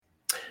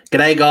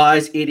G'day,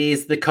 guys. It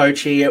is the coach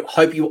here.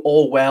 Hope you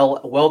all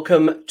well.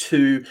 Welcome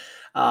to,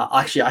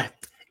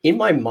 in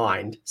my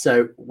mind,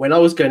 so when I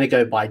was going to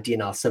go buy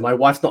dinner, so my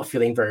wife's not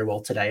feeling very well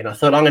today, and I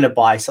thought I'm going to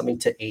buy something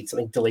to eat,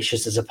 something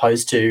delicious, as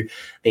opposed to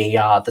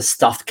the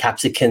stuffed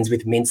capsicums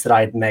with mince that I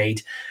had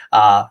made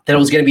that it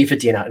was going to be for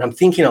dinner. And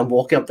I'm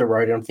walking up the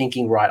road, and I'm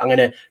thinking, right, I'm going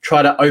to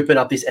try to open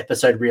up this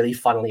episode really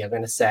funnily. I'm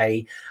going to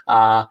say,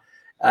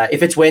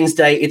 if it's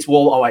Wednesday, it's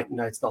warm. Oh, wait,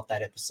 no, it's not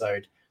that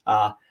episode.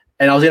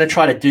 And I was going to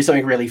try to do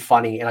something really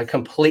funny, and I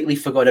completely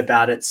forgot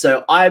about it.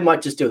 So I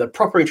might just do the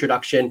proper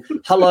introduction.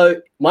 Hello,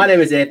 my name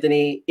is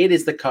Anthony. It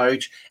is the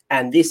coach,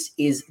 and this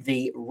is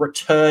the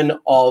return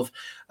of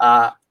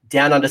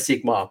Down Under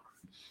Sigmar.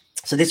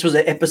 So this was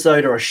an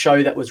episode or a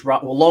show that was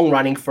long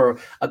running for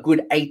a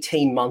good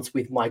 18 months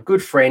with my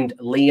good friend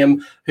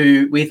Liam,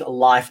 who with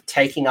life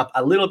taking up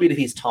a little bit of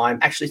his time.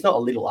 Actually, it's not a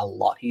little, a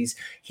lot.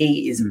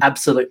 He is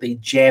absolutely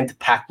jammed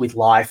packed with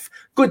life.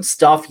 Good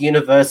stuff,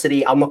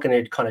 university. I'm not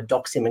going to kind of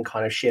dox him and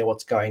kind of share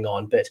what's going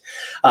on, but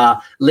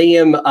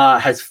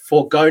Liam has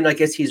foregone, I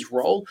guess, his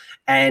role,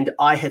 and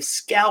I have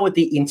scoured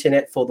the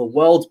internet for the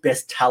world's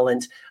best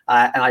talent,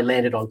 and I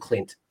landed on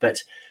Clint.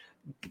 But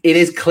it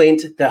is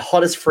Clint, the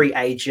hottest free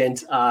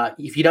agent.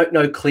 If you don't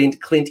know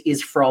Clint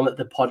is from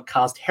the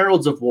podcast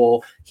Heralds of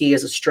War. He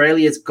is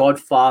Australia's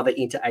godfather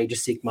into Age of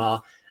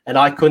Sigmar, and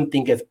I couldn't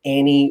think of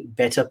any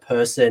better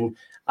person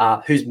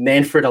who's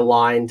Manfred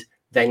aligned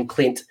than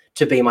Clint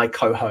to be my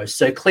co-host.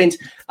 So Clint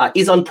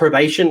is on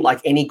probation like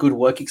any good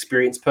work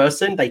experience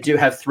person. They do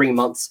have 3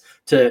 months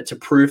to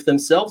prove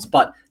themselves,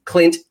 but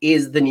Clint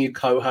is the new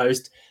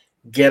co-host.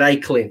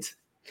 G'day, Clint.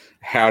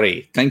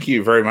 Howdy. Thank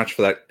you very much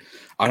for that.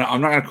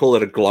 I'm not going to call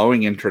it a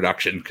glowing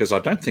introduction because I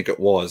don't think it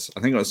was. I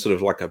think it was sort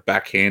of like a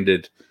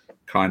backhanded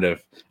kind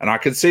of. And I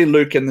can see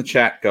Luke in the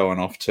chat going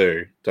off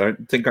too.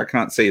 Don't think I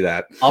can't see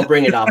that. I'll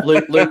bring it up.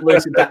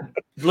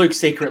 Luke's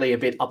secretly a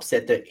bit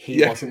upset that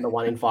he wasn't the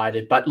one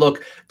invited. But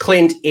look,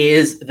 Clint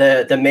is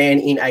the man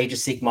in Age of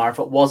Sigmar. If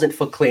it wasn't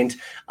for Clint,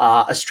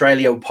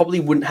 Australia probably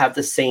wouldn't have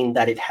the scene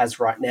that it has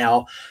right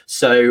now.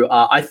 So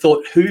I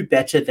thought who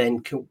better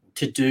than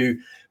to do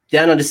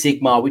Down Under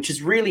Sigmar, which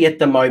is really at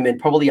the moment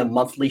probably a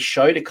monthly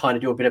show to kind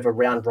of do a bit of a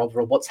round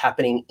robin of what's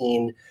happening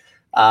in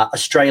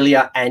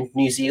Australia and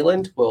New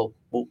Zealand. We'll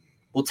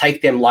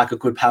take them like a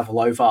good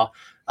pavlova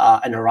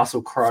and a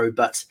Russell Crowe,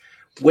 but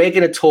we're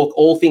going to talk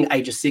all things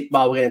Age of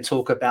Sigmar. We're going to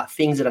talk about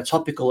things that are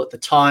topical at the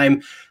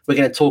time. We're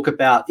going to talk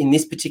about, in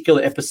this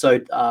particular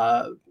episode,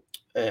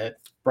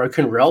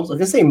 Broken Realms. I'm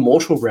going to say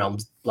Mortal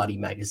Realms, bloody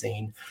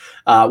magazine.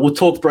 We'll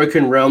talk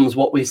Broken Realms,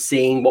 what we're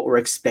seeing, what we're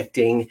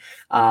expecting,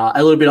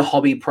 a little bit of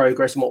hobby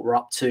progress and what we're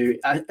up to.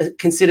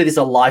 Consider this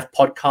a live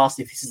podcast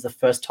if this is the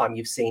first time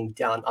you've seen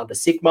Down Under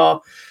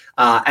Sigmar.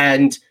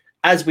 And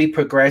as we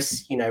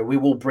progress, we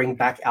will bring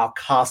back our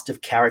cast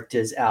of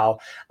characters, our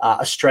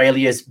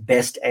Australia's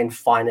best and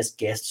finest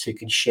guests who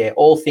can share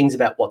all things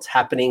about what's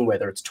happening,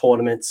 whether it's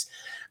tournaments.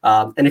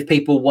 And if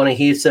people want to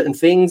hear certain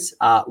things,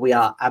 we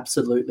are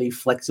absolutely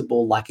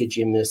flexible like a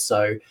gymnast.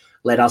 So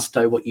let us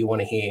know what you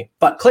want to hear.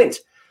 But Clint,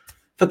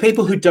 for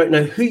people who don't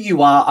know who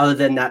you are, other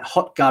than that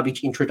hot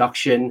garbage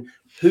introduction,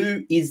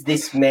 who is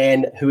this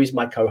man who is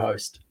my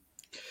co-host?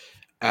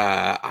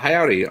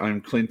 Howdy,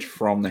 I'm Clint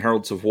from the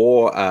Heralds of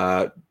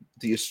War.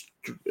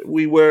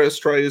 We were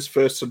Australia's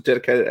first sort of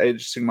dedicated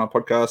Age of Sigmar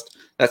podcast.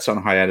 That's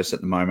on hiatus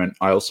at the moment.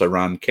 I also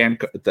run the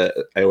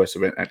AoS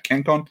event at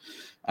CanCon.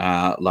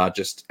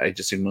 Largest Age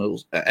of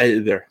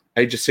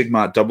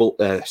Sigmar double.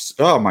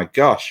 Oh my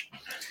gosh!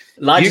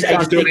 Largest you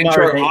can't do an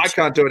intro. Event. I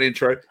can't do an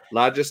intro.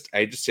 Largest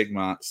Age of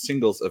Sigmar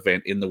singles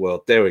event in the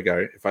world. There we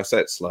go. If I say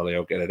it slowly,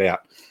 I'll get it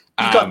out.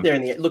 You got there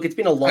in the end. Look, it's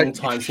been a long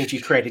time since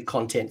you created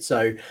content,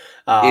 so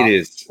it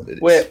is.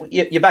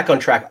 You're back on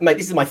track, mate.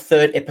 This is my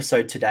 3rd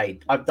episode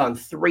today. I've done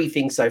 3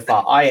 things so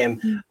far. I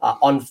am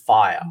on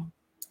fire.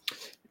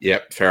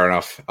 Yep, fair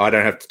enough. I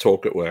don't have to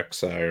talk at work,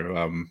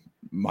 so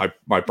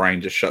my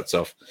brain just shuts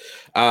off.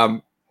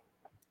 That's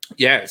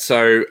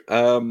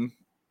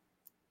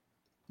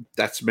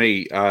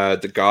me,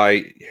 the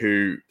guy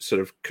who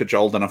sort of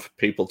cajoled enough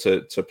people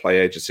to play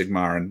Age of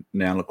Sigmar, and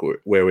now look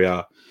where we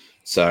are.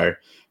 So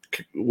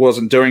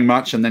wasn't doing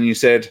much, and then you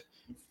said,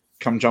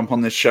 "Come jump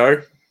on this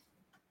show,"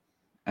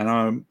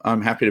 and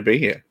I'm happy to be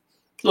here.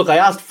 Look, I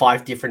asked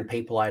 5 different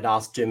people. I had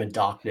asked Doom and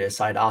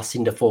Darkness. I had asked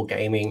Cinder4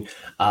 Gaming.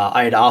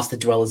 I had asked the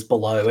Dwellers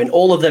Below, and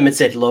all of them had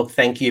said, "Look,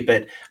 thank you,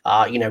 but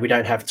we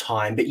don't have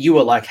time." But you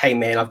were like, "Hey,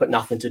 man, I've got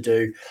nothing to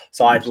do,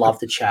 so I'd love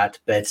to chat."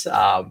 But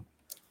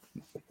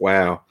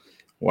wow,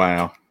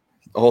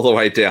 all the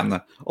way down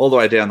the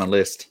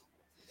list.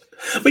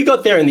 We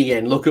got there in the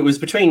end. Look, it was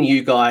between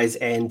you guys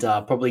and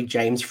probably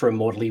James from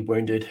Mortally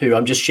Wounded, who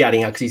I'm just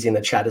shouting out because he's in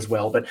the chat as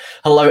well. But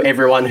hello,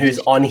 everyone who's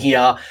on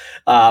here.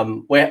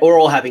 We're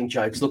all having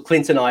jokes. Look,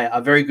 Clint and I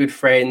are very good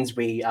friends.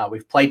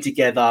 We've played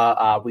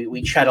together.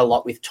 We chat a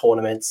lot with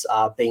tournaments,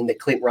 being that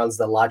Clint runs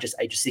the largest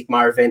Age of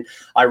Sigmar event.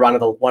 I run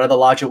one of the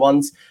larger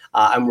ones.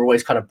 and we're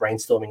always kind of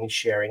brainstorming and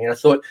sharing. And I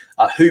thought,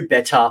 who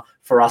better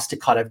for us to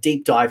kind of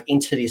deep dive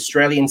into the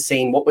Australian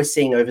scene, what we're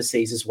seeing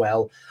overseas as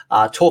well,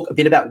 talk a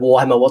bit about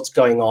Warhammer, what's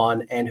going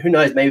on, and who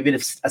knows, maybe a bit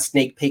of a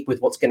sneak peek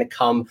with what's going to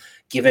come,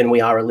 given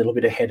we are a little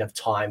bit ahead of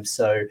time.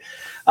 So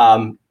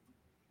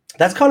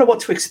that's kind of what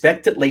to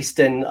expect, at least.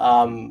 And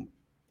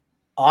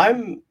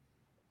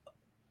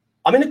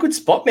I'm in a good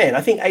spot, man.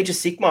 I think Age of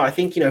Sigmar, I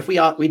think, if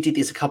we did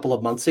this a couple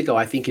of months ago,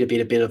 I think it'd be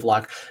a bit of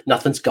like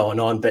nothing's going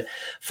on. But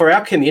for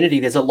our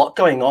community, there's a lot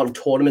going on.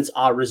 Tournaments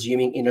are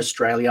resuming in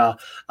Australia.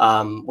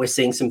 We're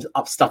seeing some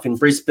up stuff in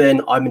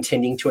Brisbane. I'm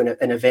attending to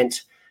an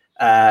event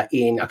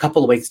in a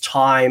couple of weeks'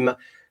 time.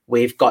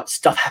 We've got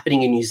stuff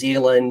happening in New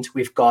Zealand.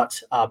 We've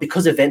got,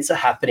 because events are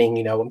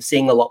happening, I'm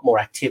seeing a lot more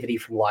activity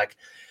from like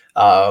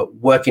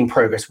Work in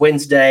Progress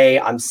Wednesday.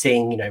 I'm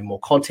seeing, more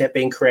content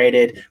being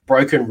created.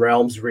 Broken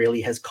Realms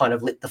really has kind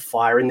of lit the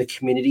fire in the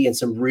community, and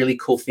some really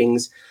cool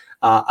things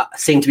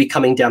seem to be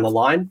coming down the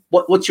line.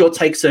 What's your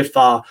take so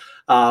far?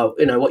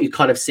 What you're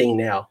kind of seeing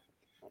now?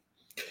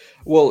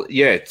 Well,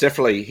 yeah,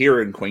 definitely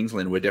here in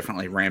Queensland, we're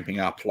definitely ramping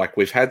up. Like,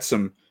 we've had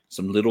some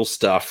little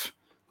stuff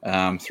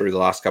through the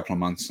last couple of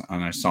months. I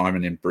know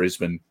Simon in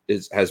Brisbane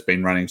has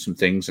been running some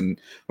things, and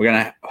we're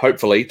going to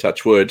hopefully,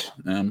 touch wood,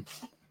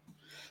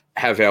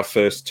 have our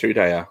first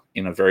 2-dayer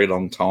in a very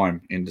long time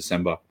in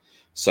December.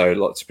 So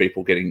lots of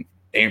people getting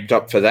amped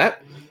up for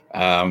that,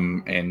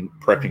 and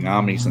prepping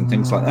armies and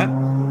things like that.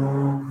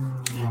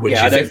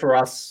 I know for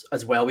us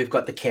as well, we've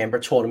got the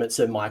Canberra tournament.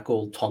 So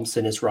Michael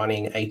Thompson is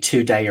running a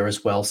 2-dayer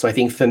as well. So I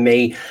think for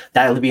me,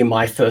 that'll be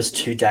my first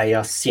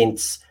 2-dayer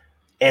since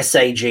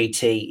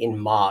SAGT in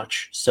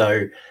March.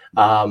 So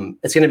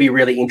it's going to be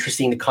really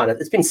interesting to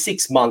it's been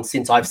 6 months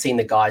since I've seen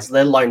the guys,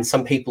 let alone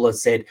some people have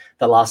said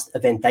the last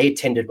event they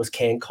attended was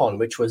CanCon,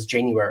 which was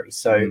January.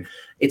 So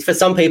it's, for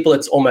some people,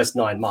 it's almost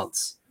 9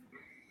 months.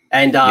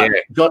 And I'm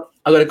going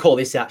to call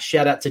this out.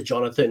 Shout out to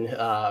Jonathan,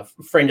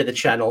 friend of the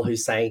channel,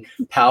 who's saying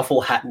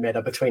powerful hat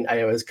meta between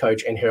AoS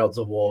Coach and Heralds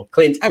of War.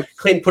 Clint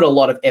put a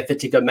lot of effort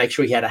to go make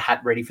sure he had a hat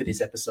ready for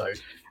this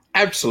episode.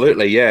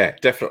 Absolutely, yeah,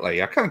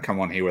 definitely. I can't come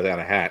on here without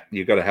a hat.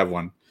 You've got to have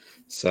one.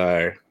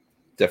 So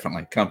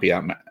definitely can't be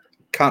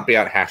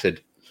out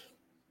hatted.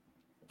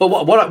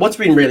 But what's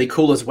been really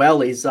cool as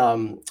well is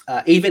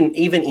even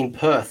in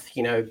Perth,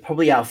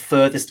 probably our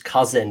furthest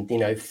cousin,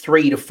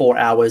 3 to 4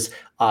 hours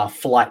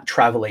flight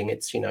traveling.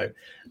 It's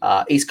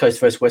East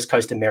Coast versus West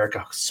Coast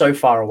America, so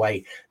far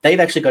away. They've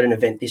actually got an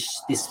event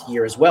this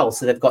year as well.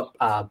 So they've got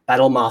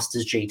Battle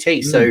Masters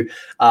GT. So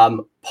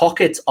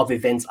pockets of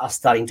events are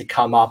starting to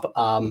come up.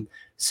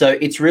 So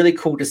it's really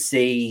cool to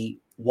see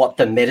what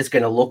the meta is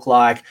going to look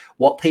like,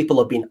 what people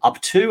have been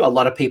up to. A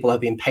lot of people have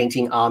been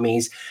painting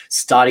armies,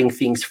 starting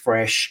things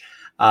fresh.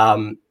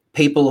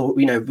 People,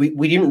 we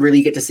didn't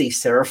really get to see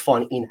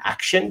Seraphon in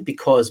action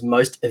because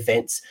most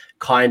events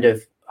kind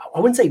of, I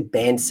wouldn't say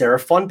banned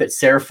Seraphon, but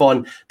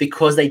Seraphon,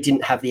 because they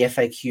didn't have the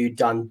FAQ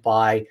done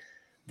by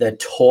the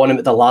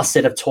tournament, the last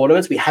set of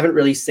tournaments, we haven't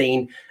really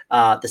seen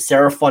the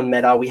Seraphon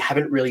meta. We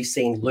haven't really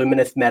seen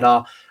Lumineth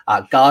meta.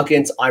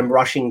 Gargants, I'm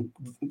rushing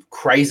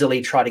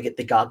crazily, try to get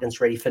the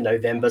Gargants ready for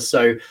November.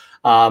 So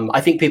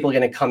I think people are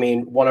going to come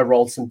in, want to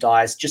roll some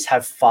dice, just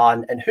have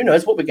fun, and who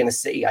knows what we're going to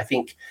see. I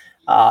think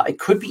it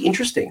could be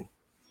interesting.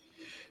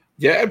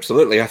 Yeah,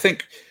 absolutely. I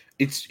think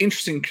it's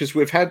interesting because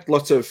we've had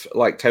lots of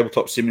like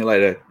tabletop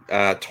simulator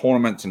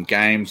tournaments and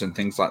games and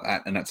things like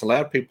that, and it's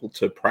allowed people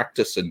to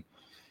practice and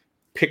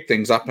pick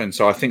things up. And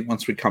so I think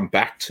once we come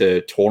back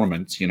to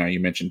tournaments, you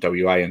mentioned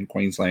WA and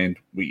Queensland,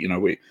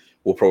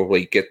 we'll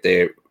probably get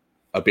there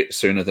a bit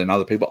sooner than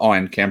other people. Oh,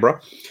 and Canberra.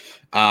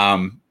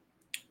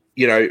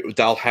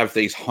 They'll have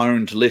these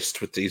honed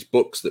lists with these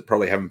books that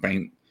probably haven't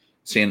been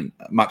seen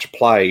much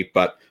play,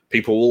 but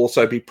people will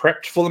also be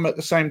prepped for them at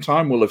the same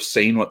time. We'll have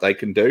seen what they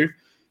can do.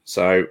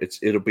 So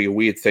it'll be a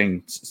weird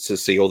thing to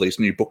see all these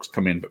new books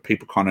come in, but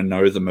people kind of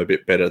know them a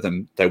bit better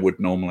than they would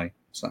normally.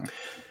 So.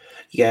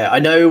 Yeah, I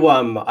know.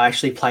 I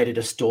actually played at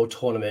a store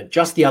tournament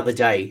just the other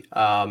day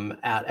out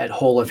at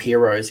Hall of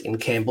Heroes in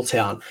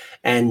Campbelltown.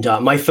 And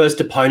my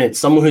first opponent,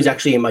 someone who's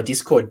actually in my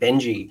Discord,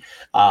 Benji,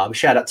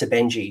 shout out to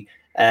Benji,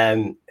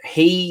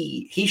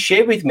 he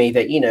shared with me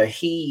that,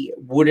 he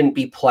wouldn't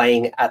be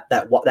playing at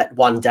that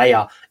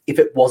 1-dayer if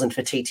it wasn't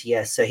for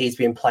TTS. So he's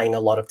been playing a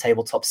lot of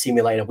Tabletop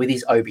Simulator with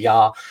his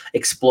OBR,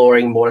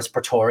 exploring Mortis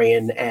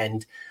Praetorian,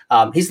 and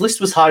his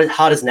list was hard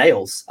as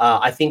nails.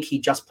 I think he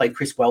just played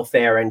Chris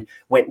Welfare and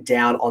went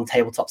down on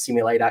Tabletop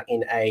Simulator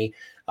in a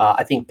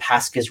I think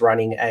Pask is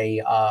running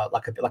a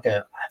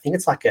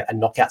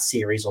knockout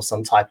series or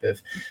some type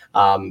of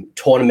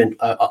tournament,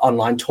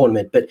 online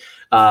tournament. But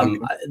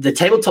the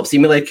Tabletop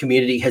Simulator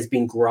community has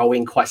been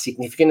growing quite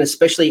significant,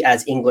 especially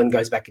as England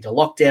goes back into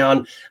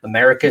lockdown.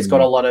 America's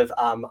got a lot of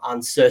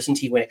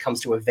uncertainty when it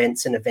comes to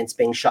events and events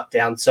being shut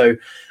down. So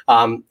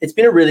it's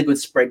been a really good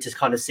spread to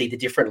kind of see the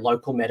different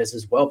local metas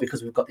as well,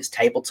 because we've got this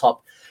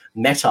tabletop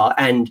meta,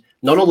 and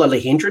not all of the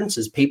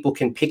hindrances. People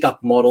can pick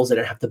up models, they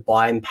don't have to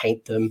buy and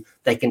paint them,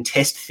 they can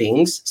test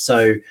things.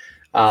 So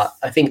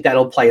I think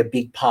that'll play a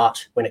big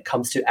part when it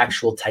comes to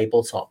actual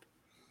tabletop.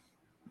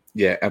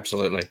 Yeah,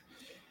 absolutely.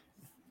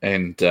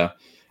 And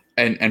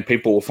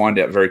people will find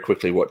out very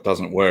quickly what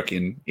doesn't work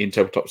in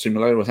Tabletop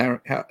Simulator with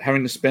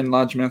having to spend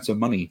large amounts of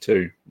money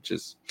too, which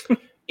is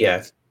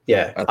yeah.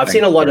 I've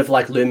seen a lot of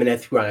like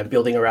Lumineth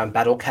building around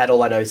Battle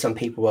Cattle. I know some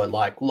people were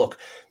like, look,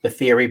 the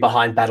theory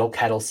behind Battle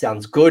Cattle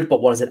sounds good,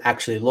 but what does it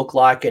actually look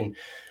like? And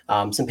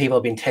some people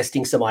have been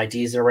testing some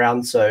ideas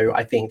around. So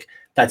I think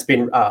that's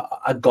been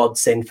a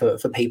godsend for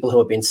people who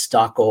have been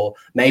stuck, or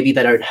maybe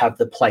they don't have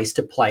the place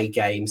to play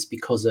games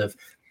because of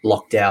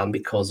lockdown,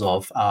 because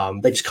of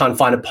they just can't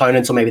find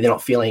opponents, or maybe they're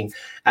not feeling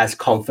as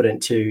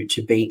confident to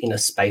be in a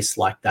space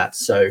like that.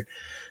 So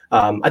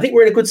I think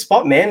we're in a good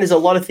spot, man. There's a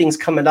lot of things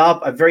coming up.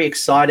 I'm very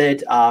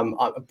excited. I'm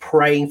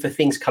praying for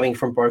things coming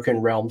from Broken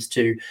Realms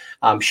to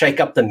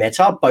shake up the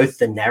meta, both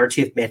the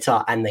narrative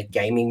meta and the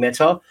gaming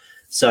meta.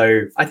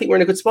 So I think we're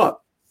in a good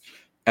spot.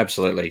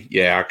 Absolutely,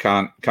 yeah.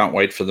 I can't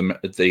wait for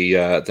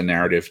the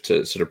narrative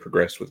to sort of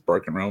progress with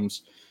Broken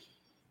Realms.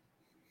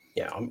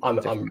 Yeah,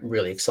 I'm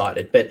really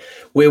excited. But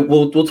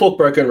we'll talk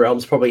Broken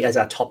Realms probably as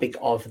our topic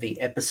of the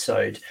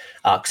episode,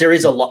 because there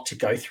is a lot to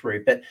go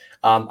through. But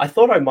I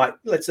thought I might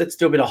let's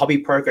do a bit of hobby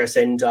progress,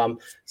 and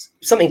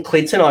something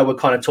Clint and I were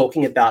kind of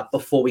talking about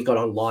before we got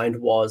online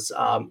was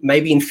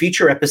maybe in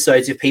future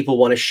episodes, if people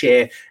want to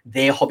share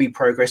their hobby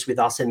progress with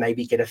us and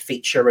maybe get a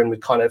feature, and we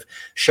kind of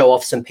show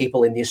off some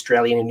people in the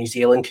Australian and New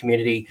Zealand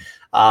community.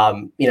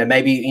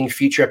 Maybe in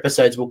future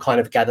episodes we'll kind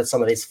of gather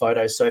some of these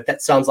photos. So if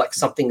that sounds like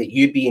something that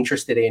you'd be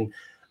interested in,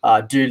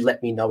 do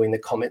let me know in the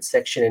comments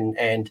section.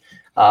 And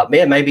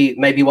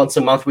maybe once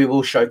a month we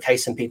will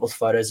showcase some people's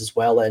photos as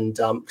well. And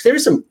because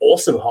there's some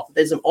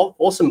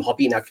awesome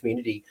hobby in our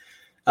community.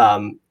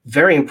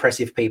 Very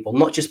impressive people,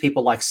 not just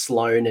people like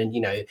Sloan and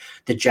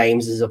the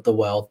Jameses of the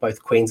world,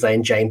 both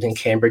Queensland James and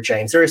Canberra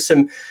James. There are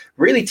some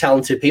really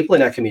talented people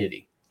in our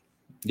community.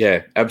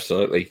 Yeah,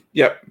 absolutely.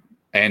 Yep.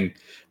 And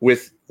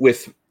with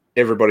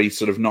everybody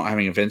sort of not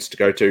having events to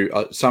go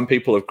to, some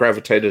people have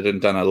gravitated and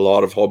done a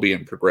lot of hobby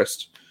and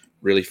progressed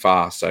really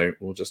far. So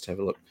we'll just have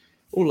a look.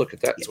 Oh, look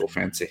at that. It's all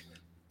fancy.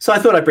 So I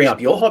thought I'd bring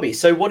up your hobby.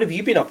 So what have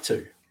you been up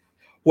to?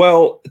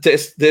 Well,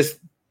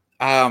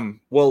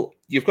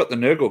 you've got the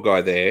Nurgle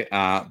guy there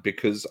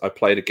because I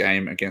played a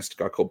game against a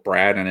guy called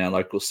Brad in our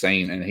local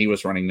scene, and he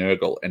was running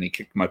Nurgle, and he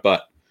kicked my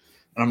butt.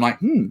 And I'm like,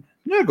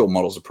 Nurgle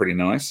models are pretty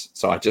nice.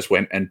 So I just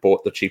went and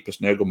bought the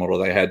cheapest Nurgle model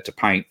they had to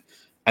paint.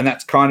 And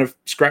that's kind of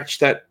scratched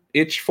that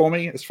itch for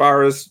me as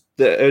far as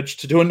the urge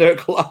to do a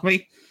Nurgle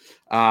army.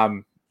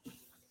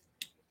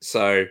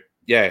 So,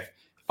 yeah,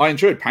 I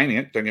enjoyed painting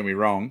it, don't get me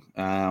wrong.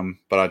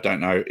 But I don't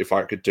know if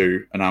I could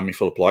do an army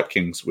full of Blight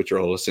Kings, which are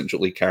all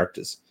essentially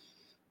characters.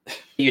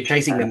 You're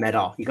chasing the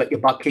meta. You got your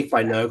butt kicked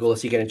by Nurgle,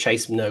 so you're going to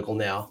chase Nurgle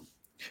now.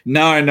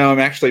 No, I'm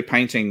actually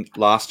painting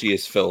last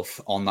year's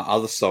filth. On the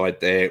other side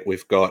there,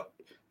 we've got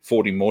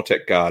 40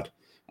 Mortek Guard.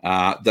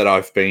 That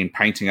I've been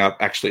painting up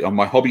actually on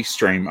my hobby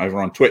stream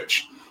over on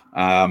Twitch.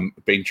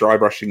 Been dry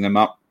brushing them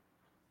up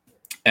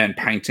and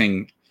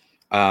painting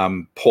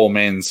poor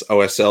men's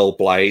OSL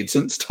blades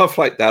and stuff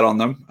like that on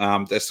them.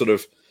 They're sort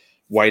of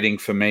waiting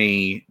for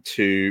me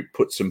to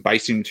put some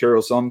basing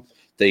materials on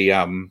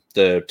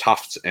the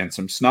tufts and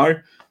some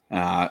snow.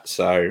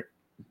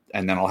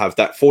 And then I'll have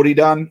that 40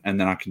 done,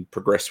 and then I can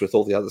progress with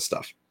all the other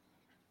stuff.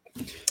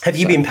 Have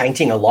you been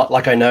painting a lot?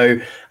 Like I know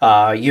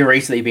you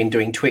recently been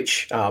doing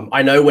Twitch.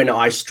 I know when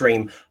I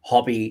stream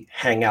hobby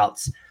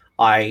hangouts,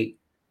 I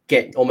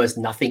get almost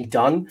nothing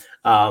done.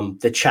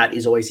 The chat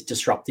is always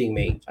disrupting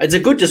me. It's a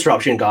good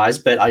disruption, guys,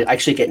 but I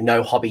actually get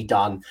no hobby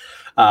done.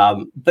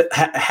 But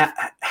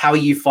how are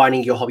you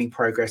finding your hobby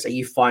progress? Are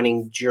you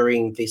finding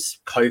during this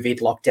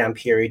COVID lockdown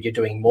period you're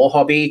doing more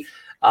hobby?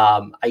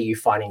 Are you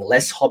finding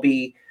less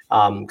hobby?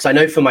 Because I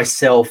know for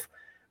myself,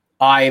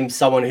 I am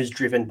someone who's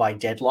driven by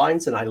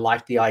deadlines, and I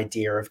like the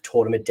idea of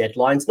tournament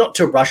deadlines, not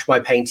to rush my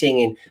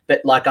painting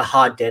but like a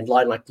hard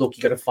deadline, like, look,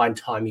 you got to find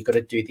time, you got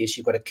to do this,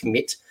 you got to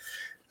commit.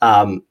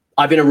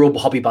 I've been a real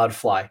hobby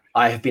butterfly.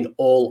 I have been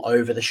all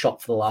over the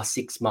shop for the last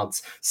 6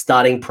 months,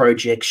 starting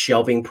projects,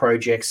 shelving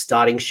projects,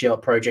 starting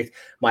shelf projects.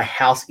 My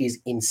house is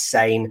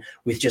insane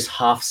with just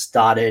half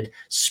started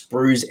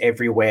sprues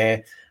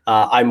everywhere.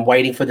 I'm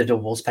waiting for the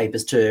divorce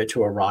papers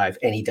to arrive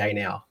any day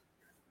now.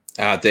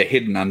 They're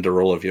hidden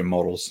under all of your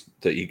models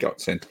that you got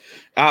sent.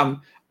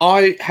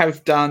 I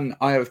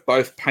have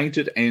both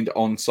painted and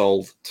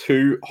on-sold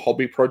 2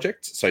 hobby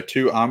projects. So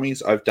 2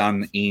 armies I've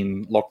done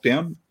in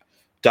lockdown.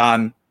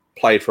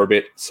 Played for a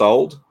bit,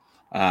 sold.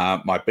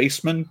 My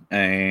Beastman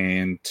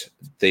and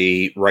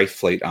the Wraith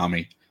Fleet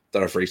army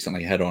that I've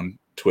recently had on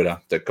Twitter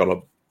that got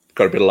a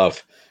bit of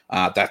love.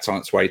 That's on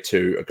its way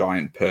to a guy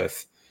in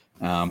Perth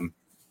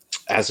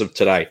as of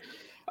today.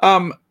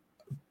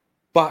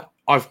 But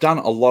I've done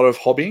a lot of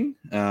hobbying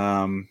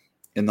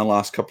in the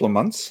last couple of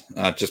months,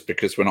 just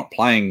because we're not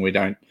playing. We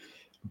don't,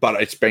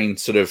 but it's been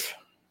sort of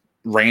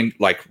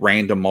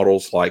random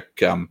models like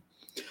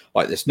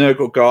this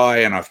Nurgle guy,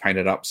 and I've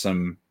painted up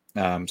some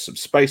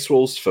Space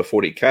Wolves for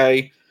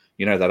 40k.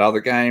 You know, that other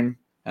game.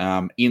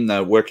 In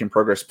the work in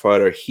progress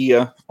photo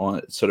here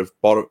on sort of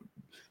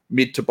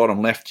mid to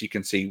bottom left, you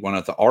can see one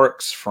of the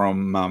Oryx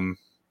from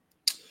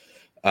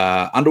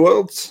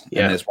Underworlds,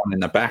 and there's one in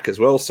the back as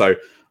well. So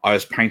I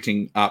was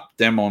painting up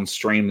them on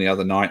stream the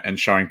other night and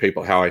showing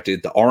people how I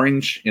did the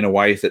orange in a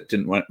way that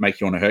didn't make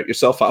you want to hurt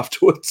yourself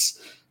afterwards.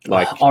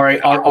 Like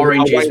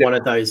orange is one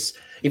of those.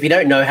 If you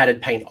don't know how to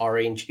paint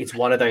orange, it's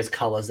one of those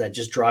colors that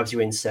just drives you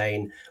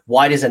insane.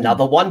 White is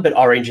another one, but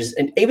orange is,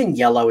 and even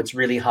yellow, it's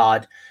really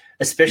hard,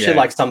 especially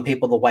like some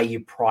people, the way you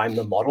prime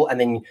the model, and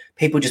then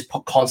people just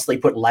constantly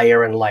put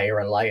layer and layer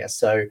and layer.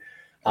 So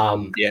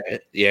so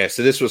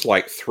this was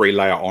like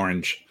 3-layer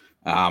orange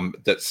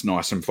that's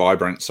nice and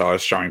vibrant. So I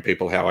was showing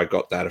people how I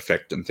got that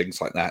effect and things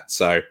like that.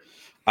 So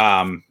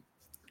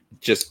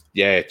just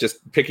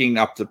picking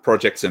up the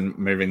projects and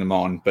moving them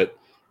on. But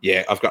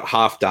yeah, I've got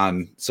half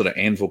done sort of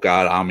Anvil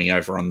Guard army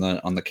over on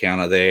the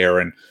counter there.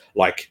 And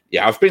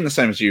I've been the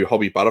same as you,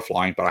 hobby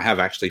butterflying, but I have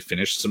actually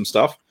finished some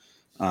stuff.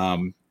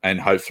 And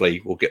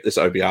hopefully we'll get this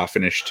OBR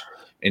finished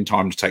in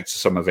time to take to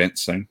some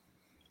events soon.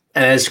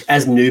 And as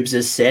Noobs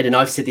has said, and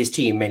I've said this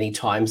to you many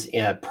times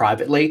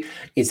privately,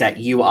 is that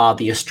you are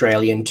the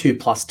Australian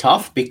 2+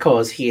 tough,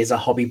 because he is a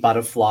hobby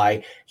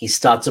butterfly. He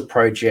starts a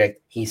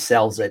project, he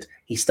sells it,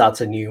 he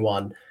starts a new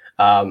one.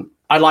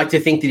 I like to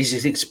think that he's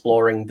just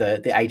exploring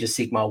the Age of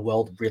Sigmar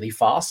world really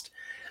fast.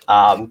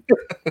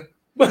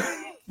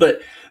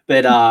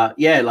 But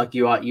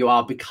you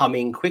are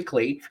becoming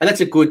quickly, and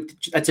that's a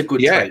good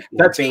trait.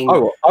 I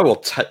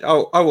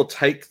will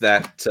take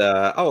that.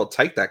 I will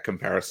take that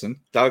comparison,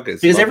 Doug.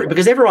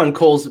 Because everyone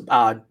calls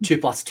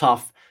 2+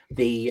 tough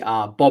the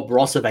Bob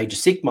Ross of Age of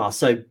Sigmar.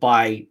 So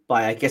by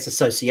I guess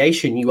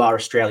association, you are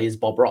Australia's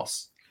Bob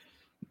Ross.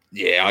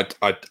 Yeah,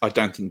 I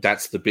don't think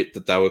that's the bit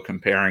that they were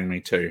comparing me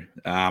to.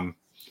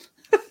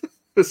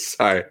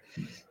 So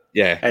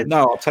yeah,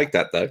 no, I'll take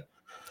that though.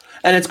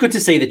 And it's good to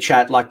see the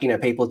chat,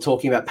 people are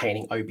talking about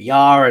painting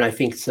OBR, and I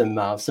think some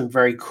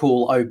very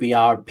cool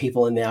OBR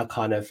people are now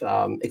kind of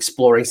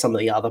exploring some of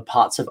the other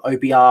parts of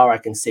OBR. I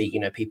can see,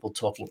 people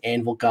talking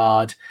Anvil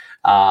Guard,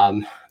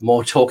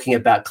 more talking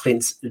about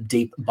Clint's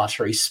deep,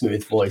 buttery,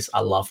 smooth voice.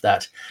 I love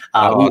that.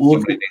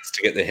 Somebody needs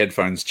to get their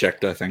headphones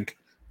checked, I think.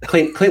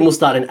 Clint will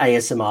start an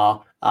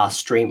ASMR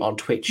stream on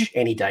Twitch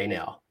any day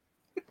now.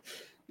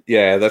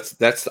 Yeah,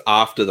 that's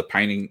after the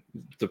painting.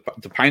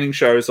 The painting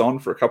show is on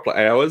for a couple of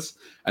hours,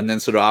 and then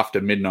sort of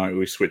after midnight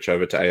we switch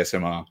over to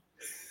ASMR.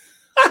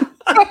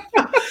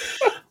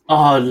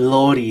 Oh,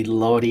 lordy.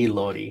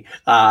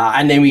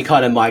 And then we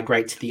kind of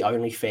migrate to the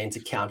OnlyFans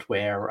account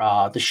where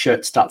the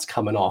shirt starts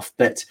coming off.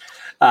 But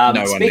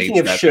speaking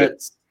of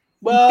shirts,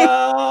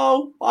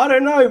 well, I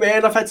don't know,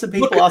 man. I've had some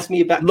people ask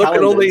me about calendars. Look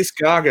at all these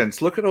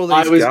gargants. Look at all these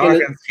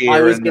gargants here.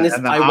 I was going to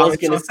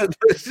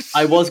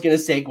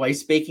segue.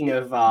 Speaking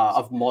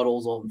of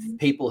models or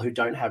people who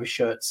don't have a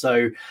shirt,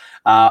 so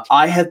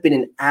I have been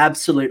an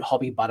absolute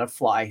hobby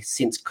butterfly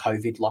since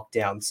COVID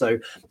lockdown. So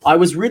I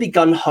was really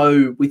gung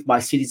ho with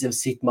my Cities of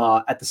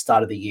Sigmar at the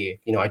start of the year.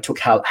 I took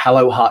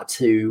Hello Heart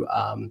to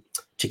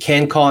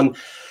CanCon.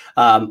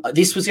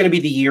 This was going to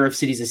be the year of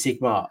Cities of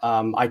Sigmar.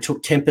 I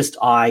took Tempest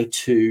Eye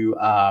to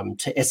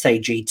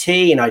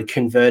SAGT, and I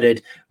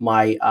converted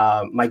my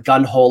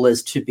gun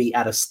haulers to be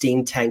out of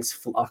steam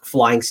tanks,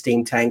 flying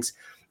steam tanks.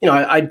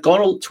 I'd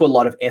gone to a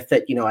lot of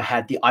effort. I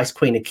had the Ice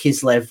Queen of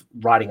Kislev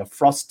riding a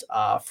Frost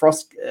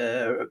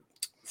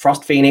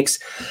Phoenix.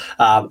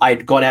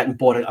 I'd gone out and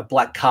bought a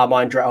black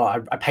Carmine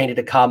Dragon. I painted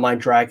a Carmine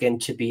Dragon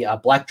to be a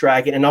black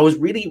dragon, and I was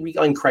really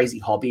going crazy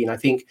hobby. And I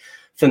think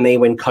for me,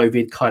 when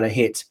COVID kind of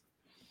hit,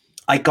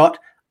 I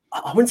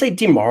wouldn't say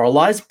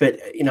demoralized, but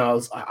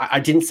I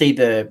didn't see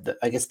the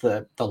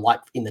light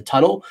in the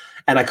tunnel,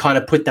 and I kind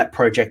of put that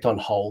project on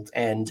hold.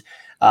 And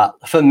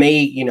for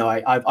me,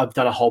 I've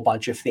done a whole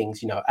bunch of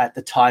things. At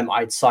the time,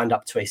 I'd signed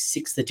up to a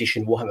 6th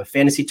edition Warhammer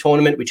Fantasy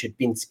tournament, which had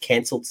been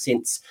cancelled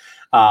since.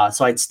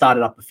 So I'd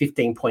started up a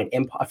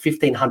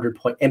 1,500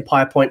 point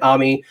Empire point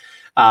army,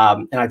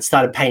 and I'd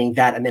started painting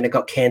that, and then it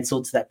got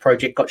cancelled, so that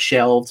project got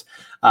shelved.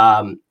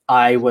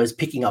 I was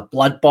picking up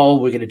Blood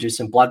Bowl. We're going to do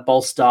some Blood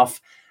Bowl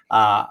stuff.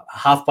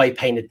 Halfway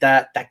painted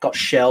that. That got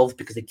shelved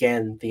because,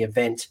 again, the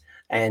event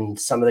and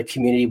some of the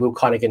community we were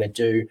kind of going to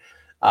do,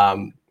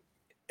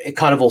 it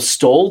kind of all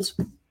stalled.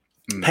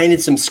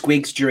 Painted some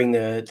squigs during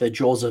the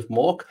Jaws of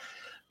Mork.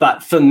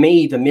 But for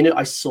me, the minute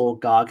I saw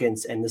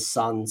Gargants and the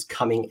Suns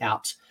coming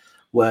out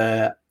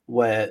were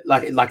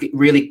like it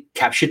really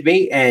captured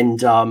me.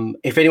 And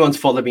if anyone's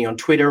followed me on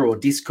Twitter or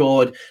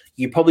Discord,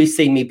 you probably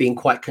seen me being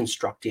quite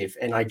constructive.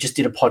 And I just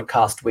did a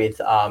podcast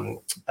with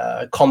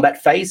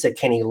Combat Phase, so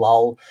Kenny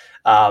Lull.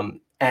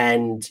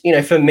 And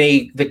for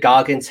me, the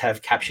Gargants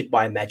have captured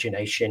my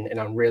imagination, and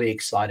I'm really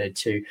excited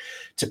to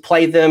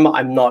play them.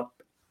 I'm not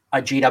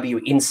a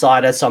GW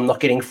insider, so I'm not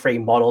getting free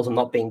models. I'm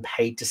not being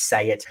paid to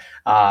say it.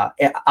 Are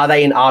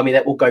they an army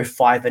that will go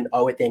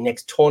 5-0 at their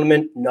next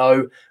tournament?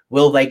 No.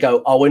 Will they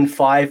go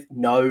 0-5?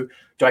 No.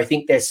 Do I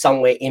think they're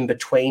somewhere in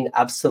between?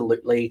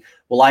 Absolutely.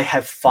 Will I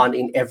have fun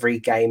in every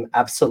game?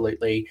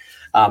 Absolutely.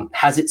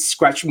 Has it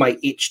scratched my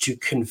itch to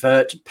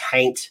convert,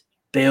 paint,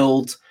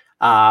 build,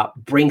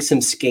 bring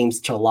some schemes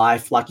to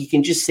life. Like you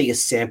can just see a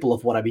sample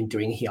of what I've been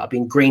doing here. I've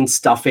been green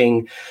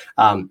stuffing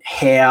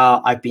hair.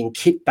 I've been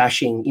kit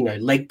bashing,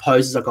 leg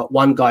poses. I've got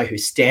one guy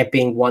who's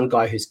stamping, one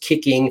guy who's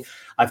kicking.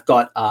 I've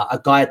got a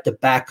guy at the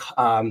back,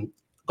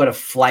 got a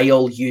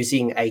flail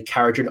using a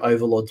Kharadron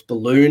Overlord's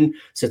balloon.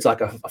 So it's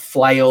like a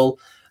flail.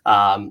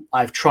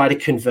 I've tried to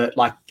convert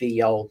like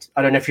the old,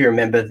 I don't know if you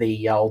remember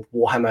the old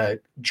Warhammer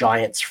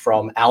giants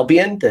from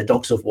Albion, the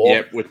Dogs of War.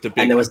 Yeah, with the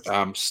big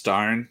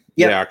stone.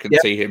 Yep, yeah, I can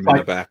see him in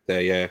the back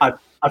there, yeah.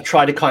 I've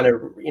tried to kind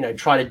of,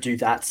 try to do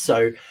that.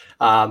 So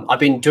I've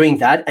been doing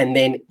that and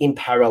then in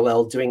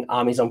parallel doing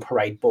armies on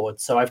parade board.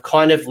 So I've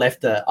kind of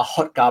left a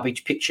hot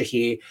garbage picture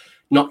here,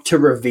 not to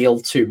reveal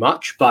too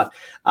much, but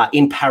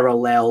in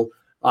parallel,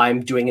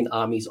 I'm doing an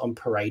armies on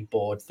parade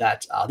board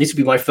that this will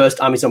be my first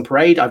armies on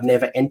parade. I've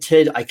never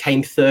entered. I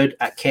came third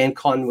at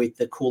CanCon with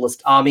the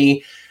coolest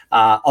army.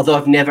 Although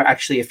I've never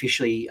actually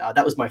officially,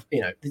 that was my,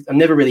 I've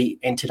never really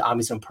entered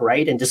armies on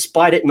parade. And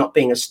despite it not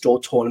being a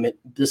store tournament,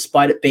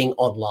 despite it being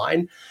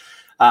online,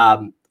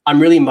 I'm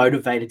really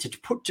motivated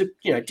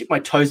to dip my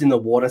toes in the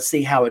water,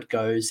 see how it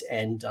goes.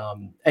 And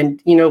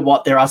you know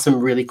what, there are some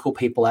really cool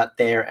people out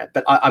there,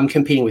 but I'm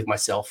competing with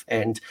myself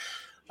and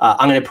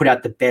I'm going to put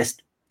out the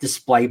best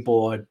display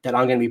board that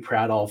I'm going to be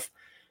proud of,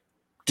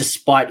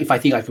 despite if I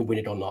think I can win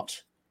it or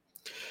not.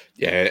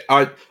 Yeah,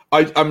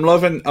 I'm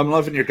loving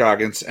your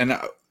Gargants, and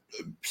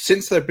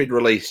since they've been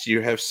released,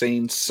 you have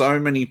seen so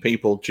many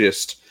people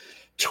just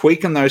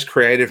tweaking those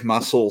creative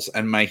muscles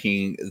and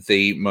making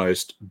the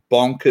most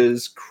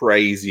bonkers,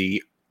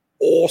 crazy,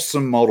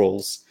 awesome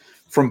models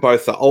from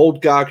both the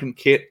old Gargant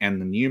kit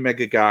and the new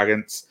Mega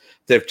Gargants.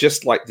 They've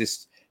just like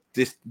this.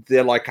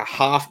 They're like a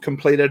half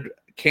completed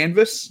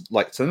canvas,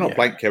 like, so they're not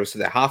blank canvas, so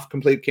they're half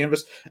complete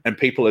canvas, and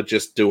people are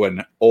just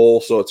doing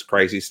all sorts of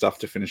crazy stuff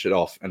to finish it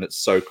off, and it's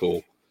so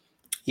cool.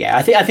 Yeah,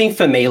 I think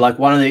for me, like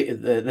one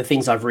of the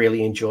things I've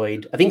really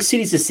enjoyed, I think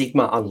Cities of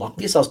Sigmar unlocked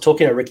this. I was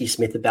talking to Ricky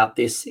Smith about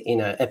this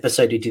in an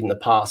episode he did in the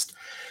past,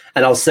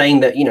 and I was saying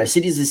that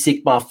Cities of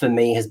Sigmar for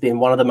me has been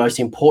one of the most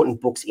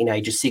important books in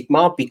Age of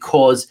Sigmar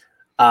because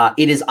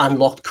it has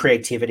unlocked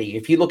creativity.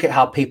 If you look at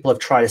how people have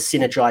tried to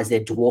synergize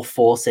their dwarf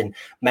force and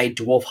made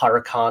dwarf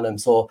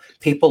hurricanums, or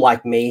people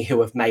like me who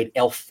have made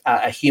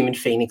a human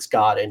phoenix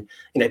guard, and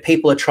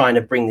people are trying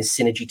to bring this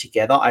synergy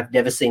together. I've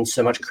never seen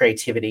so much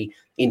creativity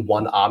in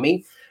one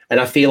army, and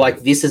I feel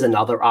like this is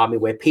another army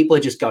where people are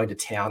just going to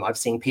town. I've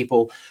seen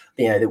people,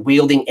 they're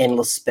wielding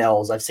endless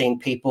spells. I've seen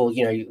people,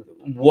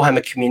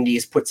 Warhammer community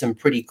has put some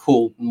pretty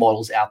cool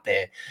models out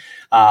there.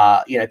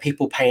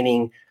 People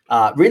painting.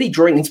 Really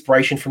drawing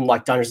inspiration from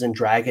like Dungeons and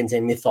Dragons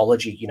and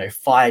mythology,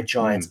 fire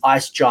giants,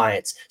 ice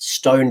giants,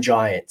 stone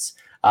giants.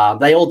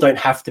 They all don't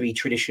have to be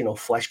traditional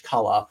flesh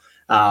color.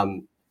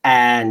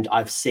 And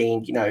I've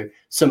seen,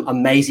 some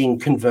amazing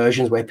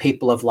conversions where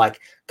people have like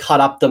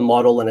cut up the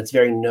model and it's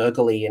very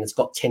nurgly and it's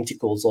got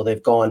tentacles, or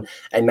they've gone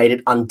and made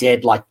it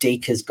undead. Like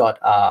Deke has got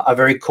a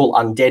very cool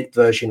undead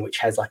version, which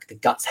has like the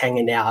guts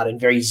hanging out and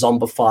very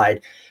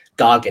zombified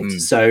Gargant.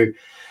 So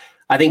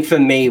I think for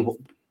me,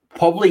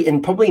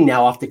 probably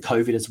now after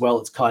COVID as well,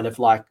 it's kind of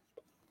like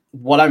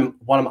what I'm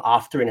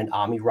after in an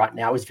army right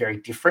now is very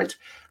different.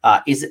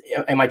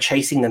 Am I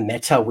chasing the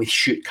meta with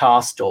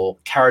Shootcast or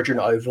Kharadron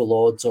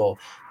Overlords or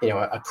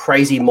a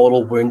crazy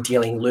mortal wound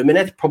dealing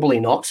Lumineth? Probably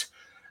not.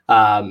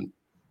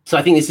 So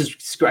I think this is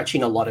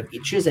scratching a lot of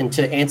itches. And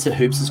to answer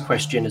Hoops'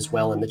 question as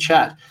well in the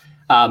chat,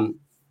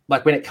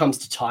 like when it comes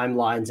to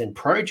timelines and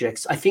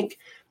projects, I think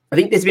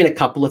there's been a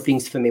couple of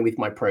things for me with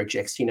my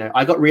projects.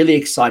 I got really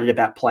excited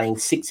about playing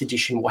 6th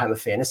edition Warhammer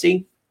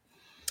Fantasy,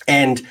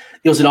 and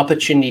it was an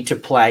opportunity to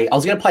play. I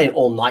was going to play an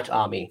all-night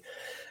army,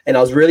 and I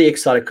was really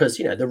excited because,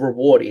 the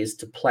reward is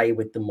to play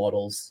with the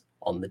models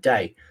on the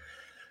day.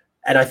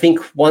 And I think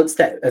once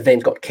that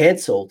event got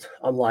cancelled,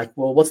 I'm like,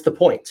 well, what's the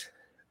point?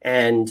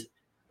 And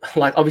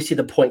like, obviously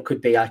the point could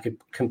be I could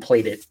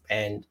complete it.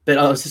 But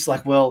I was just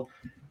like, well,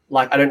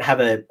 like I don't have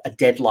a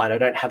deadline. I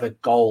don't have a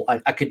goal.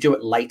 I could do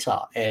it later.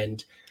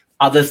 And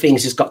other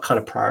things just got kind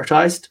of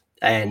prioritized,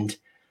 and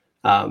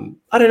I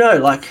don't know,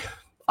 like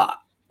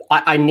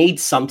I need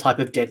some type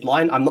of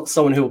deadline. I'm not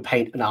someone who will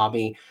paint an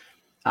army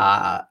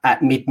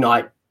at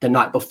midnight the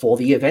night before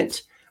the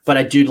event, but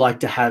I do like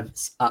to have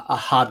a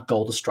hard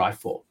goal to strive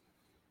for.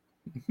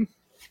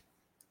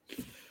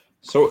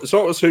 So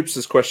what was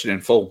Hoops' question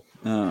in full?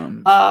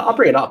 I'll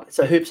bring it up.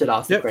 So Hoops had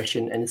asked the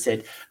question and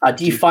said,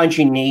 do you find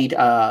you need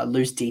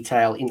loose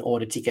detail in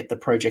order to get the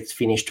projects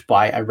finished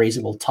by a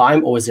reasonable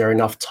time, or is there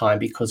enough time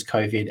because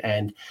COVID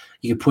and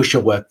you can push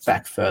your work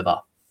back further?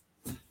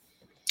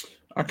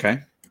 Okay,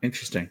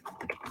 interesting.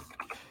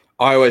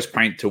 I always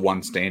paint to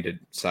one standard,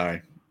 so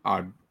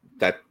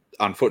that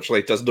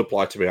unfortunately doesn't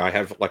apply to me. I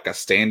have like a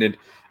standard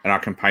and I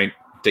can paint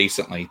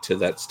decently to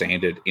that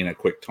standard in a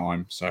quick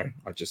time, so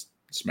I just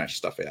smash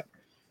stuff out.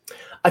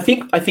 I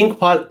think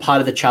part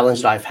of the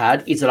challenge that I've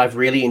had is that I've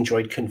really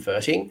enjoyed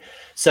converting.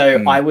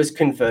 So I was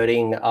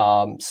converting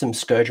some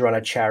Scourge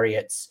Runner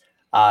chariots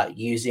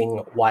using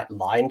White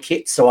Lion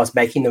kits. So I was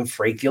making them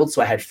free guild.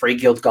 So I had free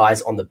guild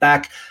guys on the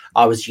back.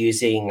 I was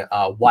using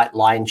White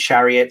Lion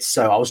chariots.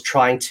 So I was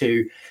trying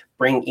to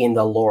bring in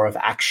the lore of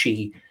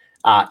Akshi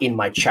in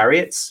my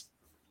chariots.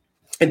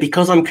 And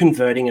because I'm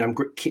converting and I'm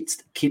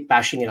kit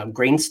bashing and I'm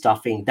green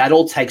stuffing, that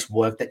all takes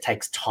work, that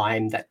takes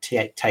time, that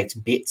takes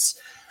bits.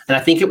 And I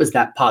think it was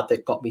that part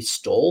that got me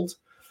stalled,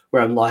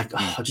 where I'm like,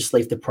 oh, I'll just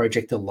leave the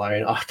project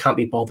alone. Oh, I can't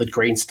be bothered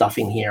green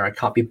stuffing here. I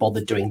can't be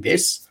bothered doing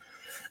this.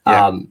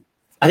 Yeah.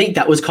 I think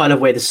that was kind of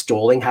where the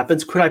stalling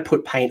happens. Could I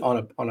put paint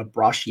on a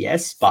brush?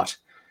 Yes, but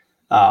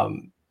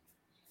I'm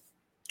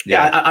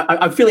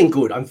feeling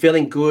good. I'm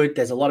feeling good.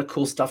 There's a lot of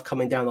cool stuff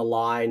coming down the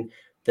line.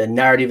 The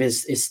narrative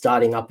is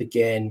starting up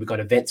again. We've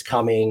got events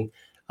coming.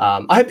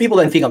 I hope people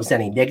don't think I'm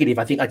sounding negative.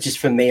 I think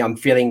for me, I'm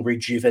feeling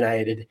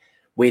rejuvenated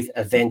with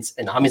events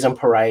and armies on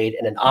parade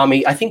and an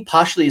army. I think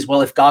partially as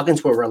well, if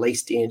Gargants were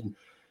released in,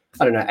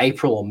 I don't know,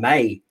 April or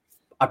May,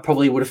 I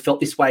probably would have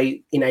felt this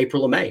way in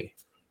April or May.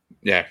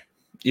 Yeah.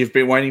 You've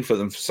been waiting for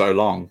them for so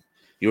long.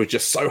 You were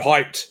just so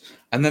hyped.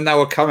 And then they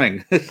were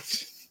coming.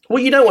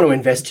 Well, you don't want to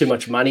invest too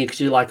much money because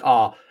you're like,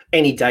 oh,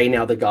 any day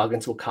now the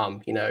Gargants will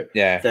come, you know.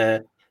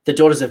 Yeah. The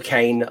Daughters of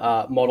Cain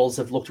models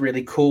have looked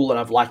really cool, and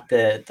I've liked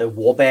the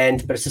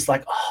warband, but it's just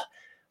like, oh,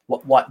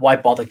 why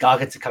bother?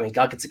 Gargants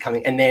are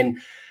coming. And then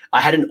I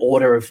had an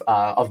order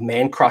of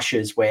Man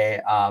Crushers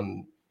where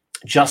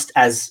just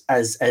as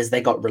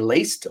they got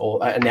released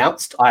or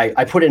announced,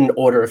 I put in an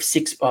order of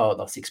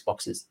not 6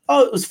 boxes.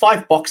 Oh, it was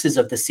 5 boxes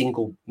of the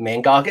single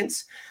Man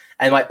Gargants,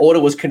 and my order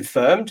was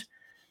confirmed,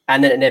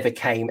 and then it never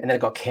came, and then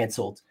it got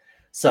cancelled.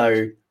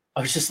 So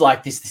I was just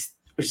like, this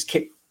we just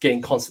kept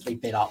getting constantly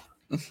beat up.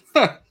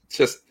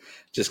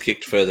 just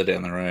kicked further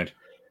down the road.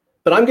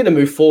 But I'm going to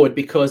move forward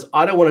because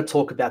I don't want to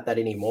talk about that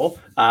anymore.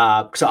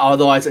 So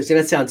otherwise, it's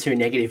going to sound too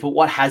negative. But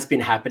what has been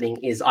happening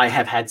is I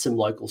have had some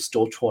local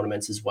store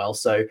tournaments as well.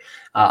 So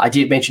I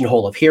did mention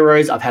Hall of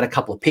Heroes. I've had a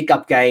couple of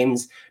pickup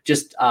games,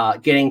 just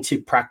getting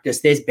to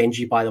practice. There's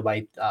Benji, by the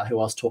way, who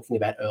I was talking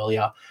about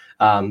earlier.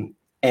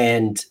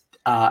 And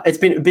it's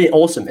been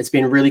awesome. It's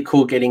been really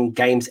cool getting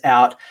games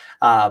out.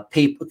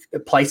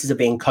 Places are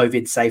being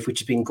COVID safe, which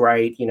has been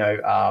great. You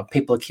know,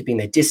 people are keeping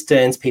their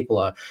distance. People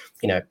are,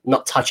 you know,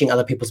 not touching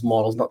other people's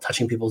models, not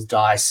touching people's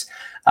dice.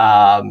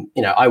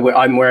 You know,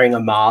 I'm wearing a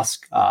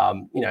mask.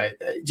 You know,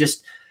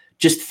 just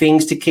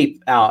things to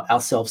keep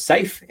ourselves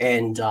safe.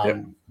 And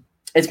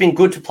it's been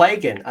good to play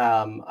again.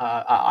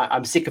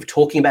 I'm sick of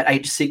talking about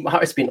Age of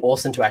Sigmar. It's been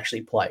awesome to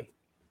actually play.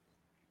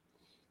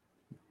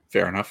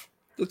 Fair enough.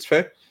 That's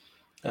fair.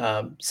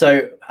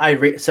 So I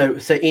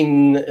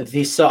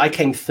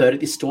came third at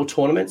this store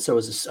tournament. So it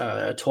was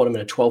a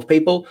tournament of 12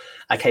 people.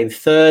 I came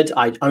third.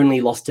 I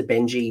only lost to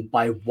Benji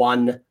by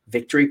 1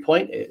 victory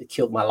point. It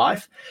killed my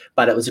life,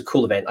 but it was a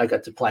cool event. I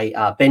got to play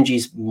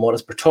Benji's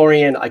Mortis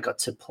Praetorian. I got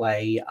to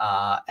play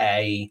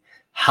a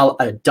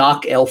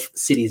Dark Elf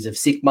Cities of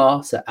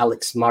Sigmar. So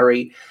Alex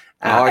Murray.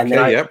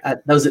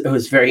 It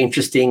was very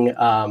interesting.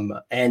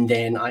 And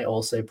then I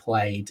also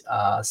played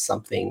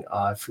something.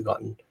 I've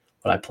forgotten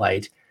what I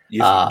played.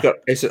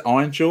 Is it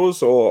Iron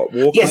Jaws or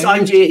Warclaims? Yes,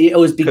 Iron Jaws. It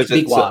was Big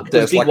Warg. It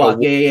was Big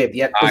Warg.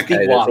 Yeah. It was Big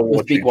Warg. It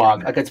was Big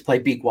Warg. I got to play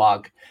Big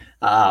Warg.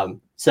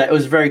 So it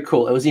was very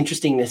cool. It was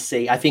interesting to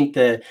see. I think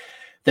the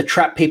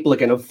trap people are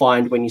going to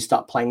find when you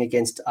start playing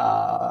against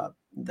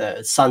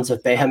the Sons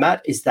of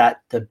Behemat is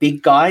that the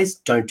big guys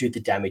don't do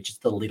the damage. It's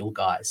the little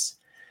guys.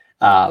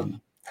 That's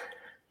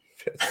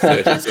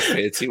a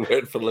fancy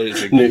word for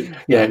losing.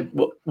 Yeah,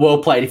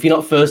 well played. If you're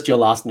not first, you're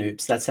last,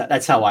 noobs.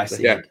 That's how I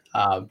see it.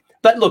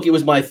 But look, it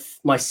was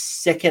my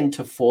second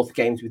to fourth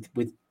games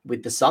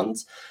with the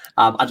Suns.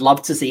 I'd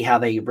love to see how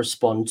they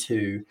respond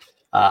to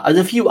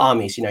a few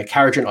armies. You know,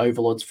 Kharadron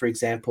Overlords, for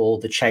example,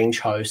 the Change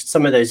Host,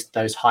 some of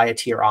those higher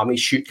tier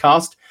armies,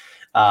 Shootcast.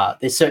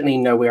 There's certainly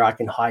nowhere I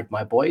can hide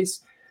my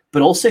boys,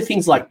 but also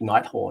things like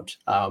Nighthorde.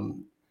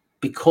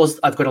 Because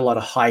I've got a lot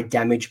of high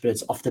damage, but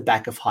it's off the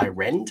back of high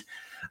rend.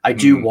 I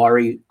do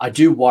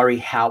worry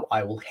how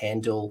I will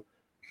handle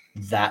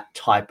that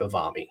type of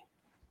army.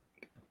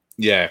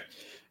 Yeah.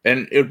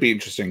 And it would be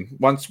interesting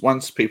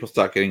once people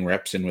start getting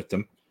reps in with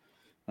them.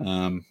 In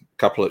a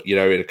couple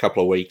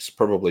of weeks,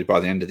 probably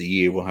by the end of the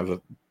year, we'll have a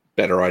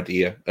better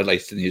idea, at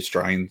least in the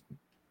Australian,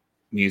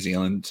 New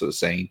Zealand sort of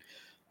scene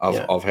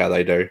of how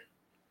they do.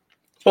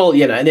 Well,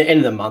 you know, at the end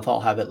of the month, I'll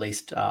have at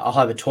least I'll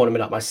have a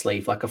tournament up my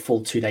sleeve, like a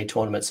full 2-day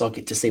tournament, so I'll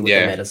get to see what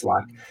the meta's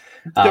like.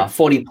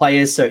 40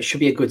 players, so it should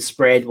be a good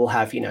spread. We'll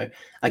have, you know,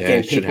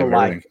 again, people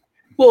like.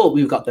 Well,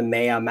 we've got the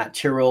mayor, Matt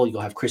Tyrrell.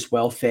 You'll have Chris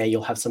Welfare.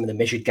 You'll have some of the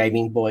Measured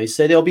Gaming boys.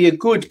 So there'll be a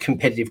good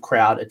competitive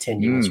crowd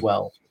attending as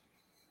well.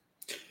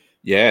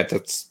 Yeah,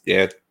 that's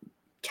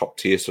top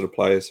tier sort of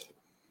players.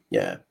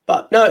 Yeah,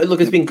 but no,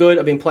 look, it's been good.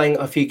 I've been playing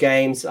a few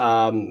games.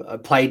 I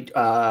played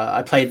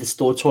the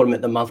store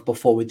tournament the month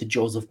before with the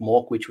Jaws of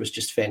Mork, which was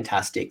just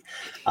fantastic.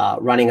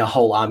 Running a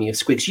whole army of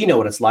squigs. You know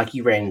what it's like.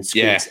 You ran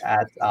squigs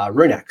at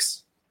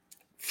Runax.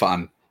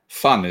 Fun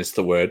is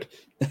the word,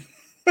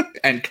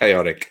 and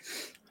chaotic.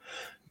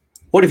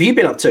 What have you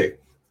been up to?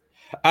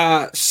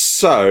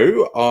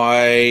 So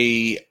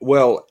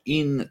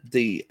in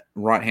the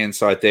right-hand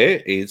side there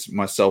is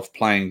myself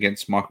playing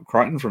against Michael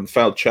Crichton from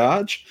Failed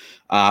Charge.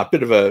 A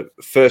bit of a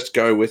first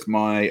go with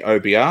my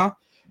OBR.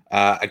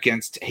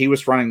 He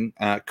was running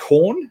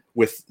Khorne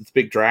with the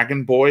big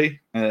dragon boy.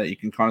 You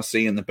can kind of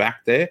see in the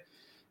back there.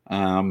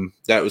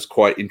 That was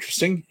quite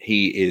interesting.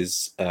 He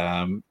is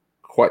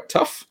quite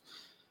tough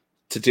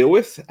to deal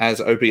with as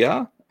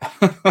OBR.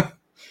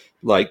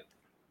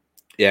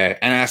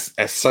 And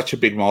as such a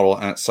big model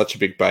and it's such a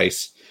big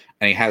base,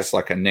 and he has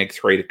like a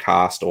neg-3 to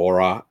cast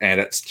aura, and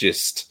it's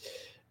just,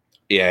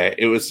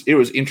 it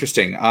was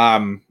interesting.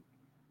 I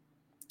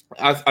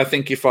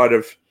think if I'd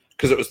have,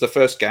 because it was the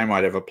first game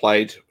I'd ever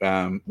played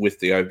with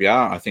the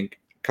OBR, I think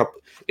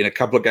in a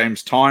couple of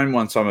games' time,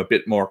 once I'm a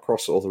bit more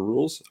across all the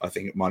rules, I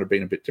think it might have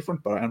been a bit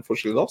different, but I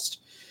unfortunately lost.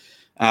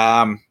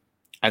 And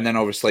then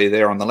obviously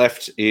there on the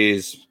left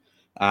is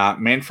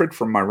Manfred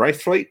from my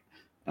Wraith fleet,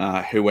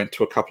 who went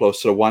to a couple of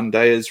sort of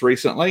one-dayers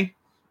recently.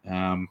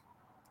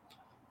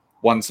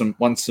 Won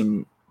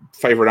some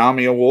favorite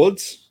army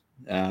awards.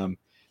 Though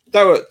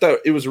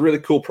it was a really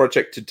cool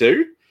project to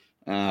do,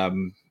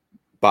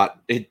 but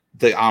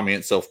the army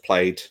itself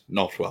played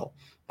not well.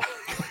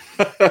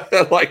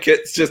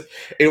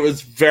 It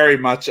was very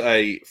much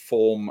a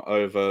form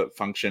over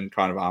function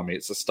kind of army.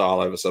 It's a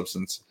style over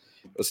substance.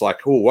 It's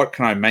like, what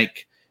can I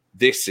make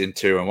this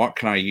into, and what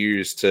can I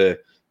use to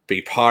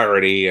be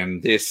piratey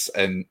and this,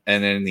 and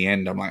then in the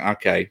end I'm like,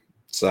 okay,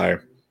 so.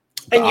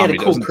 And you had a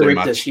cool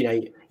Charybdis,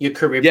 your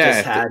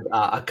Charybdis had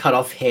a cut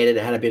off head, and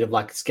it had a bit of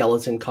like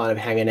skeleton kind of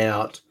hanging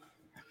out.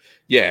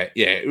 Yeah,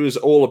 it was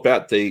all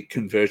about the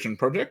conversion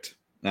project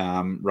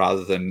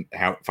rather than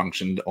how it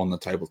functioned on the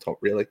tabletop,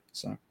 really.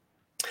 So,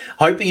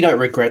 hope you don't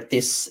regret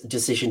this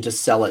decision to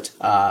sell it.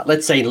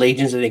 Let's say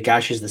Legions of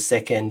Nagash is the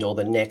second or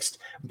the next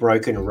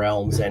Broken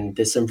Realms, and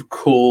there's some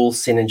cool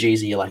synergies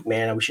that you're like,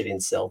 man, I wish I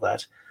didn't sell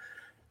that.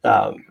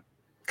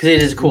 Because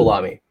it is a cool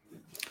army.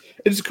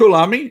 It's a cool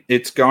army. I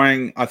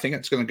think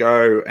it's going to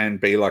go and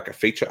be like a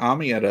feature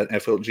army at an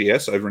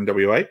FLGS over in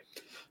WA.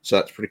 So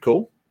that's pretty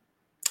cool.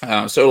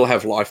 So it'll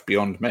have life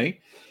beyond me.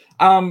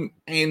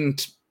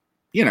 And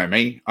you know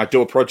me, I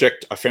do a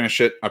project, I finish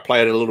it, I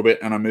play it a little bit,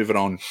 and I move it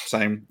on.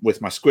 Same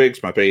with my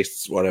squigs, my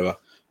beasts, whatever.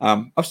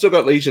 I've still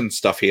got Legions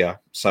stuff here.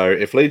 So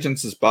if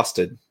Legions is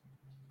busted,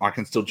 I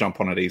can still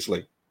jump on it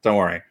easily. Don't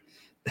worry.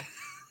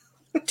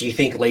 Do you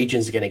think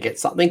Legion's are going to get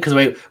something? Because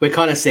we're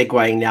kind of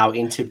segueing now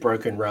into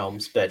Broken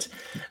Realms, but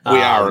we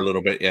are a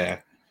little bit, yeah.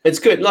 It's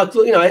good. Like,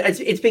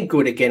 it's been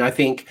good again. I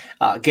think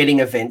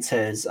getting events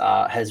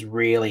has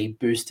really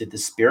boosted the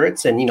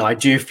spirits, and I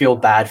do feel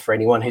bad for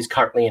anyone who's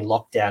currently in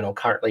lockdown or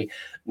currently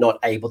not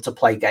able to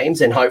play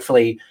games. And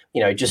hopefully,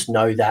 just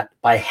know that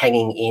by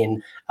hanging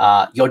in,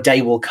 your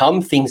day will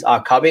come. Things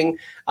are coming,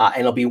 and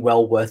it'll be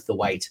well worth the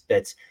wait.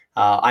 But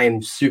I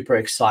am super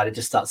excited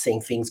to start seeing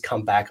things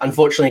come back.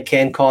 Unfortunately,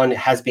 CanCon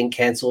has been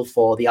cancelled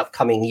for the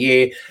upcoming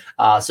year.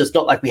 So it's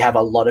not like we have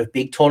a lot of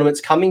big tournaments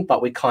coming,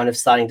 but we're kind of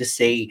starting to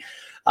see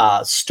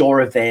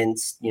store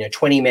events,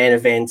 20-man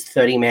events,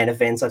 30-man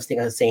events. I think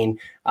I've seen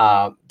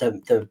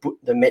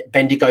the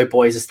Bendigo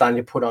boys are starting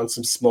to put on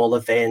some small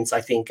events.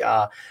 I think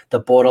the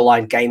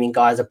Borderline Gaming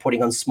guys are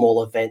putting on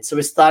small events. So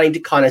we're starting to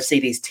kind of see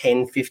these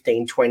 10,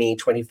 15, 20,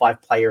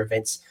 25 player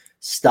events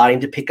starting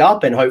to pick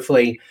up, and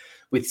hopefully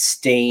with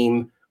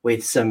Steam,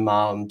 with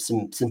some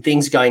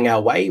things going our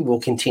way,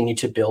 we'll continue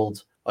to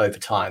build over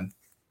time.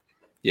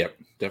 Yep,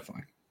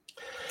 definitely.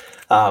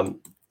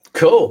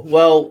 Cool.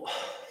 Well,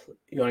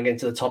 you want to get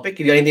into the topic?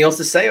 You got anything else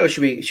to say, or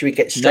should we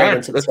get straight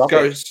into the topic?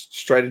 Let's go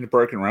straight into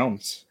Broken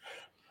Realms.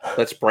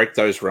 Let's break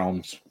those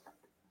realms.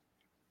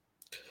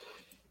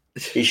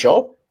 You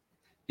sure?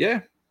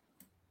 Yeah.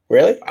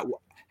 Really?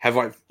 Have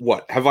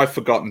I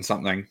forgotten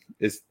something?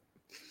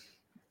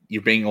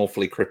 You're being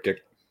awfully cryptic.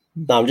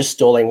 No, I'm just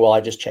stalling while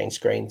I just change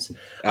screens.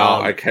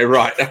 Okay,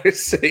 right. I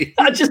see.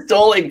 I'm just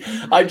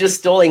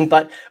stalling.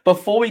 But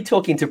before we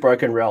talk into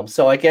Broken Realms,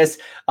 so I guess,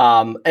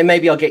 and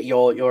maybe I'll get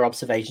your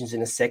observations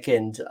in a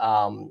second,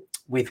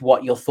 with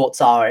what your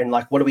thoughts are and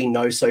like what do we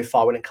know so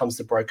far when it comes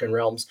to Broken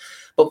Realms.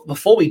 But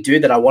before we do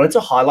that, I wanted to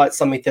highlight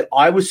something that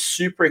I was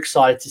super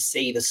excited to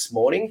see this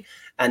morning,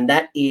 and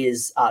that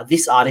is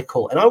this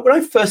article. And when I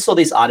first saw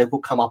this article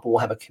come up, and we'll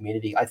have a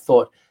community, I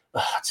thought,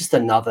 just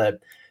another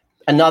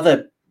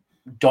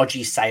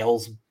dodgy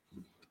sales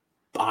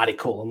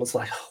article, and was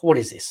like, what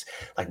is this?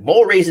 Like,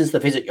 more reasons to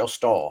visit your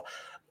store.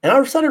 And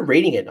I started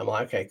reading it, and I'm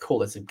like, okay, cool,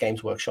 there's a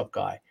Games Workshop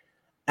guy.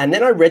 And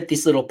then I read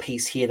this little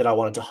piece here that I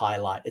wanted to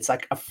highlight. It's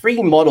like a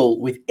free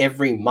model with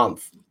every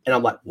month. And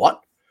I'm like,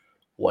 what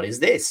is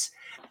this?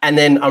 And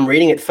then I'm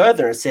reading it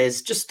further, and it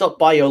says, just stop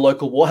by your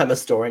local Warhammer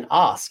store and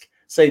ask.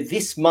 So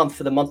this month,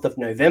 for the month of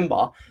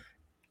November,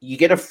 you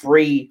get a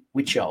free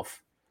Witch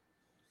Elf.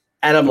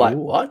 And I'm like,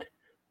 what?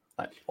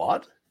 Like,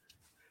 what?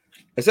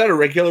 Is that a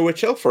regular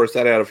Witch Elf, or is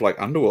that out of like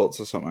Underworlds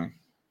or something?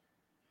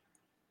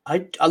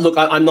 I'm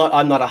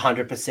not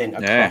 100% Yeah.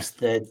 across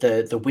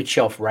the witch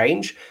elf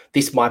range.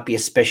 This might be a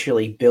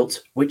specially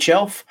built witch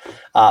elf.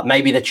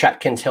 Maybe the chat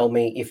can tell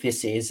me if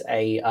this is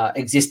a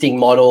existing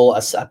model,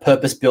 a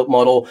purpose built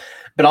model.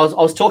 But I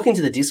was talking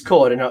to the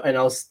Discord, and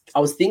I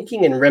was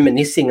thinking and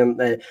reminiscing on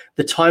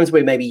the times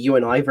where maybe you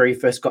and I very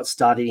first got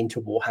started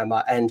into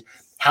Warhammer, and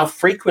how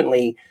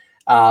frequently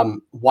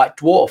White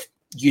Dwarf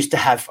used to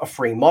have a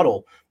free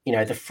model. You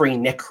know, the free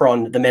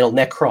Necron, the metal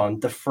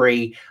Necron, the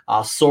free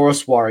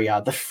Saurus Warrior,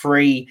 the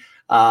free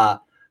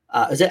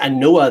is it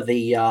Anua,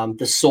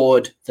 the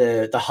sword,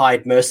 the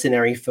Hyde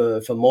mercenary for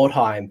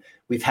Mordheim.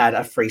 We've had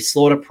a free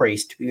Slaughter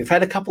Priest. We've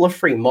had a couple of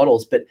free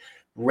models, but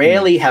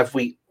rarely have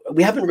we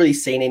haven't really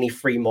seen any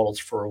free models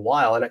for a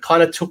while. And it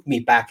kind of took me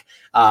back.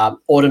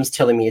 Autumn's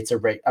telling me it's a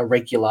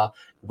regular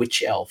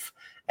witch elf,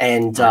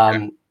 and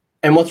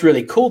and what's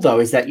really cool though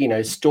is that, you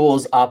know,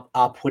 stores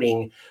are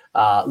putting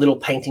little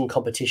painting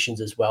competitions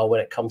as well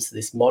when it comes to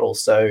this model.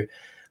 So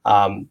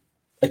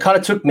it kind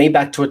of took me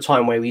back to a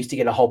time where we used to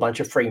get a whole bunch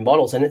of free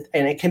models, and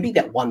it can be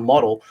that one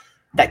model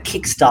that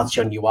kickstarts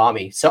your new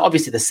army. So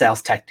obviously the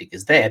sales tactic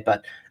is there,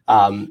 but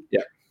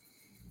yeah.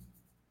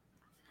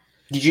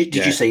 Did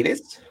you see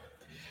this?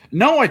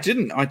 No, I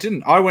didn't.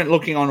 I went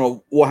looking on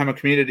a Warhammer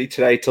community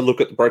today to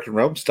look at the Broken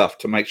Realm stuff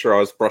to make sure I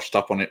was brushed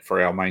up on it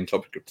for our main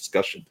topic of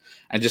discussion,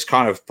 and just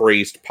kind of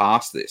breezed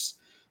past this.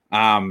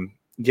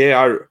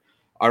 Yeah,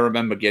 I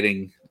remember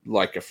getting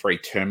like a free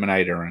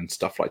Terminator and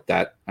stuff like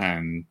that,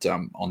 and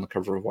on the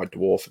cover of White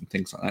Dwarf and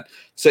things like that.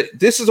 So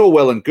this is all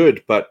well and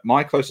good, but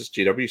my closest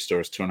GW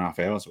store is 2.5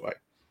 hours away.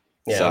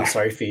 Yeah, so I'm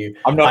sorry for you.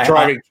 I'm not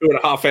driving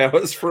 2.5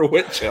 hours for a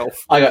witch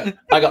elf. I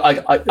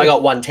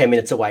got 1 10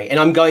 minutes away, and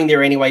I'm going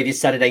there anyway this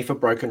Saturday for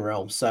Broken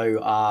Realm.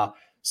 So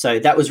so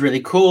that was really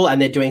cool,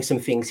 and they're doing some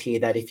things here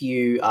that if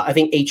you, I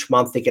think each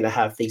month they're going to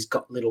have these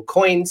little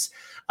coins.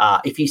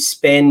 If you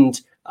spend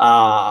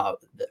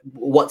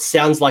what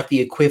sounds like the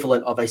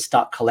equivalent of a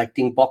start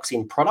collecting box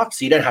in products,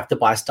 so you don't have to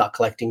buy a start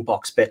collecting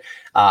box, but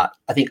I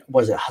think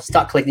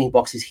start collecting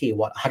box is here,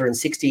 what,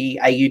 160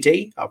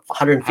 AUD,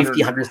 150,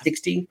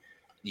 160.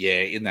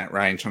 Yeah, in that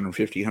range,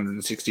 150,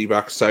 160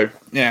 bucks. So,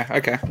 yeah,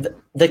 okay.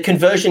 The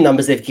conversion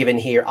numbers they've given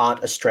here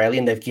aren't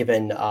Australian. They've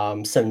given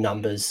some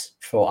numbers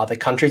for other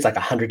countries, like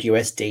 100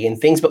 USD and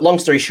things. But long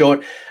story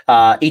short,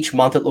 each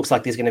month it looks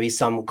like there's going to be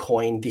some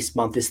coin. This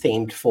month is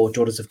themed for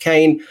Daughters of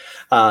Cain.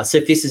 So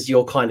if this is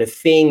your kind of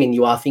thing and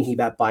you are thinking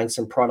about buying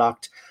some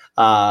product,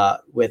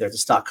 whether it's a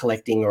start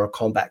collecting or a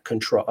combat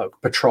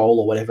patrol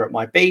or whatever it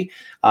might be,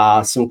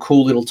 some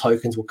cool little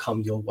tokens will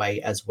come your way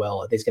as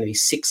well. There's going to be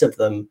 6 of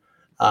them.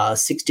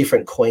 6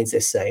 different coins they're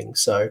saying.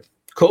 So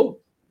cool.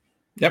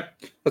 Yep,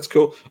 that's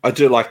cool. I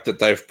do like that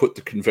they've put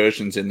the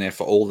conversions in there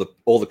for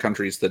all the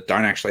countries that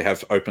don't actually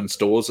have open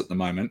stores at the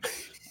moment,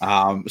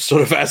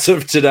 sort of as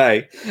of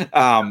today.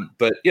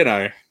 But you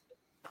know,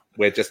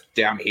 we're just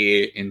down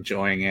here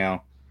enjoying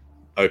our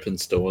open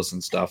stores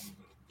and stuff.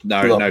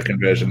 No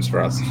conversions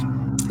for us.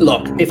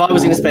 Look, if I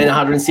was going to spend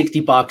 160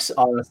 bucks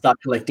on a start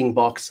collecting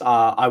box,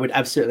 I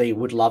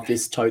would love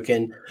this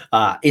token.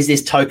 Is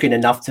this token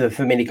enough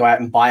for me to go out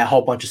and buy a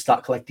whole bunch of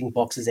start collecting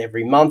boxes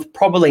every month?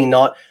 Probably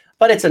not,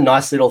 but it's a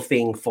nice little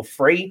thing for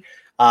free.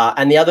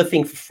 And the other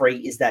thing for free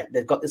is that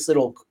they've got this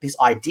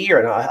idea,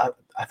 and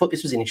I thought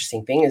this was an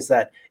interesting thing, is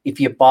that if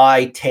you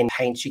buy 10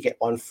 paints, you get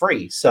 1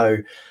 free. So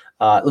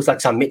it looks like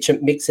some mix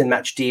and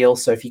match deal.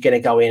 So if you're going to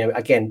go in and,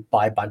 again,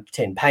 buy a bunch of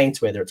 10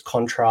 paints, whether it's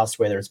contrast,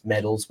 whether it's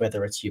metals,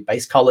 whether it's your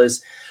base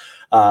colors,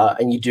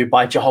 and you do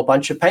buy a whole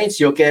bunch of paints,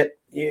 you'll get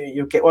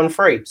 1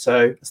 free.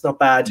 So it's not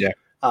bad. Yeah.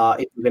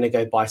 If you're going to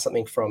go buy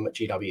something from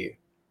GW.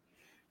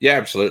 Yeah,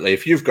 absolutely.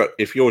 If your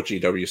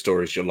GW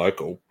store is your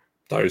local,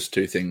 those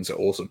 2 things are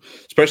awesome,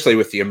 especially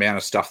with the amount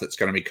of stuff that's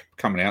going to be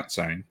coming out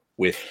soon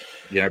with,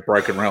 you know,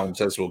 Broken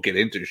Realms, as we'll get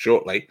into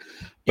shortly.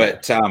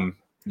 But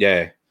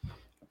yeah.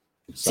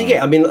 So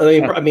yeah, I mean,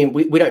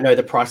 we don't know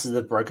the prices of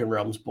the Broken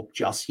Realms book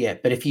just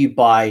yet, but if you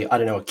buy, I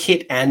don't know, a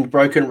kit and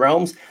Broken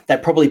Realms,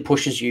 that probably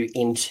pushes you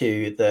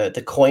into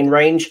the coin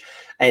range.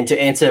 And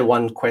to answer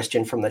one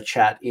question from the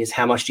chat is,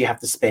 how much do you have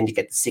to spend to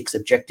get the 6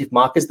 objective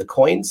markers, the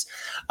coins?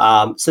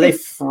 So they're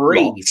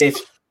free.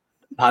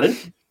 Pardon?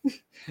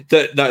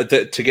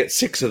 To get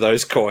 6 of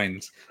those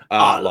coins,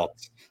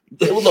 lots.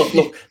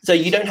 Look. So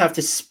you don't have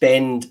to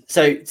spend.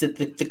 So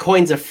the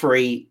coins are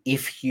free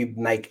if you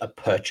make a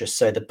purchase.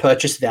 So the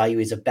purchase value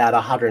is about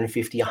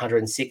 150,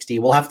 160.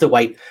 We'll have to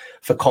wait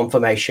for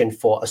confirmation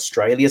for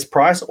Australia's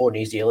price or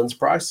New Zealand's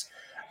price.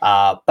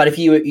 But if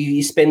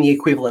you spend the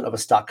equivalent of a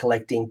start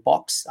collecting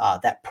box,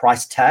 that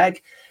price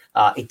tag,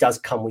 it does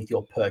come with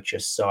your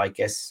purchase. So I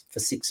guess for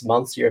 6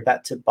 months you're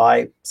about to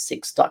buy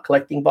 6 start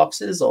collecting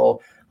boxes,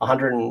 or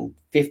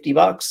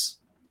 $150,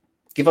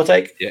 give or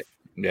take.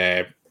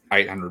 Yeah.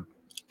 $800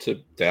 to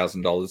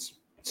 $1,000.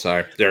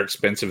 So they're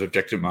expensive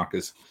objective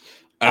markers.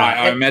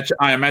 I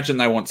imagine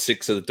they want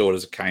 6 of the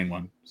Daughters of Cain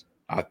ones.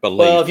 I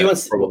believe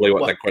that's probably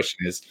what that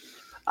question is.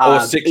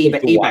 Or 6 of the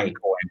eBay. one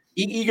coin.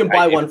 You can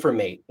buy one from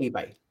me,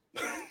 eBay.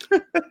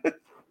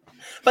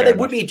 But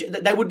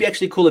they would be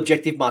actually cool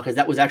objective markers.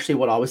 That was actually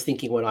what I was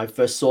thinking when I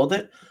first saw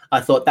that. I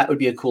thought that would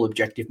be a cool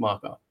objective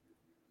marker.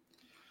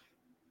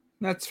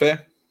 That's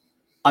fair.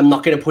 I'm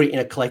not going to put it in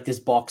a collector's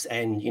box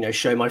and,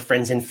 show my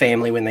friends and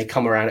family when they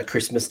come around at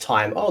Christmas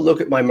time. Oh, look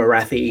at my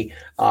Marathi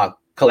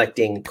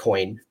collecting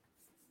coin.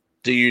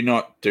 Do you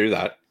not do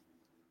that?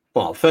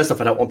 Well, first off,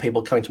 I don't want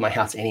people coming to my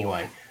house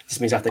anyway. This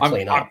means I have to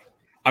clean up.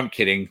 I'm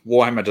kidding.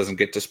 Warhammer doesn't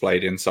get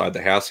displayed inside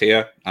the house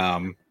here.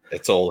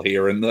 It's all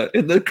here in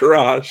the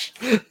garage.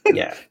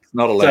 Yeah, it's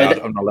not allowed.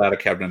 I'm not allowed a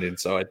cabinet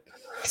inside.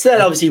 So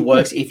that obviously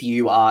works if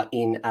you are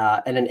in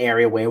an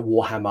area where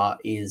Warhammer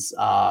is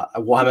a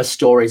Warhammer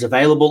store is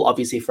available.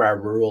 Obviously, for our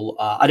rural,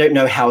 I don't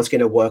know how it's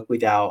going to work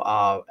with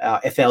our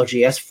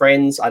FLGS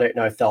friends. I don't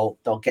know if they'll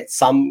get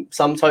some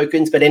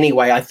tokens, but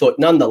anyway, I thought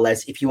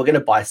nonetheless, if you were going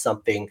to buy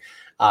something,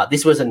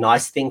 this was a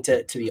nice thing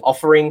to be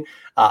offering.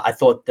 I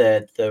thought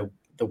the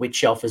Witch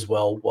Shelf as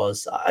well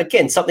was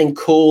again something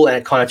cool, and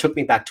it kind of took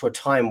me back to a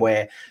time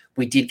where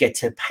we did get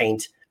to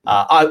paint.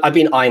 I've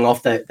been eyeing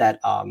off that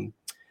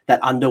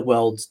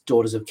Underworld's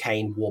Daughters of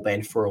Cain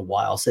warband for a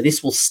while. So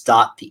this will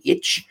start the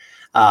itch.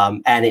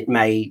 And it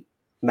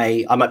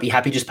I might be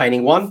happy just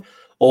painting one,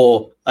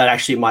 or it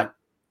actually might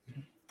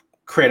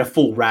create a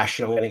full rash,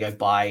 and I'm going to go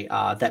buy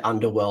that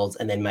Underworlds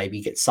and then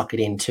maybe get suckered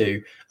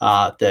into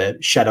the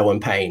Shadow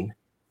and Pain.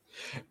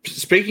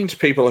 Speaking to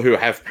people who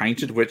have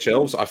painted Witch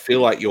Elves, I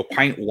feel like you'll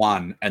paint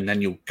one and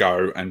then you'll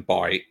go and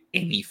buy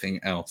anything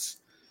else.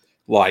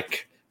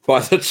 Like, by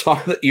the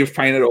time that you've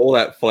painted all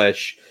that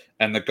flesh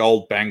and the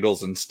gold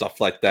bangles and stuff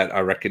like that,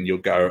 I reckon you'll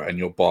go and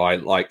you'll buy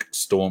like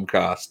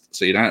Stormcast,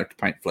 so you don't have to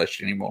paint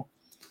flesh anymore.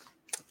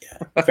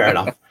 Yeah, fair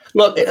enough.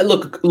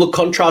 Look,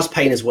 contrast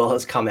paint as well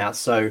has come out.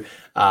 So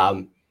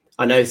I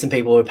know some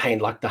people were painting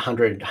like the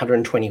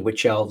 120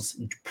 Witch Elves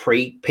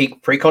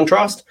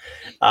pre-contrast.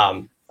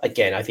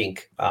 Again, I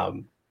think.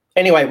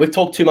 Anyway, we've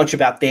talked too much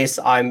about this.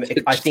 I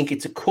think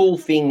it's a cool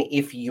thing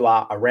if you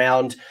are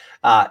around.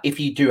 If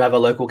you do have a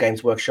local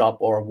Games Workshop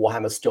or a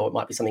Warhammer store, it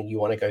might be something you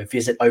want to go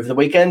visit over the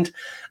weekend.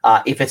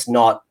 If it's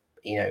not,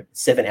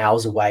 7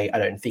 hours away, I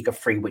don't think a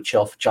free Witch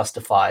Elf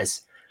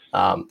justifies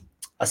a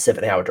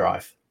 7-hour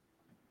drive.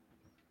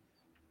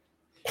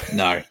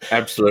 No,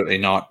 absolutely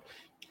not.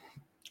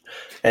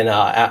 And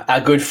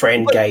our good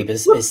friend Gabe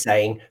is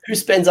saying, who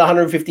spends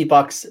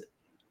 $150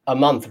 a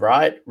month,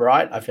 right?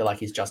 I feel like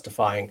he's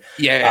justifying.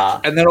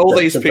 Yeah, and then all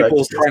these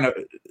people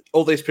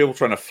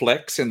trying to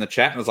flex in the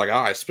chat, and it's like, oh,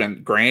 I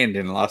spent $1,000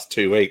 in the last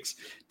 2 weeks,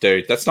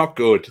 dude. That's not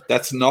good.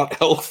 That's not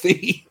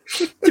healthy.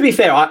 To be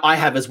fair, I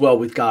have as well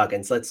with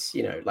Gargans. Let's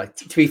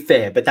to be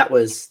fair, but that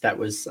was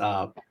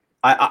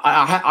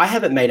I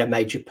haven't made a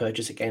major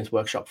purchase at Games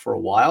Workshop for a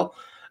while,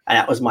 and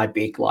that was my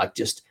big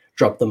just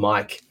drop the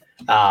mic,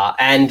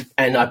 and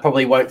I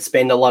probably won't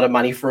spend a lot of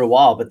money for a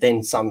while, but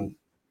then something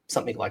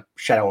like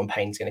Shadow and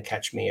Pain is going to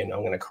catch me and I'm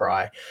going to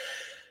cry.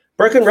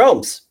 Broken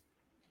Realms.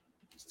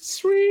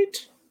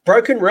 Sweet.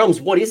 Broken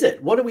Realms, what is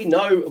it? What do we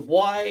know?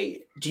 Why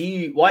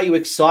are you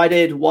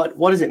excited? What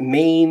does it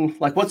mean?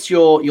 Like, what's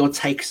your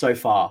take so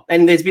far?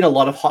 And there's been a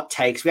lot of hot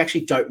takes. We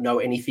actually don't know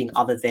anything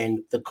other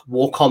than the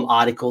Warcom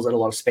articles and a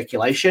lot of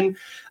speculation.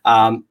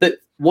 But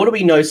what do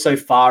we know so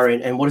far,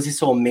 and what does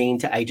this all mean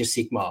to Age of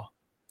Sigmar?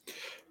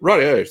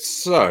 Righto.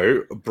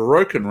 So,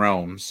 Broken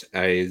Realms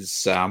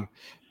is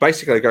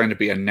basically going to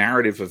be a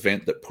narrative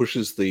event that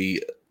pushes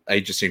the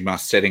Age of Sigmar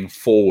setting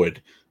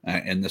forward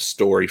and the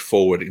story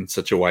forward in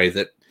such a way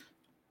that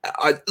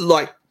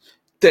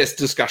there's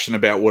discussion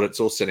about what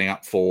it's all setting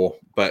up for,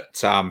 but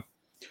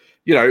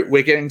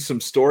we're getting some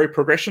story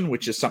progression,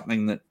 which is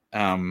something that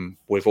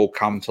we've all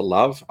come to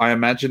love. I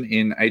imagine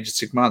in Age of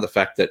Sigmar, the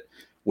fact that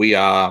we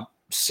are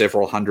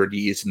several hundred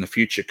years in the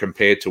future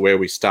compared to where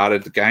we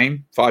started the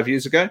game 5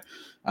 years ago.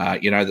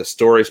 The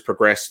story's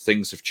progressed,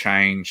 things have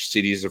changed,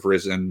 cities have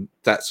risen,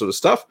 that sort of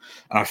stuff.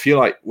 And I feel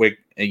like we've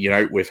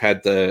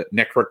had the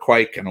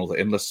Necroquake and all the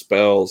endless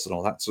spells and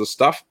all that sort of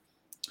stuff.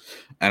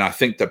 And I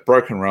think that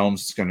Broken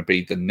Realms is going to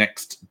be the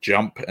next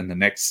jump and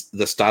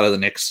the start of the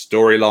next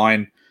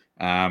storyline.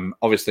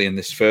 Obviously, in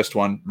this first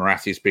one,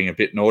 Marathi's being a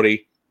bit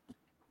naughty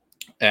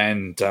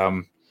and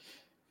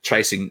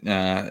chasing,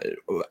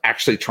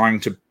 actually trying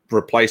to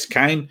replace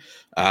Cain.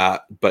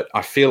 But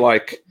I feel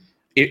like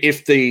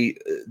if there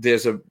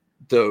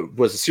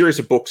was a series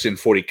of books in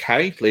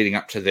 40K leading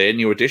up to their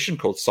new edition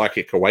called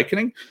Psychic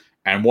Awakening,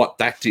 and what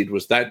that did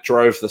was that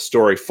drove the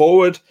story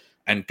forward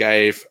and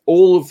gave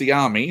all of the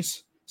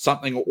armies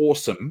something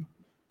awesome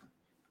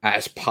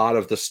as part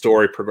of the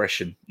story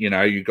progression.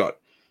 You got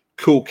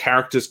cool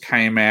characters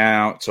came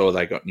out, or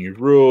they got new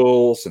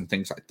rules and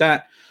things like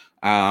that.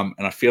 And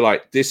I feel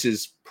like this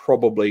is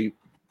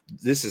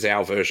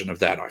our version of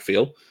that. I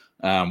feel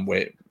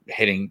we're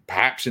heading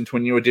perhaps into a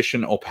new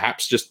edition, or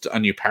perhaps just a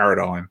new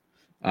paradigm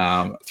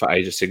for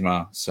Age of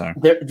Sigmar. So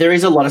there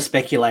is a lot of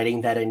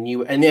speculating that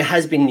and there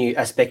has been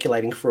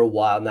speculating for a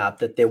while now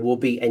that there will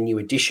be a new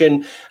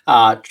edition.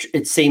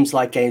 It seems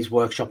like Games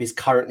Workshop is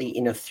currently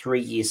in a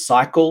 3-year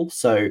cycle.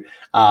 So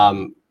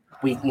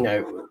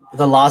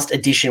The last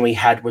edition we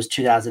had was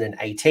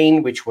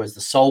 2018, which was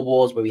the Soul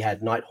Wars, where we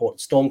had Nighthawk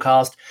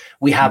Stormcast.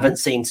 We haven't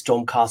seen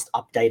Stormcast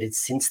updated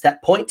since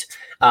that point.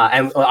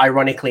 And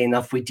ironically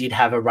enough, we did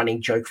have a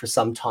running joke for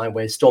some time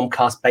where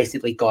Stormcast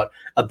basically got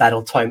a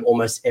battle tome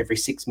almost every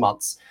 6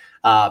 months.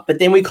 But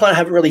then we kind of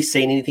haven't really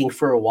seen anything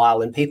for a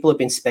while, and people have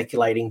been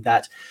speculating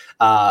that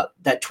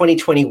that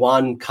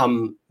 2021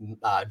 come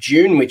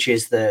June, which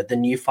is the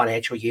new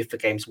financial year for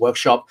Games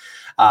Workshop,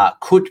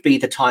 could be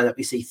the time that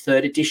we see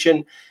 3rd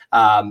edition.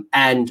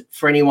 And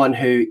for anyone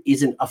who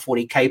isn't a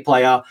 40k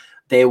player,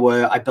 there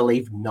were, I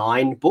believe,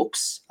 9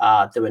 books.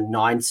 There were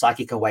 9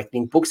 Psychic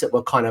Awakening books that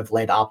were kind of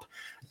led up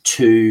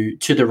to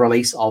the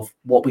release of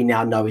what we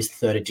now know is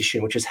 3rd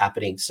edition, which is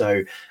happening.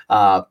 So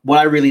what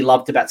I really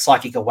loved about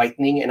Psychic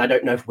Awakening, and I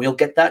don't know if we'll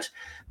get that,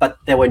 but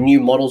there were new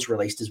models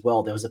released as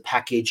well. There was a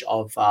package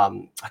of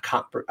I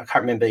can't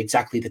remember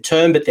exactly the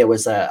term, but there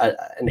was an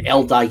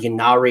Eldar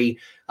Yanari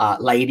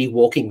lady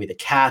walking with a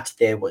cat.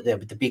 There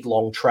with the big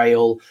long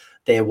trail.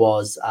 There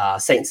was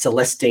Saint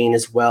Celestine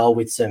as well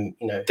with some,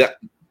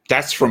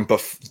 That's from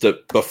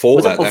before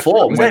was that.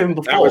 Before? Was that even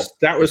before?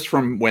 That was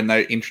from when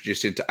they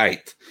introduced into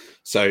 8th.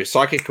 So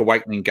Psychic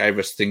Awakening gave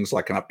us things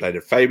like an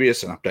updated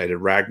Fabius, an updated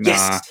Ragnar.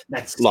 Yes,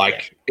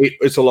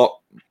 it's a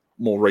lot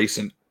more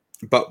recent,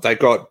 but they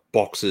got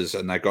boxes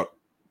and they got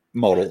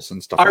models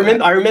and stuff. I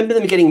remember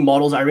them getting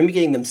models. I remember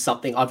getting them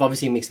something. I've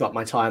obviously mixed up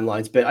my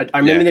timelines, but I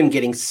remember them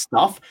getting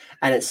stuff,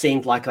 and it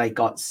seemed like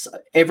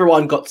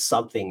everyone got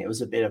something. It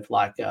was a bit of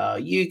like,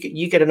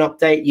 you get an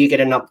update, you get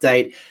an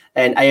update,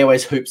 and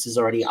AoS Hoops is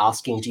already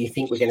asking, do you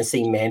think we're going to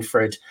see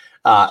Manfred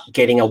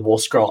getting a War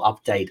Scroll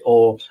update,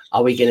 or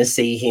are we going to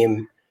see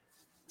him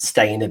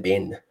stay in the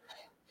bin?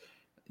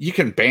 You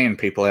can ban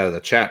people out of the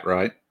chat,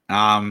 right?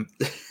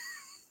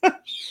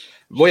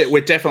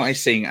 We're definitely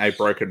seeing a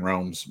Broken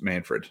Realms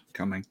Manfred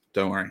coming.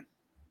 Don't worry.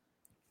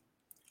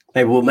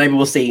 Maybe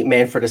we'll see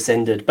Manfred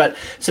Ascended. But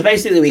so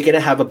basically, we're going to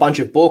have a bunch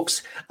of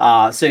books.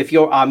 So if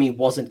your army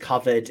wasn't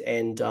covered,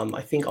 and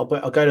I think I'll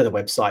go to the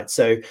website.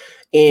 So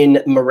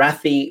in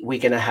Marathi, we're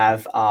going to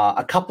have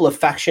a couple of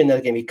factions that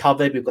are going to be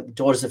covered. We've got the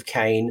Daughters of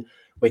Cain.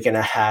 We're going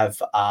to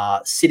have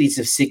Cities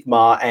of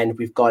Sigmar, and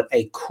we've got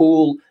a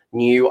cool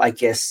new, I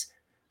guess,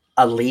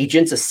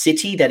 allegiance, a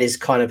city that is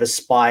kind of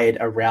aspired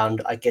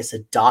around, I guess, a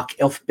dark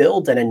elf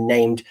build and a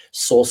named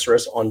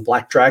sorceress on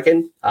Black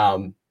Dragon,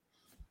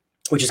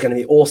 which is going to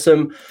be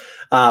awesome.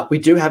 We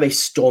do have a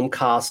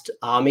Stormcast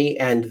army,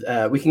 and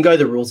we can go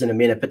the rules in a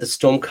minute, but the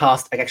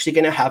Stormcast are actually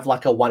going to have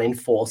like a 1 in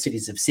 4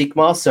 Cities of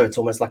Sigmar, so it's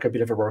almost like a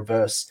bit of a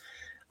reverse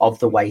of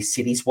the way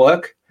cities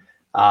work.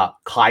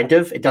 Kind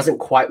of. It doesn't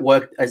quite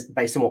work as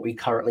based on what we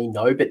currently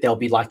know, but there'll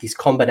be like this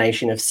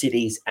combination of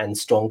cities and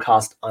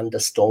Stormcast under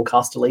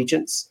Stormcast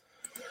allegiance.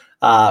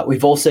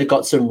 We've also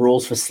got some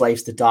rules for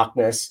Slaves to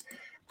Darkness,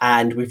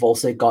 and we've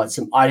also got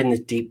some Iden the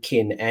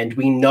Deepkin, and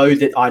we know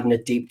that Iden the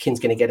Deepkin is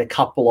going to get a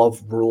couple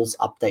of rules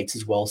updates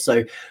as well.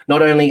 So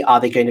not only are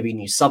there going to be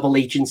new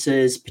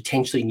sub-allegiances,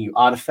 potentially new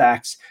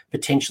artifacts,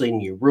 potentially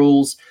new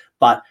rules,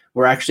 but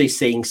we're actually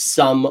seeing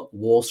some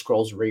War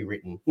Scrolls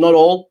rewritten. Not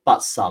all,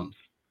 but some.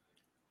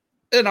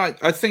 And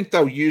I think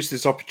they'll use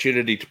this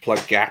opportunity to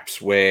plug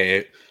gaps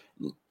where,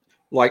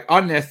 like,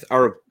 Unneth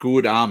are a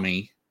good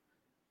army.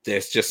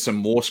 There's just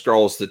some War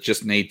Scrolls that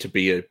just need to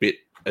be a bit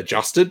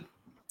adjusted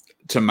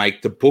to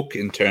make the book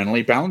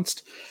internally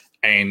balanced.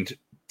 And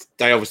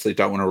they obviously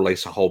don't want to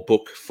release a whole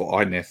book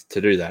for Unneth to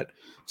do that.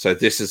 So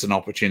this is an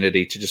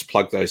opportunity to just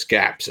plug those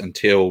gaps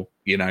until,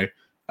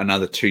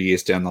 another 2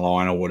 years down the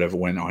line or whatever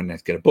when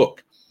Unneth get a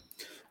book.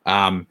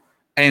 And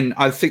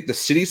I think the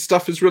city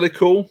stuff is really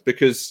cool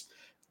because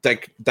they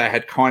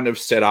had kind of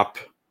set up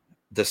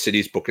the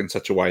cities book in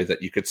such a way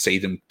that you could see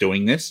them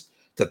doing this,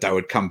 that they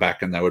would come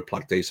back and they would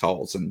plug these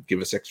holes and give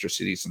us extra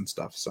cities and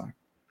stuff. So,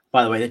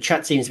 by the way, the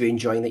chat seems to be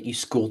enjoying that you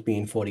schooled me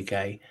in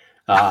 40k.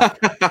 I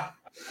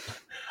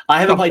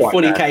haven't played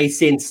 40k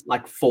since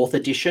like 4th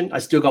edition. I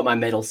still got my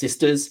Metal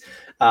Sisters.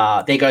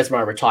 There goes my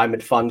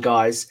retirement fund,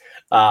 guys.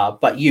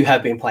 But you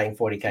have been playing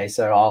 40k,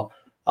 so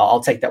I'll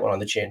take that one on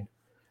the chin.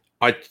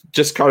 I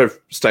just kind of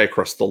stay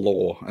across the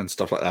lore and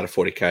stuff like that of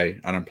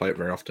 40k. I don't play it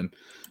very often.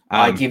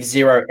 I give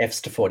 0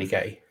 Fs to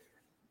 40k.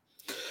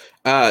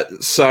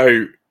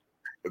 So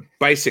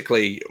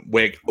basically,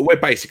 we're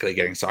basically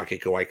getting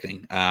Psychic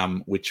Awakening,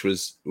 which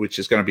is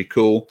going to be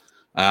cool.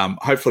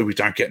 Hopefully, we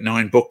don't get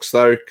 9 books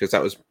though, because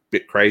that was a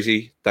bit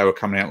crazy. They were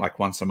coming out like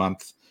once a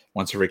month,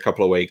 once every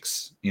couple of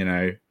weeks.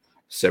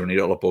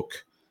 $70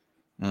 book.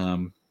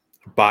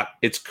 But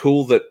it's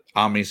cool that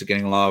armies are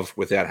getting love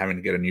without having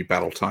to get a new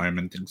battle tome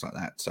and things like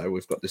that. So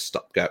we've got this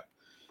stopgap.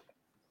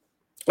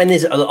 And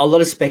there's a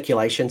lot of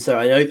speculation. So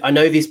I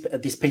know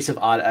this piece of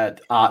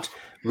art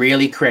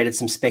really created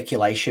some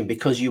speculation,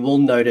 because you will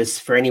notice,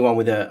 for anyone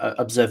with an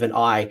observant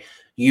eye,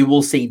 you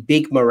will see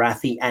Big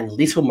Marathi and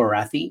Little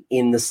Marathi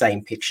in the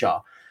same picture.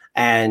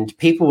 And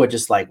people were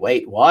just like,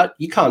 wait, what?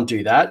 You can't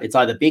do that. It's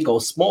either big or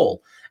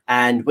small.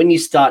 And when you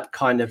start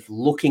kind of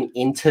looking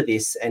into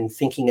this and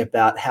thinking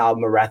about how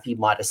Morathi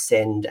might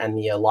ascend and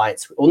the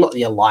alliance, well, not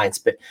the alliance,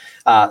 but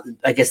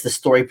I guess the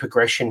story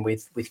progression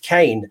with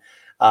Kane,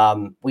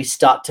 we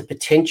start to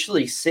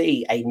potentially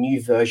see a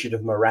new version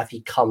of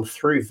Morathi come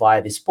through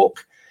via this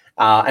book,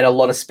 and a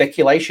lot of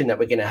speculation that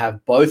we're going to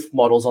have both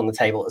models on the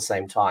table at the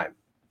same time.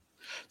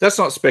 That's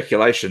not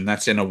speculation.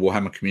 That's in a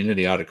Warhammer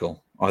community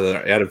article,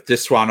 either out of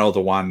this one or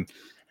the one.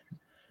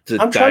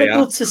 I'm trying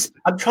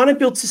to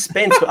build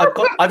suspense.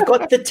 I've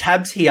got the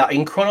tabs here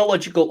in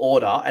chronological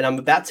order, and I'm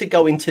about to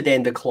go into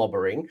then the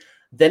clobbering.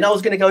 Then I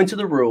was going to go into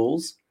the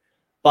rules,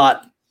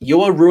 but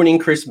you are ruining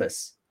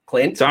Christmas,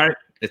 Clint. Don't.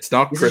 It's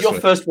not This Christmas. is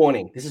your first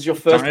warning. This is your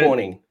first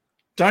warning.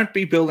 Don't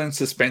be building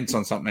suspense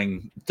on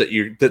something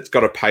that's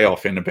got a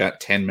payoff in about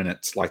 10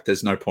 minutes. Like,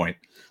 there's no point.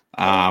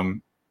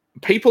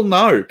 People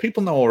know.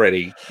 People know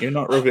already. You're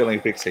not revealing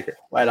a big secret.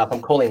 Wait up.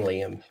 I'm calling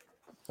Liam.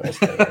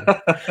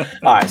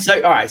 All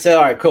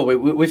right, cool.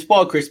 We've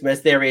spoiled Christmas.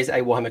 There is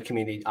a Warhammer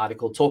community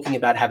article talking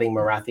about having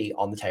Morathi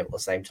on the table at the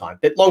same time.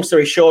 But long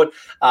story short,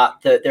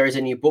 there is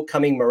a new book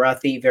coming,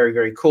 Morathi, very,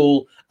 very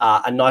cool.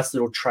 A nice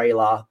little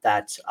trailer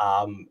that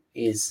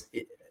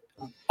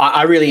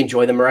I really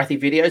enjoy the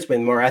Morathi videos.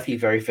 When Morathi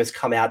very first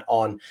come out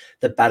on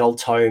the Battle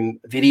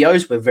Tome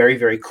videos, were very,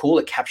 very cool.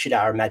 It captured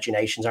our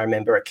imaginations. I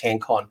remember at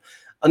CanCon.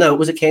 Oh, no,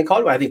 was it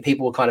CanCon? I think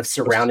people were kind of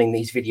surrounding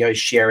these videos,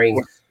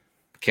 sharing.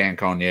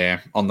 CanCon, yeah,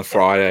 on the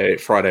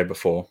Friday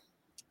before.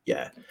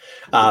 Yeah.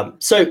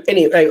 So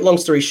anyway, long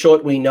story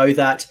short, we know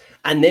that.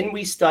 And then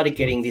we started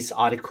getting this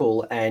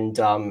article, and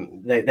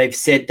they've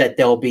said that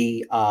they'll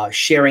be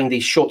sharing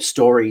these short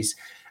stories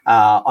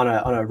on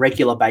a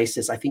regular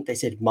basis. I think they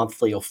said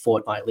monthly or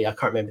fortnightly. I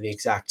can't remember the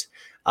exact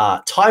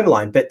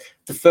timeline, but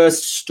the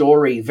first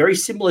story, very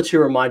similar to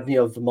remind me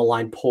of the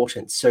Malign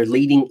Portents. So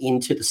leading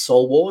into the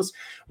Soul Wars,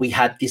 we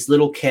had this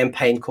little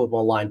campaign called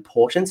Malign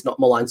Portents, not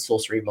Malign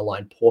Sorcery,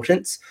 Malign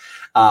Portents,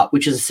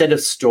 which is a set of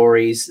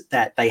stories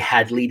that they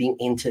had leading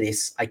into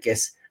this, I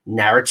guess,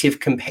 narrative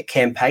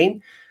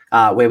campaign,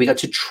 where we got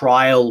to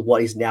trial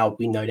what is now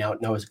we know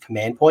as a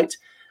command point.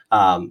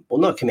 Well,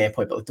 not a command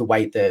point, but the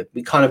way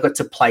we kind of got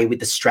to play with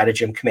the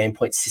stratagem command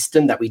point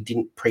system that we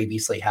didn't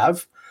previously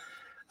have.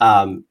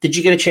 Did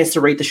you get a chance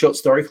to read the short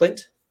story,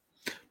 Clint?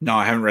 No,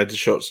 I haven't read the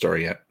short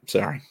story yet.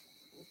 Sorry.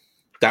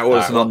 That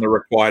wasn't on the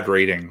required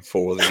reading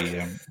for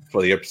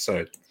the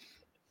episode.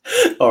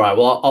 All right.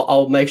 Well,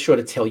 I'll make sure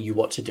to tell you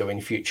what to do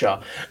in future.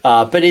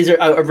 But it's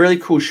a really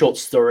cool short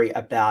story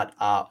about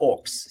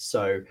orcs.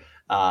 So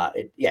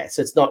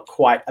so it's not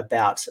quite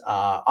about.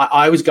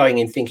 I was going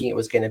in thinking it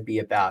was going to be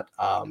about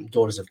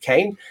Daughters of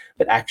Cain,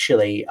 but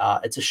actually,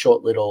 it's a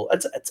short little.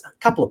 It's a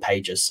couple of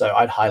pages. So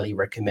I'd highly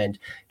recommend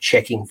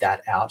checking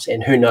that out.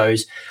 And who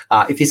knows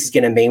if this is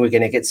going to mean we're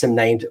going to get some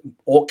named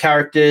orc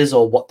characters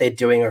or what they're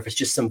doing, or if it's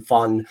just some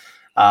fun.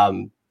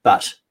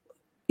 But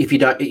if you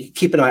don't,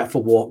 keep an eye out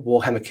for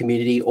Warhammer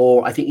Community,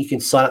 or I think you can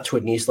sign up to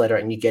a newsletter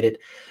and you get it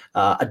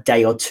a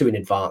day or two in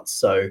advance.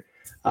 So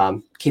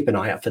keep an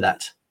eye out for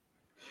that.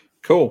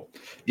 Cool.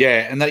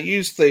 Yeah, and they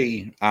used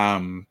the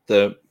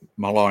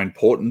Malign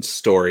Portents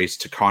stories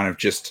to kind of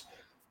just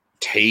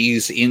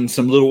tease in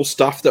some little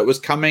stuff that was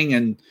coming,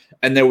 and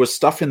there was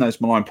stuff in those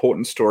Malign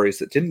Portents stories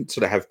that didn't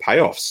sort of have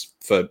payoffs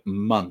for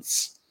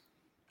months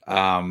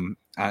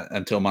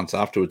until months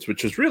afterwards,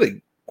 which was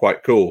really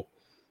quite cool.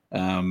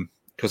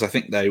 Because I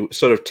think they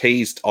sort of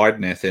teased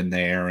Idneth in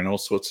there and all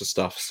sorts of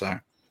stuff. So,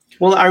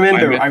 well, I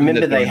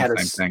remember they had the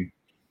same thing.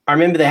 I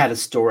remember they had a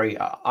story.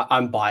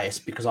 I'm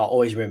biased because I'll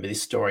always remember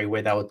this story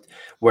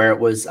where it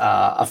was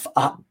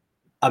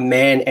a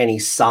man and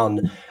his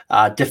son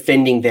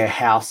defending their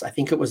house. I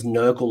think it was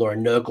Nurgle or a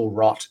Nurgle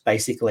rot,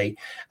 basically,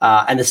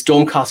 and the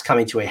Stormcast come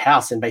into a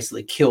house and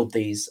basically killed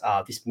this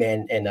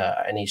man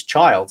and his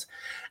child.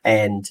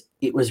 And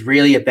it was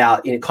really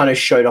about, it kind of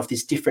showed off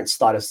this different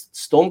side of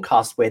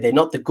Stormcast where they're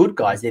not the good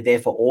guys; they're there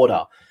for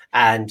order.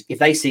 And if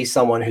they see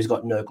someone who's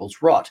got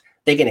Nurgle's rot,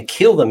 they're going to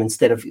kill them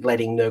instead of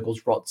letting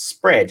Nurgle's rot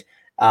spread.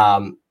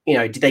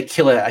 Did they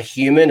kill a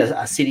human,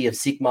 a City of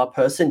Sigmar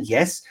person?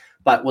 Yes.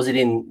 But was it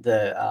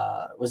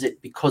was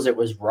it because it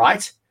was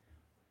right?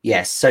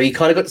 Yes. So you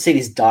kind of got to see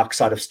this dark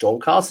side of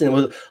Stormcast, and there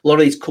was a lot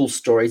of these cool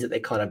stories that they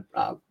kind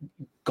of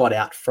got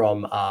out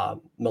from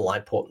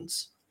Malign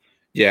Portents.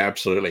 Yeah,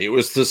 absolutely. It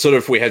was the sort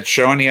of, we had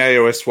shiny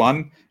AoS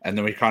 1, and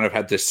then we kind of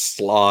had this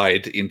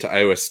slide into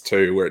AoS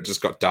 2 where it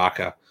just got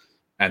darker.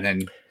 And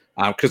then,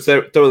 because they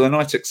were the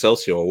Knights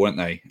Excelsior, weren't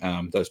they?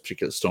 Those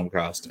particular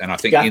Stormcast. And I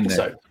think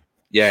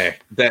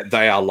that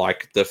they are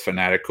like the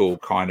fanatical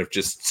kind of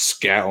just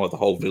scour the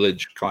whole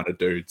village kind of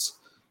dudes.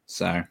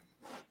 So,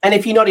 and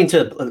if you're not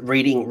into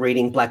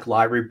reading Black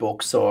Library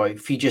books, or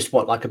if you just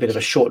want like a bit of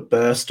a short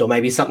burst, or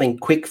maybe something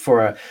quick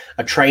for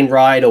a train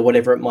ride or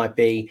whatever it might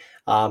be,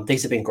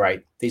 these have been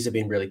great. These have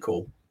been really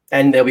cool,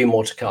 and there'll be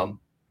more to come.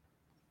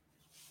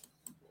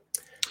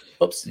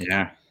 Oops.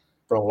 Yeah.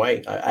 Wrong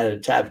way. I added a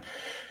tab.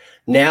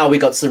 Now we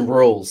got some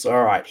rules.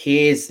 All right.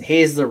 Here's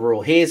the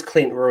rule. Here's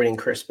Clint ruining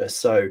Christmas.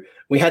 So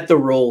we had the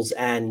rules,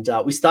 and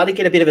we started to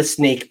get a bit of a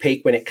sneak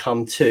peek when it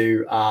come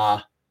to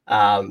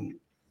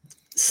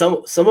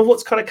some of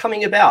what's kind of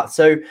coming about.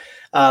 So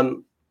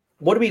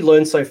what do we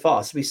learn so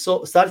far? So we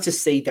started to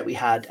see that we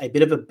had a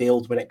bit of a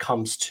build when it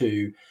comes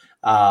to,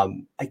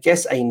 I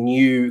guess, a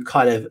new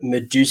kind of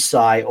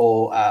Medusae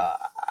or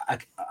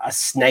a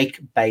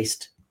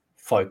snake-based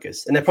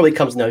focus. And that probably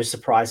comes no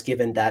surprise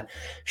given that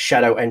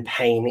Shadow and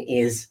Pain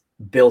is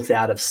built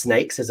out of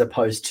snakes as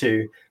opposed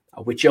to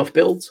witch elf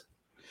builds.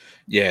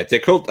 Yeah, they're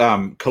called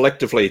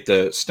collectively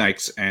the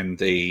snakes and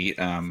the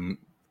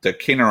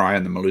Kinerai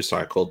and the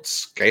Melusai are called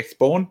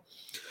Scathborn.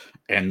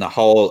 And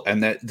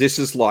this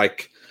is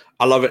like,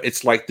 I love it.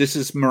 It's like, this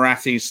is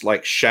Marathi's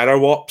like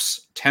Shadow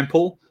Ops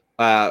temple.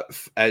 And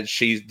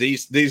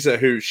these are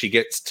who she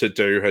gets to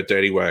do her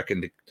dirty work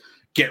and to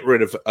get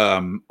rid of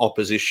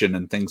opposition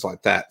and things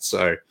like that.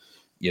 So,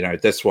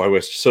 that's why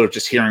we're sort of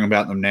just hearing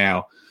about them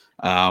now,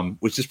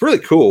 which is really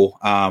cool.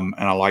 And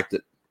I like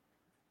that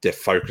they're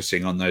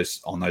focusing on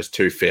those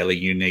two fairly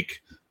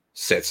unique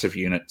sets of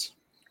units.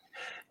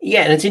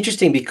 Yeah, and it's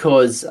interesting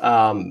because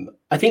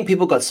I think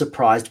people got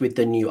surprised with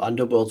the new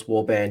Underworlds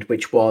warband,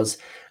 which was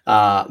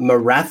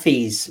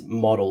Marathi's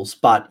models,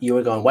 but you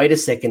were going, wait a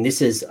second,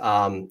 this is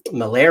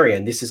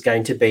Malarian. This is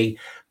going to be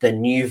the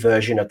new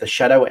version of the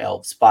Shadow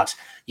Elves, but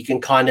you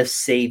can kind of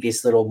see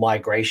this little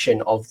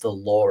migration of the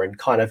lore and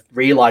kind of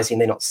realizing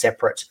they're not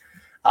separate,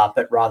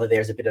 but rather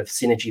there's a bit of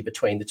synergy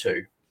between the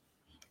two.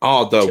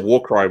 Oh, the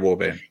Warcry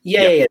warband.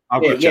 Yeah. I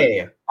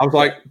was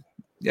like,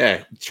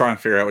 yeah, trying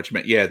to figure out what you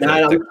meant. Yeah,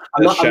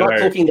 I'm not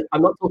talking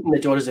the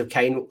Daughters of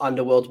Cain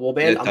Underworld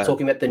warband. I'm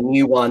talking about the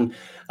new one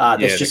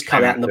that's just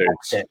come out in the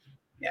box set.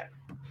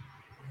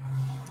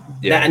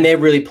 Yeah, and they're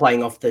really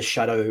playing off the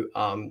shadow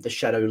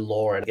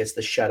lore and I guess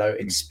the shadow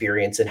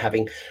experience and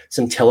having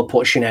some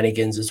teleport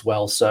shenanigans as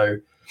well. So,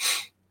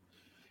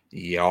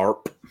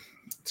 yarp,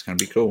 it's gonna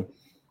be cool.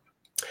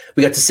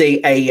 We got to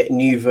see a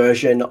new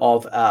version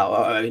of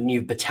a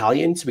new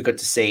battalion. So we got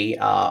to see,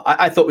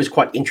 I thought it was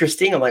quite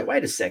interesting. I'm like,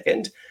 wait a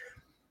second,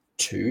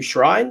 2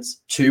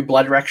 shrines, 2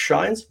 Bloodrack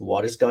shrines.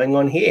 What is going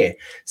on here?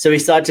 So we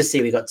started to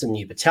see we got some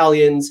new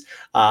battalions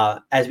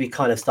as we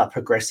kind of start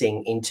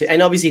progressing into,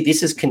 and obviously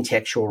this is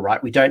contextual,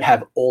 right? We don't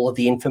have all of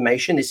the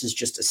information. This is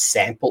just a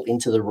sample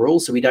into the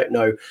rules. So we don't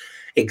know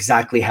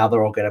exactly how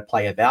they're all going to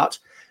play about.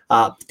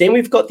 Then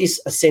we've got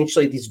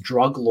essentially this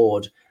drug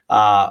lord.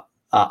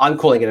 I'm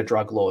calling it a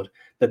drug lord,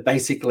 but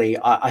basically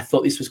I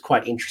thought this was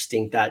quite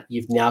interesting that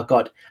you've now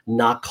got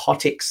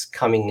narcotics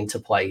coming into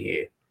play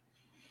here.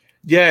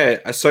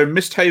 Yeah, so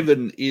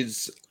Misthaven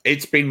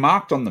it's been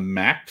marked on the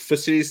map for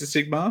Cities of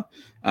Sigmar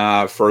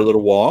for a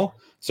little while.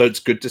 So it's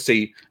good to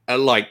see,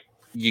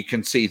 you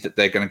can see that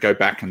they're going to go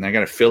back and they're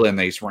going to fill in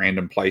these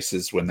random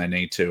places when they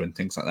need to and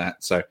things like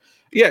that. So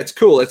yeah, it's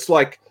cool. It's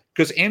like,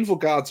 because Anvil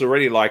Guard's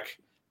already like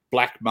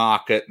black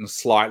market and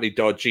slightly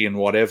dodgy and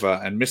whatever,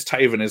 and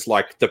Misthaven is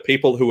like the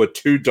people who are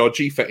too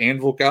dodgy for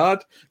Anvil Guard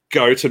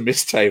go to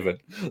Misthaven.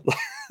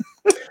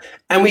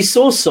 And we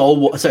saw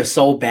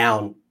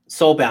Soulbound,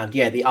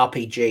 yeah, the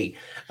RPG.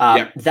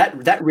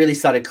 That really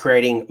started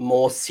creating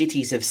more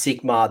cities of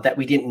Sigmar that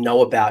we didn't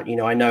know about.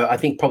 I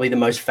think probably the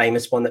most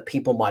famous one that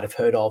people might have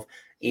heard of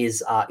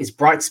is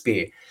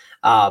Brightspear.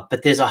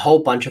 But there's a whole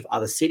bunch of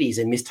other cities,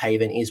 and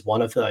Misthaven is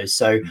one of those.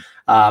 So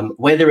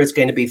whether it's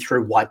going to be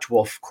through White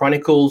Dwarf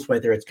Chronicles,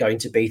 whether it's going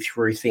to be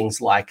through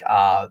things like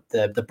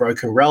the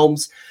Broken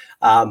Realms,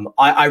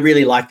 I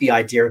really like the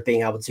idea of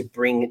being able to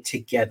bring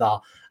together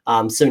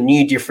some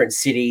new different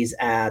cities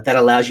that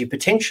allows you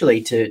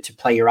potentially to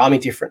play your army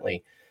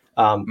differently.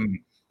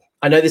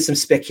 I know there's some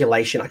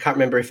speculation. I can't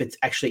remember if it's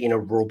actually in a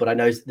rule, but I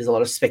know there's a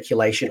lot of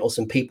speculation or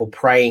some people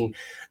praying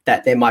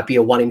that there might be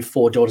a 1 in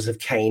 4 Daughters of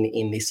Cain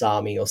in this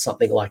army or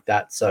something like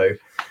that. So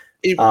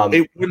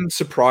it wouldn't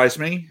surprise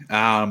me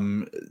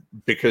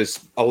because,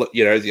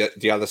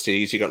 the other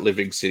cities, you got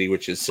Living City,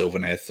 which is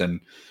Sylvaneth, and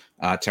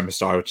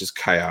Tempestai, which is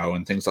KO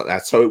and things like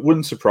that. So it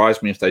wouldn't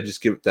surprise me if they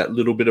just give it that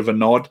little bit of a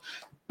nod.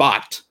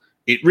 But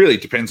it really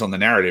depends on the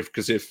narrative,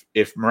 because if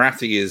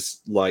Marathi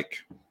is like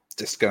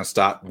just going to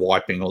start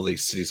wiping all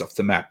these cities off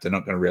the map, they're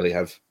not going to really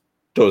have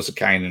Daughters of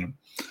Cain in them.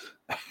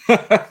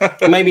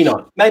 Maybe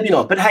not.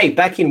 But hey,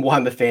 back in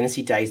Warhammer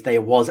Fantasy days,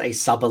 there was a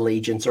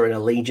sub-allegiance or an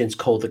allegiance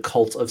called the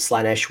Cult of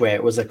Slanesh, where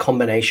it was a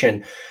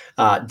combination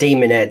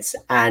demonettes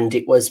and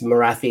it was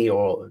Marathi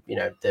or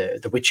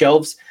the Witch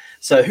Elves.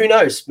 So who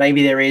knows?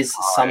 Maybe there is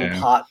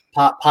part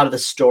of the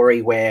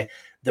story where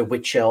the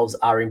Witch Elves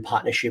are in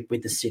partnership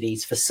with the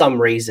cities for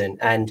some reason,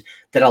 and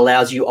that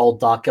allows you old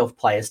Dark Elf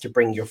players to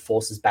bring your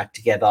forces back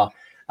together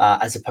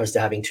as opposed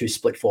to having 2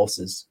 split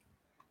forces.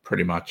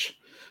 Pretty much.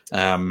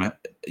 Autumn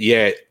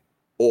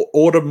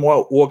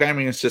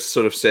Wargaming has just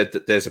sort of said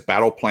that there's a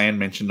battle plan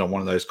mentioned on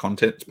one of those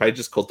content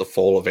pages called The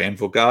Fall of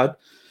Anvil Guard.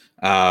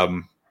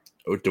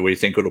 Do we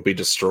think it'll be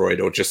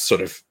destroyed or just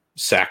sort of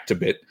sacked a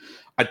bit?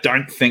 I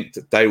don't think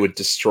that they would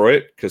destroy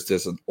it because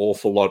there's an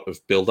awful lot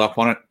of build up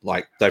on it.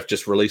 Like, they've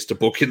just released a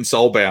book in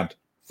Soulbound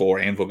for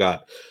Anvil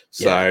Guard.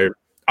 So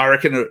I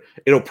reckon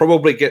it'll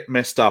probably get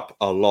messed up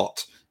a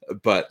lot,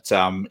 but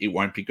it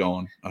won't be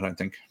gone, I don't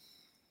think.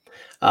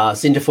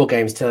 Cinderful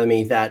Games telling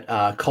me that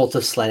Cult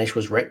of Slaanesh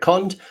was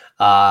retconned.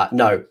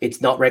 No,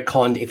 it's not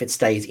retconned if it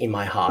stays in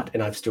my heart,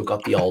 and I've still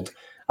got the old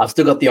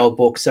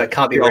book, so it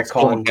can't be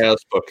retconned.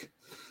 Book.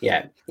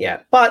 Yeah.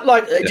 But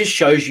like, it just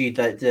shows you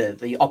that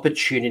the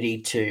opportunity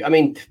to. I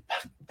mean,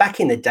 back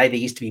in the day, there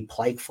used to be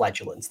plague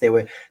flagellants. There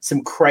were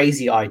some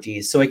crazy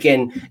ideas. So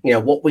again,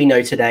 what we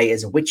know today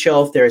is a witch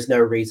elf. There is no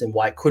reason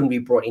why it couldn't be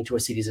brought into a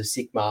Cities of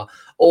Sigmar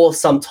or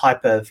some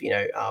type of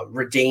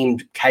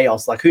redeemed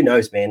chaos. Like, who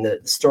knows, man? The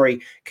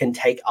story can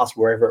take us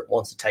wherever it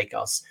wants to take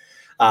us.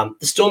 The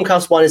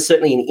Stormcast one is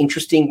certainly an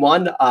interesting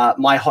one.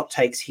 My hot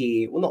takes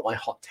here, well, not my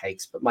hot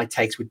takes, but my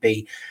takes would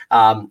be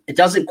it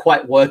doesn't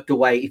quite work the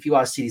way, if you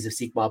are a Cities of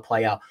Sigmar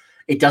player,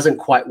 it doesn't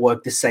quite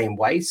work the same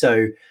way.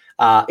 So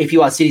if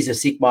you are Cities of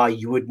Sigmar,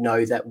 you would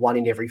know that 1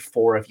 in every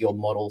 4 of your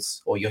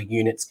models or your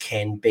units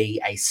can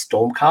be a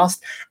Stormcast,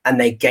 and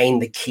they gain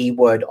the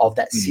keyword of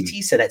that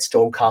city. So that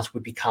Stormcast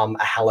would become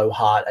a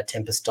Hallowheart, a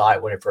Tempest Die,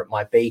 whatever it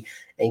might be,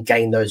 and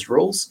gain those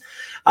rules.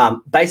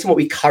 Based on what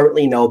we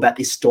currently know about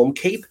this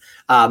Stormkeep,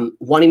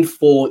 1 in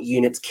 4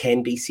 units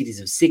can be Cities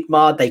of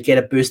Sigmar. They get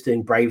a boost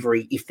in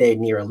bravery if they're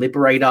near a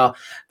Liberator.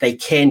 They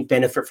can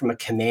benefit from a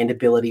command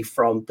ability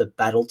from the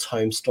Battle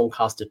Tome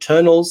Stormcast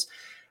Eternals.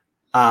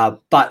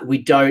 But we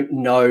don't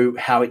know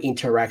how it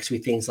interacts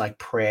with things like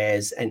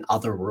prayers and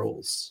other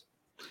rules.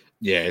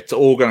 Yeah, it's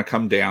all going to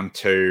come down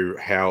to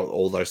how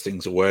all those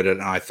things are worded.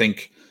 And I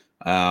think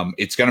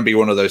it's going to be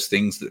one of those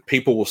things that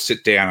people will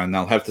sit down and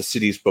they'll have the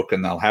Cities book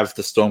and they'll have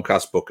the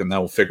Stormcast book and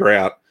they'll figure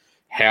out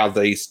how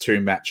these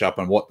two match up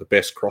and what the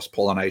best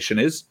cross-pollination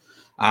is.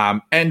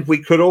 And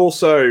we could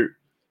also,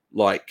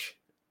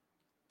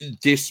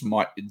 these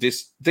are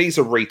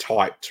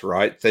retyped,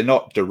 right? They're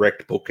not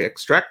direct book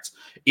extracts.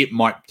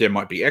 There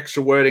might be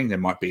extra wording. There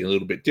might be a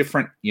little bit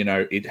different.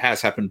 It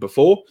has happened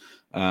before.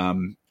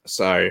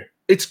 So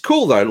it's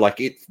cool though. Like,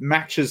 it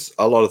matches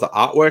a lot of the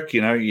artwork.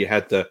 You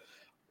had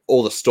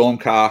all the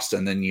Stormcast,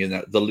 and then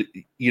the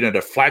unit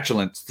of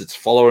Flagellants that's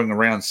following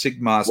around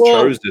Sigmar's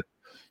chosen.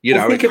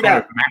 It kind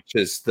of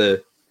matches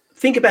the.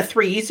 Think about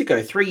 3 years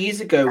ago. 3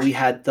 years ago, we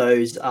had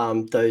those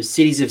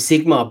Cities of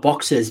Sigmar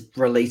boxes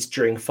released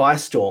during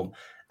Firestorm,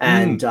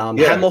 and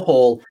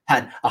Hammerhall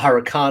had a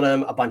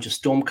Hurricanum, a bunch of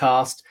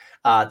Stormcast.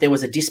 There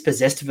was a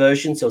dispossessed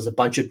version, so it was a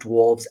bunch of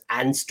Dwarves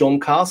and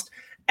Stormcast.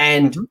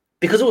 And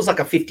because it was like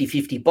a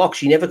 50-50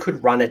 box, you never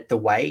could run it the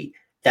way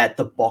that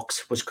the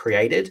box was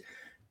created.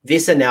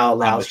 This now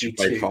allows you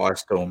to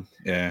Firestorm,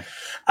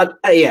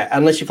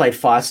 unless you played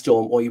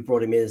Firestorm or you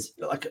brought him in as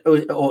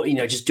or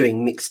just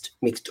doing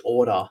mixed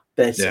order.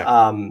 But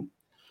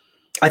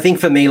I think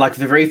for me, like,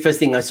 the very first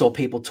thing I saw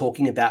people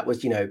talking about was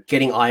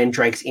getting Iron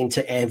Drakes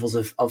into Anvils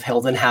of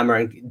Heldenhammer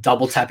and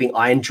double tapping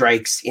Iron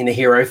Drakes in the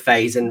hero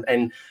phase,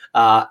 and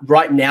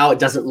right now it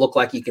doesn't look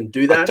like you can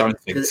do that. I don't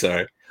think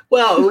so.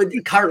 Well,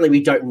 currently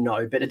we don't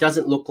know, but it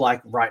doesn't look like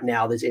right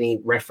now there's any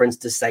reference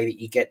to say that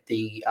you get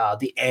the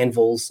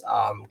Anvils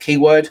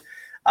keyword.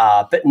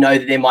 But know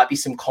that there might be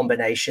some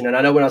combination. And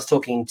I know when I was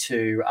talking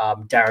to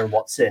Darren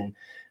Watson,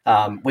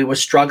 we were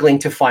struggling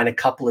to find a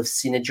couple of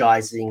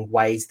synergizing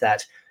ways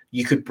that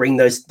you could bring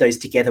those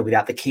together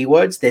without the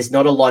keywords. There's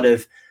not a lot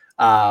of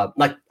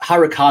like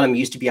Hurricanum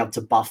used to be able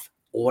to buff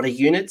order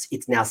units.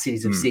 It's now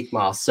Cities of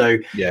Sigmar. So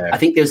I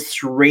think there's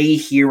 3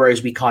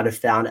 heroes we kind of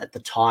found at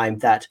the time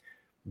that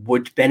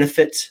would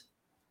benefit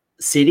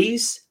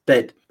cities,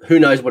 but who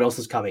knows what else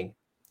is coming.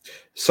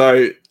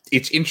 So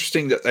it's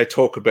interesting that they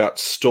talk about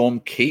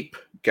Stormkeep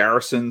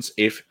garrisons.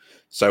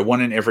 So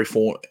 1 in every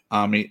 4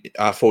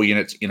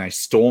 units in a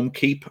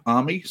Stormkeep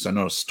army. So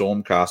not a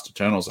Stormcast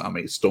Eternals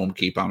army,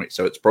 Stormkeep army.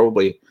 So it's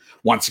probably,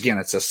 once again,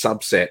 it's a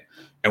subset.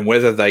 And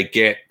whether they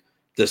get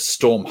the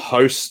Storm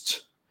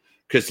Host,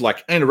 because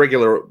like in a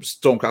regular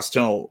Stormcast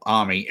Eternal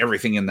army,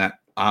 everything in that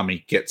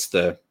army gets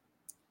the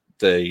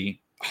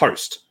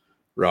host.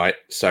 Right,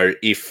 so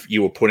if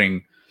you were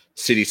putting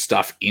city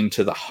stuff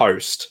into the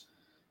host,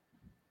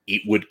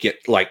 it would get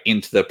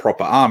into the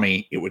proper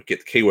army. It would get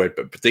the keyword,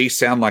 but these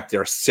sound like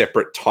they're a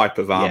separate type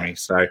of army.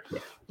 So,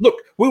 look,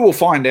 we will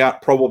find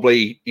out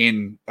probably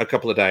in a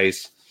couple of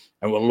days,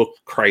 and we'll look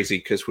crazy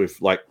because we've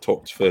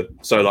talked for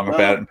so long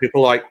about it, and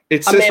people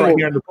it says right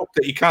here in the book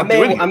that you can't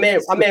do anything.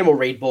 A man will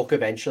read book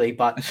eventually,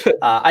 but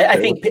I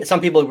think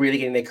some people are really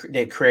getting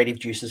their creative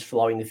juices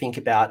flowing to think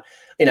about.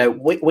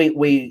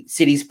 We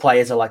cities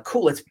players are like,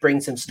 cool, let's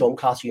bring some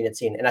Stormcast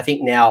units in. And I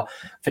think now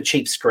for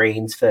cheap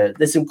screens,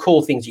 there's some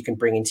cool things you can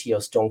bring into your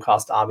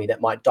Stormcast army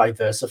that might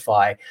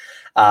diversify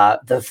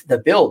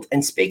the build.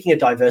 And speaking of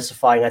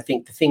diversifying, I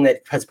think the thing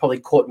that has probably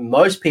caught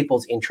most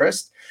people's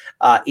interest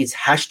is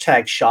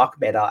hashtag Shark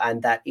Meta.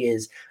 And that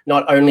is,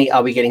 not only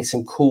are we getting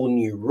some cool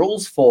new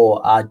rules for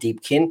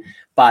Deepkin,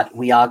 but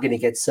we are going to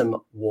get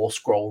some War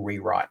Scroll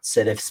rewrites.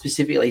 So they've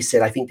specifically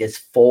said, I think there's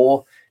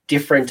 4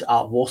 different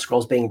War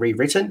Scrolls being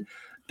rewritten,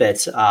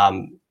 but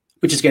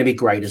which is going to be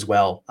great as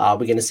well. We're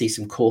going to see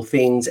some cool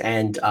things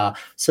and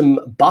some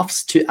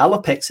buffs to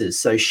Alapexes.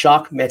 So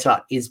Shark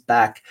Meta is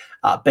back.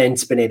 Ben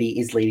Spinetti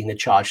is leading the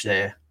charge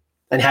there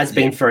and has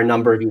been for a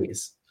number of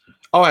years.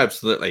 Oh,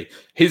 absolutely.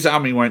 His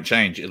army won't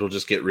change. It'll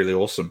just get really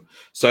awesome.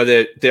 So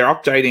they're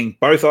updating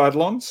both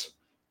Eidolons,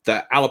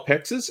 the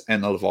Alapexes,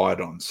 and the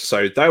Leviatons.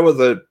 So they were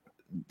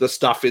the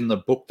stuff in the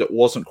book that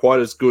wasn't quite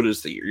as good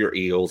as your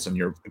Eels and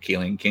your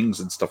Achillean Kings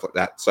and stuff like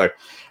that. So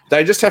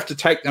they just have to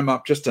take them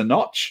up just a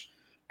notch.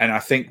 And I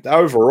think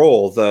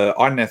overall, the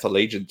Idoneth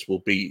Allegiance will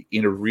be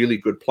in a really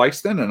good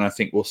place then. And I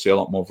think we'll see a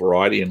lot more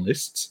variety in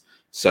lists.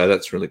 So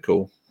that's really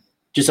cool.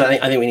 I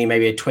think we need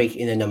maybe a tweak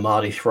in the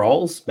Namadi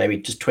Thralls, maybe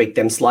just tweak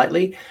them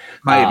slightly.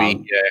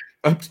 Maybe,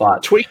 yeah.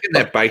 But tweaking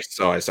their base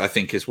size, I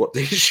think, is what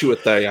the issue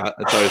with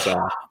those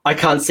are. I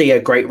can't see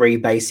a great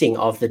rebasing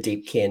of the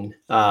Deepkin.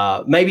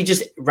 Maybe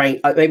just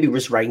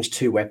range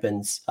 2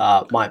 weapons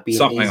might be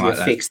an easier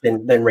fix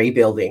than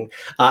rebuilding.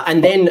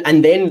 And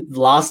then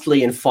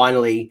lastly and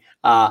finally,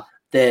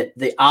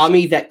 the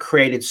army that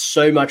created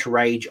so much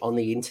rage on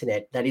the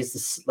internet, that is the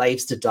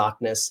Slaves to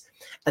Darkness.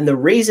 And the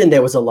reason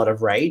there was a lot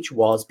of rage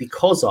was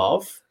because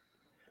of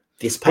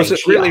this page. Was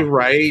it really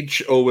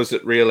rage, or was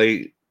it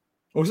rage?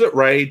 Or was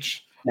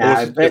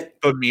it just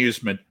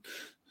amusement?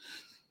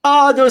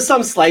 Oh, there was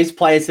some Slaves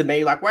players to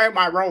me like, where are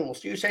my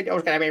rules? You said there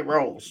was going to be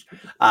rules.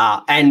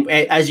 And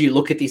as you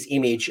look at this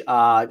image,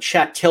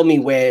 chat, tell me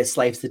where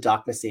Slaves to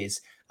Darkness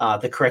is.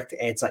 The correct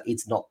answer,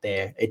 it's not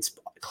there. It's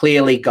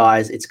clearly,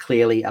 guys, it's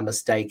clearly a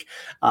mistake.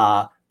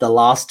 The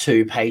last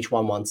two, page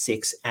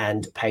 116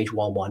 and page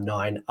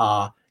 119,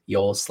 are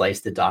your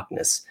Slaves to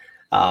Darkness.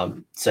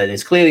 So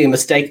there's clearly a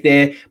mistake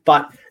there,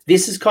 but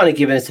this has kind of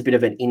given us a bit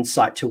of an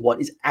insight to what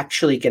is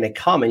actually going to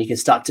come. And you can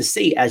start to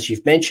see, as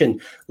you've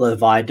mentioned,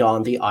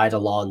 Leviathan, the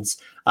Eidolons,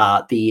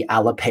 the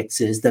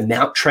Alapexes, the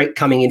Mount trait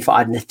coming in for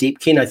Idoneth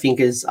Deepkin, I think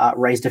has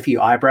raised a few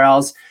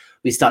eyebrows.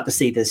 We start to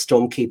see the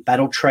Stormkeep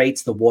battle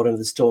traits, the Warden of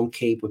the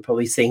Stormkeep. We're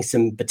probably seeing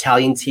some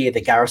battalions here, the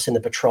Garrison,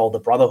 the Patrol, the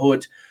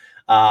Brotherhood.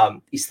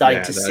 You're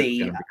starting to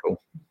see... Cool.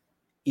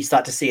 You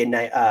start to see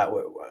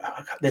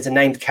there's a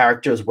named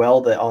character as well.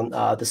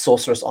 The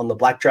Sorceress on the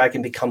Black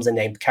Dragon becomes a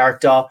named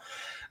character.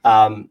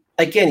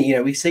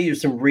 Again, we see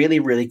some really,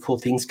 really cool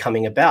things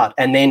coming about.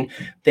 And then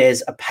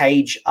there's a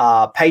page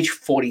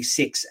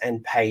 46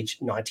 and page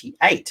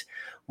 98,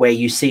 where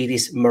you see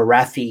this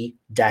Marathi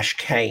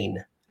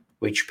 -Kane,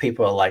 which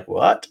people are like,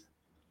 what?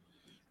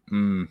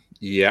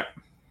 Yeah.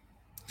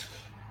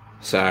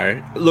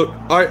 So, look,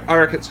 I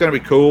reckon it's going to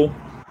be cool.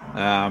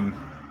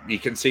 You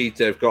can see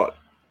they've got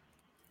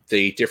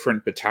the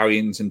different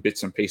battalions and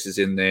bits and pieces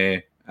in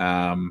there,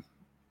 and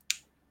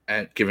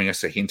giving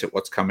us a hint at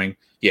what's coming.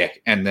 Yeah,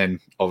 and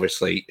then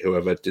obviously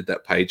whoever did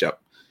that page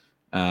up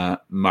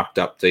mucked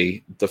up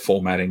the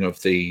formatting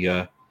of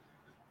the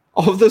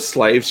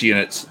slaves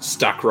units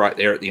stuck right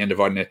there at the end of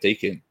Idoneth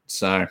Deepkin.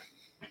 So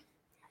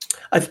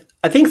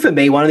I think for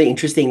me, one of the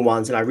interesting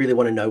ones, and I really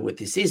want to know what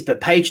this is, but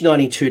page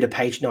 92 to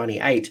page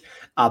 98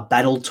 are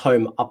Battle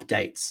Tome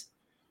updates.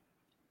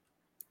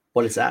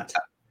 What is that?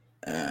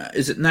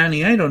 Is it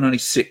 98 or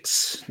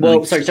 96?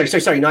 Well, sorry,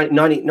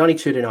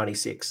 92 to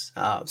 96.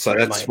 So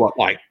that's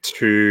like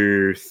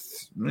two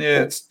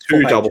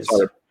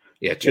double-sided,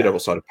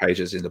 double-sided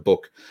pages in the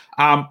book.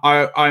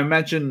 I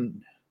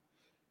imagine,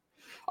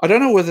 I don't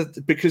know whether,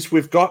 because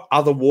we've got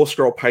other War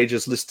Scroll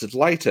pages listed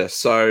later,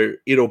 so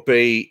it'll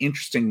be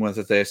interesting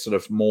whether they're sort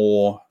of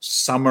more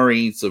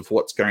summaries of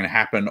what's going to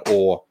happen,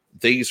 or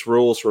these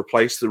rules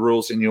replace the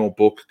rules in your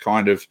book,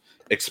 kind of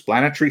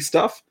explanatory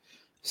stuff.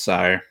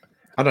 So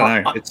I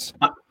don't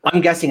know.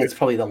 I'm guessing it's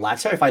probably the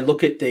latter. If I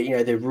look at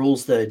the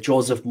rules, the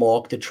Jaws of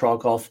Mork, the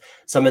Trogoth,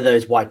 some of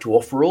those White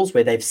Dwarf rules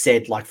where they've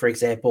said, like, for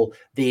example,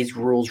 these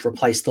rules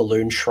replace the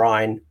Loon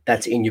Shrine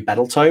that's in your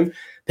Battle Tome.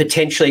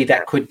 Potentially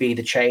that could be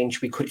the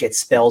change. We could get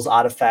spells,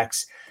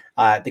 artifacts.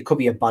 There could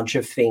be a bunch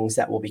of things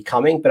that will be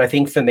coming. But I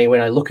think for me,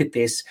 when I look at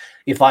this,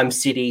 if I'm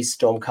Cities,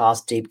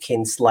 Stormcast,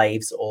 Deepkin,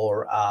 Slaves,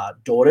 or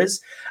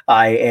Daughters,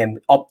 I am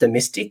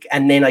optimistic.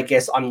 And then I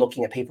guess I'm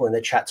looking at people in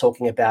the chat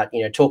talking about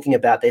their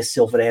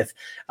Sylvaneth,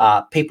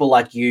 people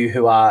like you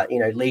who are,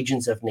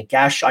 Legions of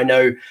Nagash. I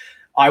know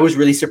I was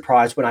really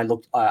surprised when I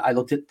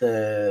looked at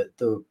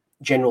the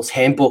General's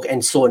Handbook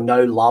and saw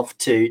no love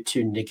to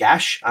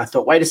Nagash. I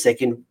thought, wait a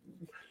second,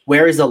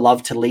 where is the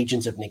love to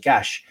Legions of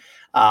Nagash?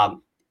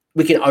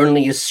 We can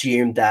only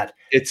assume that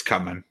it's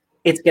coming.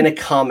 It's going to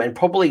come, and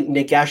probably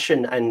Nagash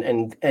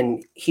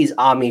and his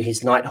army,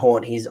 his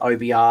Nighthaunt, his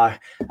OBR,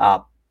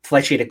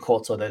 Flesh Eater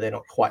Courts, although they're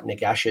not quite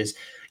Nagash's.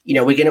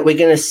 We're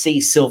gonna see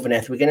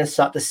Sylvaneth. We're gonna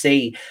start to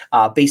see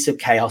Beasts of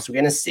Chaos. We're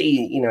gonna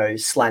see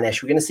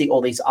Slanesh. We're gonna see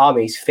all these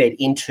armies fed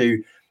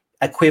into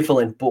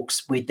equivalent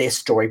books with their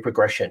story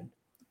progression.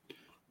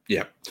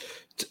 Yeah,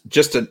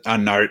 just a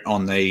note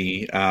on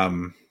the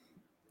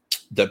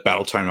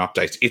Battle Tome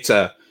updates.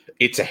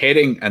 It's a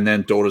heading, and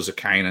then Daughters of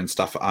Cain and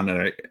stuff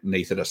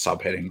underneath it are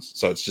subheadings.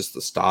 So it's just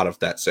the start of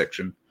that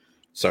section.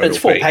 So it's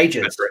 4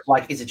 pages.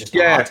 Like, is it just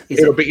art?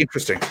 It'll be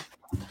interesting.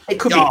 It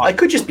could be. It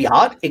could just be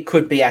art. It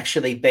could be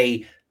actually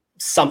be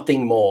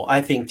something more.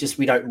 I think just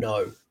we don't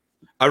know.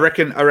 I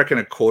reckon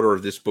a quarter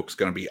of this book's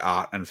going to be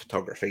art and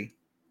photography.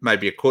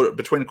 Maybe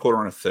between a quarter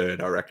and a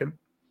third. I reckon.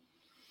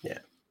 Yeah.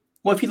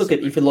 Well, if you look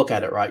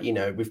at it,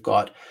 right, we've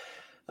got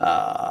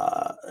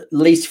at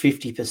least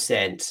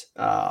 50%,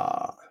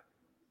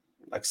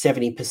 like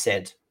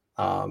 70%,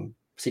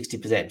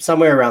 60%,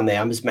 somewhere around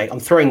there. I'm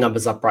throwing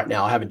numbers up right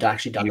now. I haven't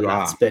actually done the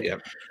maths, but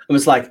it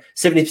was like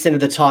 70% of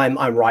the time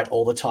I'm right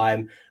all the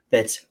time.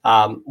 That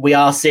we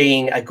are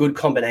seeing a good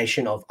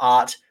combination of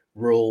art,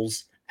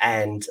 rules,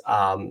 and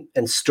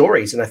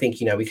stories. And I think,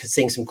 we're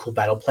seeing some cool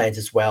battle plans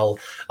as well.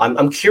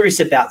 I'm curious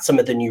about some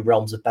of the new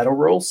Realms of Battle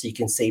rules. So you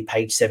can see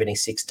page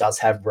 76 does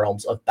have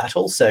Realms of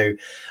Battle. So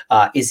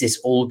is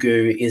this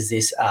Ulgu? Is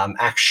this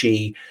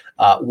Akshi?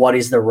 What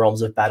is the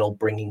Realms of Battle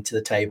bringing to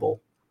the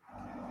table?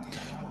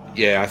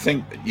 Yeah, I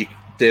think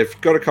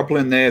they've got a couple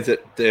in there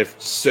that they've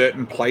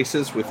certain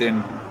places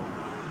within.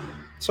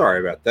 Sorry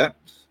about that.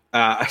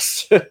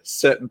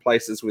 Certain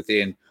places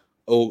within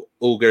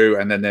Ulgu,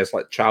 and then there's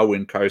like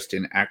Charwind Coast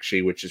in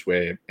Akshi, which is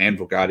where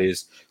Anvilgard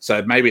is.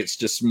 So maybe it's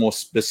just more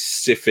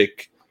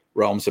specific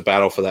Realms of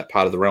Battle for that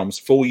part of the realms.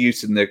 Full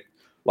use in they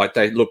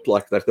look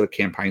like they've got a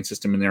campaign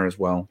system in there as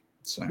well.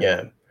 So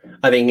yeah,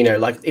 I think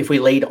like if we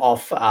lead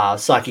off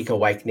Psychic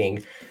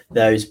Awakening,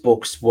 those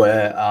books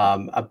were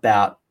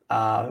about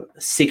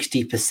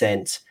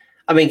 60%.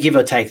 I mean, give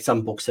or take,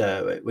 some books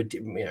would,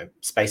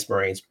 Space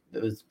Marines.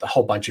 It was a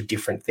whole bunch of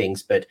different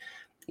things, but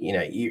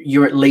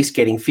you're at least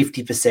getting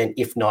 50%,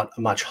 if not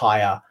a much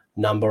higher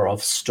number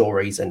of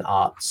stories and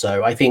art.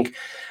 So I think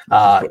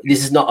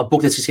this is not a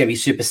book that's just going to be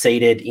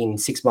superseded in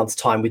 6 months'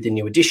 time with the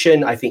new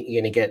edition. I think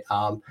you're going to get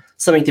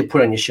something to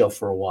put on your shelf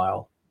for a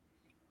while.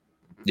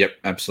 Yep,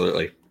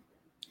 absolutely.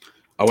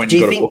 I went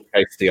and got a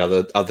bookcase the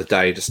other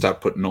day to start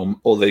putting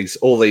all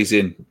these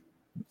in.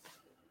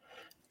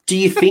 Do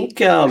you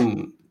think?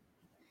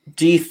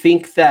 Do you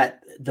think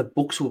that the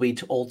books will be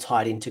all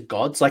tied into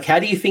gods? Like, how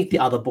do you think the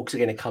other books are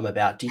going to come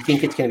about? Do you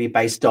think it's going to be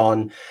based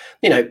on,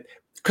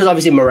 because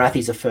obviously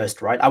Marathi's the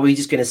first, right? Are we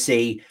just going to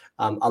see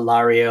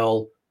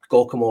Alariel,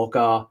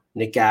 Gorkamorka,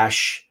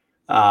 Nagash,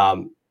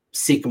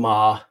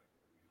 Sigmar?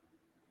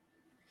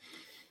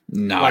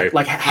 No.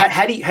 Like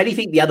how do you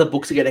think the other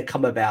books are going to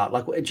come about?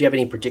 Like, do you have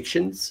any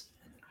predictions?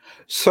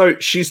 So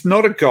she's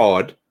not a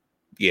god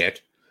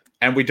yet.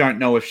 And we don't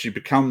know if she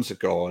becomes a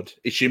god.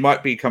 She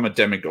might become a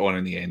demigod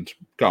in the end,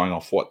 going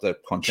off what the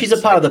content. She's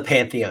a part of the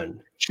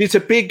pantheon. She's a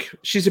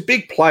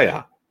big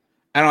player,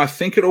 and I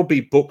think it'll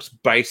be books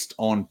based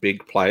on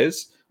big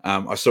players.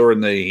 I saw in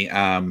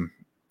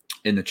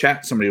the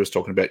chat somebody was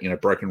talking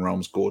about Broken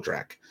Realms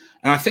Gordrak,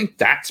 and I think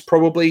that's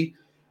probably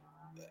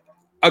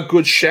a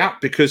good shout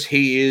because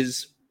he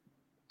is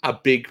a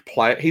big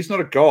player. He's not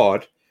a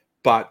god,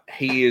 but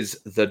he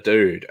is the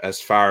dude as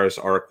far as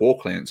Auric War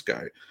clans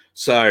go.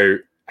 So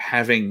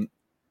having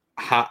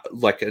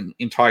like an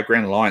entire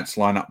Grand Alliance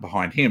line up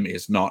behind him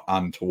is not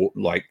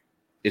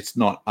it's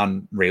not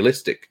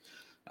unrealistic.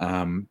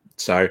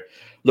 So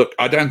look,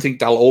 I don't think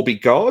they'll all be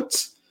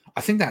gods.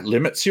 I think that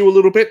limits you a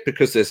little bit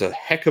because there's a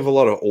heck of a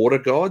lot of order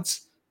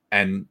gods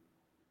and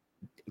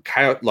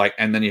chaos,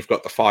 and then you've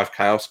got the 5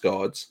 chaos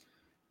gods.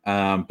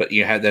 But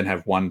you then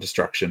have 1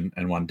 destruction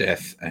and 1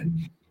 death,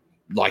 and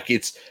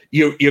it's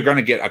you're going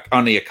to get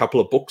only a couple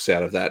of books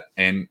out of that,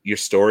 and your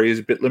story is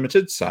a bit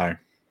limited. So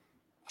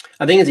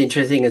I think it's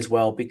interesting as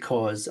well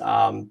because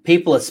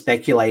people are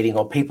speculating,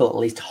 or people at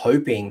least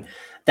hoping,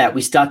 that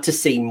we start to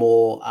see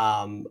more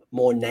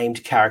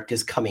named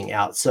characters coming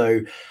out.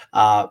 So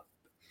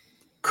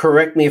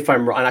correct me if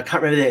I'm wrong, and I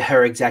can't remember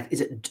her exact. Is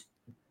it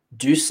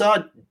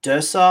Diosa?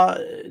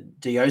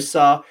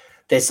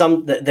 There's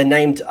they're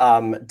named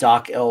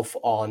Dark Elf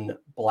on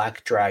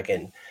Black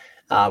Dragon.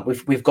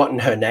 We've gotten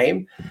her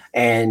name,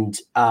 and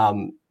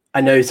I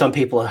know some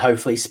people are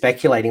hopefully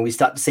speculating we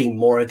start to see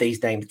more of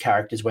these named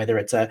characters, whether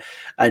it's a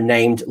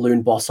named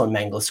Loon Boss on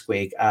Mangler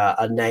Squig,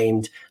 a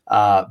named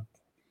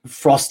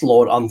Frost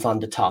Lord on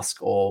Thunder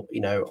Tusk, or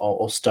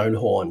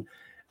Stonehorn.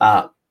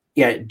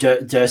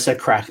 Dursa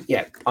Crack.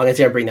 Yeah, I'm going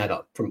to bring that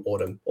up from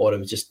Autumn.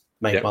 Autumn just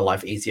made my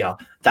life easier.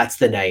 That's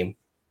the name.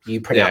 You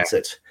pronounce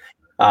it.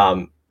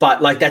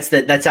 But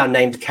that's our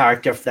named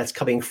character that's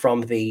coming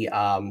from the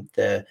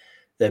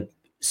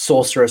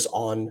sorceress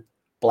on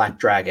Black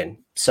Dragon.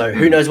 So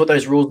who knows what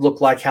those rules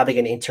look like, how they're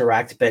going to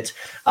interact. But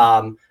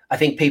I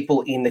think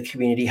people in the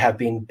community have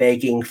been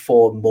begging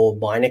for more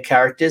minor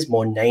characters,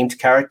 more named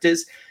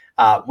characters.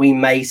 We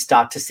may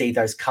start to see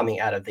those coming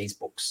out of these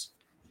books.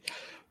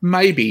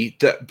 Maybe,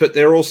 but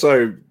they're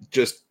also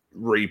just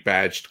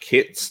rebadged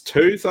kits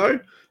too, though.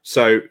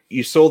 So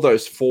you saw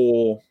those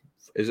 4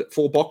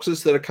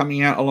 boxes that are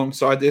coming out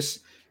alongside this?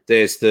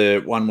 There's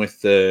the one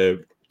with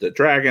the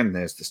dragon.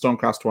 There's the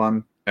Stormcast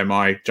one. Am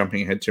I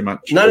jumping ahead too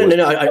much? No.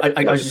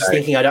 I was just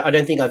thinking. I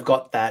don't think I've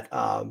got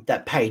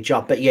that page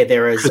up. But yeah,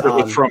 there is.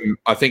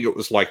 I think it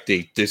was like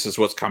this is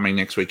what's coming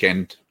next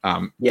weekend.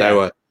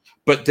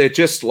 But they're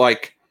just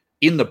like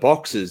in the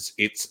boxes.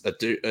 It's a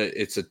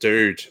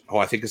dude. Oh,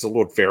 I think it's a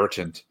Lord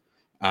Veritant.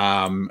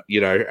 And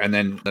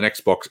then the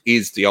next box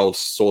is the old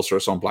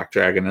sorceress on Black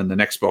Dragon, and the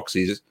next box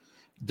is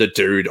the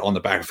dude on the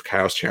back of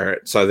Chaos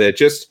Chariot. So they're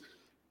just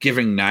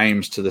giving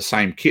names to the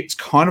same kits,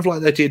 kind of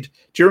like they did.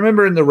 Do you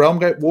remember in the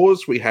Realmgate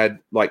Wars we had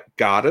like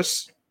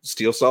Gardas,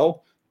 Steel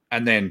Soul,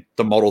 and then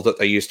the model that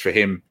they used for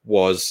him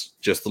was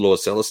just the Lord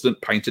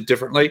Celestant painted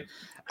differently.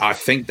 I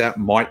think that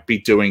might be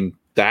doing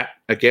that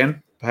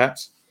again,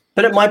 perhaps.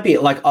 But it might be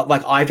like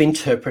I've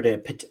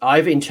interpreted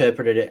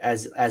it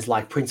as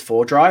like Prince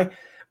Vordry,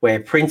 where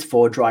Prince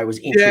Vordry was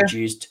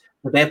introduced,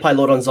 the Vampire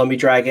Lord on Zombie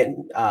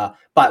Dragon,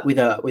 but with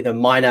a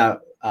minor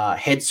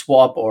head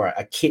swap or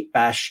a kit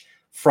bash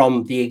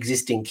from the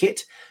existing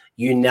kit.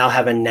 You now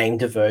have a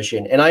named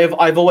version, and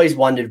I've always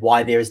wondered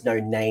why there is no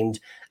named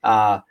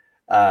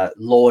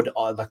Lord,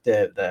 like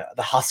the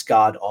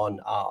Huskguard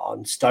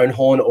on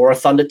Stonehorn or a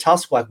Thunder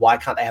Tusk. Like, why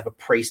can't they have a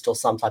priest or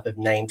some type of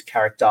named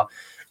character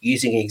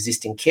using an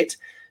existing kit?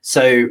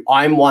 So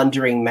I'm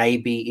wondering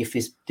maybe if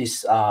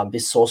this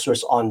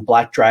sorceress on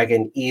Black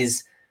Dragon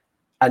is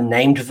a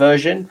named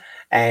version,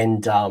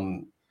 and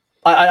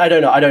I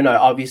don't know.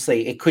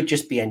 Obviously, it could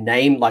just be a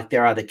name, like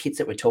there are the kits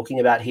that we're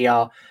talking about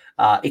here.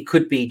 It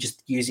could be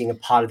just using a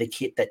part of the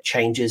kit that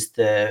changes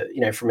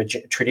from a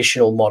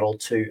traditional model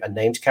to a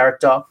named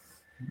character.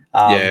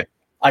 I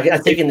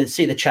think you can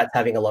see the chat's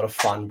having a lot of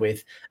fun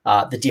with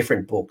the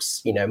different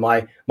books.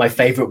 My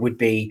favorite would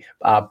be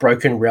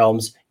Broken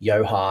Realms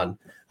Johan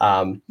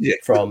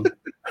from.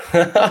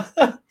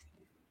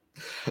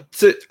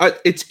 So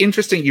it's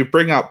interesting you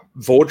bring up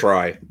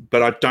Vordry,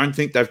 but I don't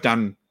think they've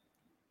done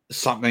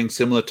something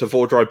similar to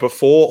Vordry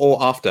before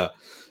or after.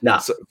 No,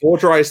 so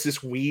Vordry is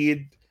this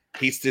weird.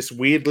 He's this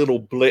weird little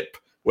blip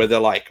where they're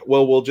like,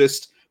 well, we'll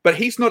just. But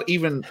he's not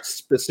even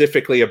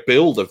specifically a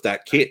build of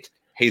that kit.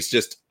 He's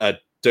just a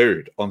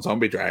dude on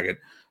Zombie Dragon.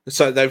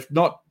 So they've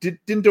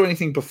didn't do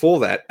anything before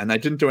that, and they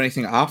didn't do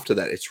anything after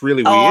that. It's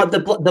really weird. The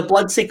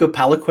Bloodseeker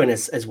Palanquin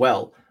as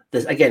well.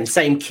 Again,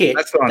 same kit.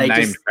 That's not a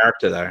named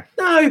character, though.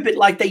 No, but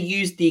like they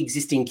used the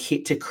existing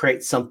kit to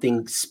create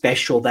something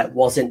special that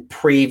wasn't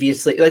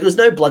previously. Like there was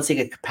no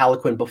Bloodseeker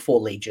Palanquin before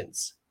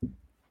Legions.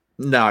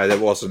 No, there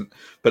wasn't.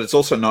 But it's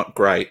also not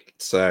great.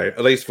 So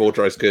at least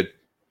Vordry's good.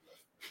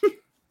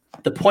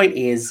 The point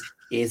is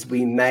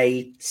we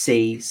may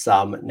see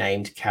some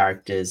named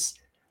characters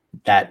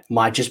that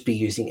might just be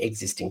using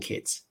existing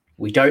kits.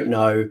 We don't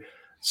know.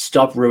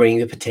 Stop ruining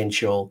the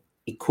potential.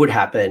 It could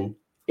happen.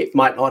 It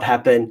might not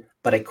happen,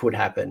 but it could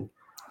happen.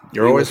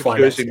 You're always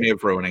accusing me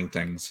of ruining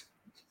things.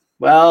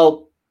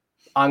 Well,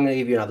 I'm going to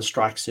give you another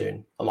strike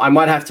soon. I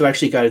might have to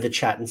actually go to the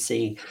chat and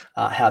see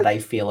how they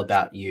feel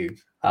about you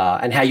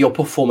and how your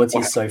performance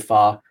is so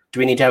far. Do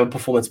we need to have a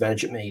performance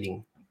management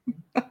meeting?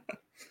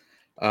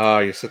 Oh,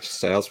 you're such a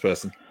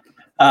salesperson.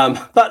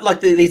 But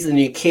like these are the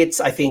new kits.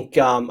 I think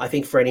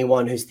for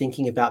anyone who's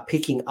thinking about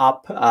picking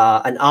up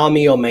an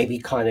army, or maybe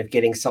kind of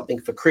getting something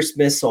for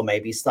Christmas, or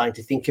maybe starting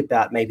to think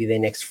about maybe their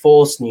next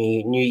force,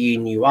 new year,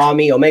 new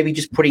army, or maybe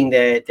just dipping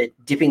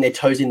their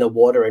toes in the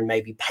water and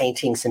maybe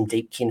painting some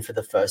Deepkin for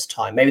the first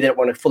time. Maybe they don't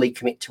want to fully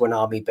commit to an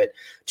army, but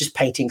just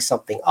painting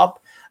something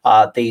up.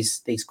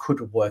 These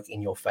could work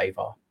in your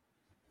favor.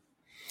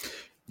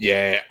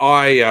 Yeah,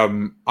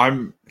 I'm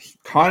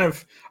kind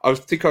of. I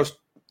was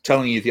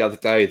telling you the other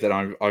day that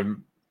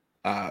I'm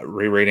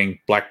rereading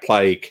Black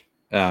Plague.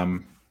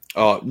 Oh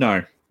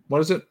no,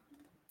 what is it?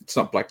 It's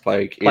not Black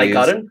Plague. Plague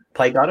Garden.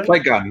 Plague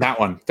Garden. That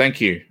one. Thank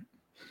you.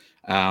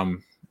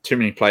 Too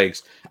many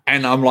plagues,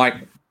 and I'm like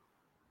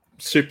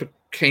super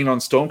keen on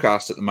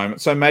Stormcast at the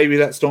moment. So maybe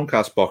that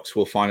Stormcast box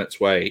will find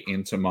its way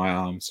into my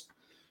arms.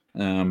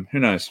 Who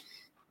knows?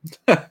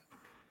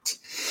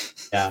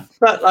 Yeah,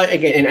 but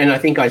again, and I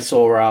think I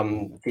saw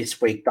this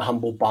week the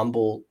Humble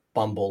Bundle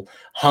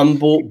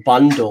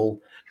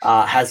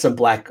has some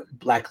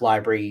Black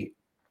Library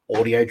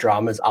audio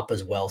dramas up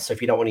as well. So if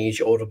you don't want to use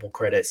your Audible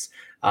credits,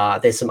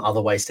 there's some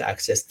other ways to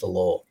access the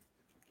lore.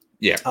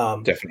 Yeah,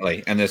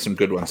 definitely, and there's some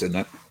good ones in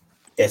that.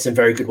 Yeah, some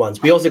very good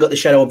ones. We also got the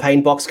Shadow and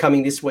Pain box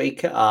coming this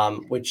week,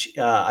 which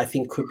I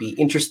think could be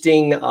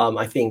interesting.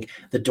 I think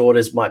the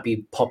Daughters might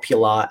be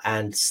popular,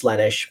 and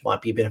Slaanesh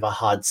might be a bit of a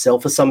hard sell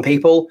for some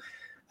people.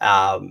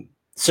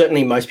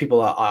 Certainly, most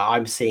people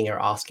I'm seeing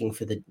are asking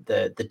for the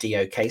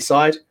DOK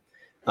side.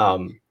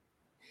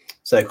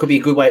 So it could be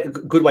a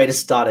good way to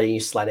start a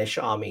new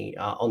Slaanesh army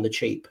on the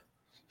cheap.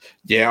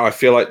 Yeah, I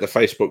feel like the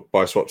Facebook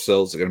buy swap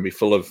sells are going to be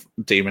full of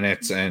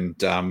demonettes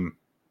and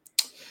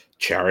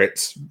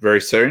chariots very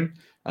soon.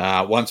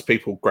 Once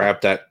people grab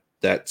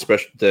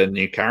the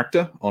new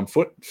character on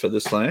foot for the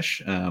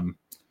Slaanesh,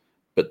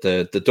 but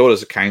the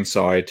Daughters of Cain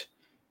side,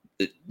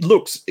 it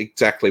looks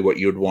exactly what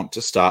you would want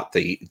to start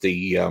the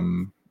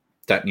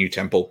that new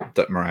temple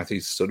that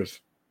Marathi's sort of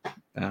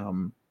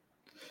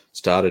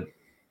started.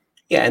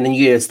 Yeah, and then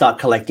you start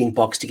collecting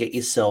box to get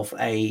yourself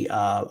a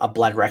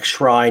Bloodwrack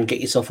Shrine,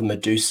 get yourself a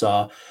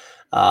Medusa.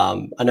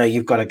 I know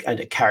you've got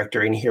a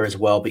character in here as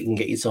well, but you can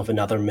get yourself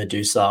another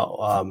Medusa.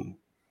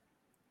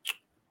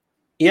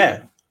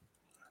 Yeah,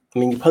 I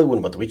mean, you probably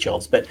wouldn't want the Witch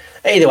Elves, but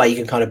either way, you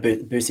can kind of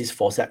boost this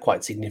force out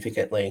quite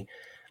significantly.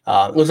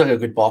 It looks like a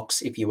good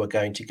box if you were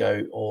going to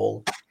go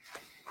all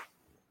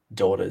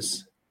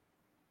Daughters.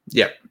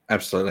 Yep,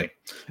 absolutely.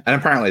 And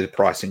apparently the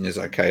pricing is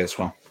okay as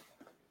well.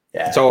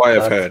 Yeah, that's all I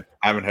have heard.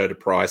 I haven't heard a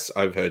price.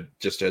 I've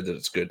just heard that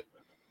it's good.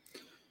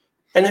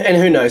 And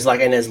who knows, like,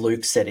 and as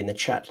Luke said in the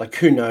chat, like,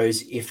 who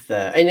knows if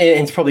and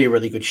it's probably a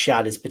really good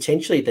shout, is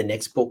potentially the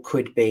next book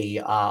could be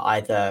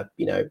either,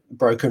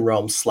 Broken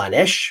Realm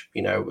Slanesh,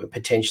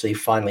 potentially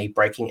finally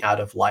breaking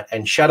out of Light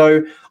and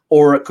Shadow,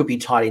 or it could be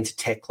tied into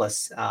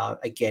Techless.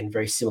 Again,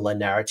 very similar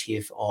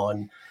narrative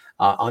on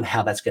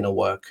how that's going to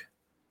work.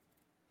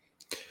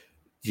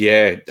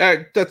 Yeah,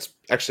 that's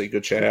actually a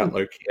good shout out,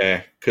 Luke.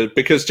 Yeah,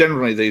 because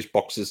generally these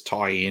boxes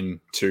tie in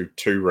to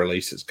 2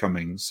 releases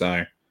coming.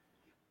 So,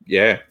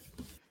 yeah.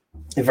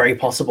 Very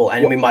possible,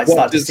 and we might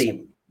start to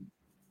see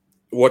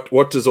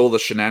what does all the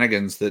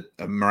shenanigans that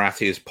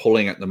Marathi is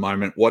pulling at the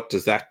moment. What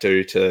does that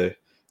do to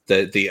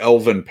the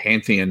Elven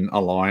Pantheon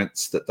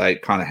alliance that they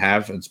kind of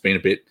have? It's been a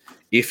bit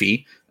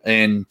iffy,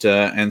 and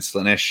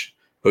Slanesh,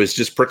 who is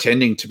just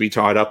pretending to be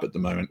tied up at the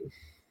moment.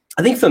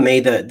 I think for me,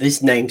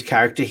 this named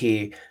character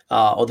here,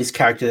 or this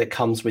character that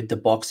comes with the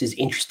box, is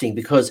interesting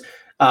because,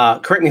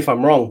 correct me if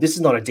I'm wrong, this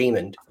is not a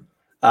demon,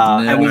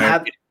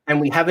 no. and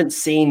we haven't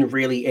seen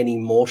really any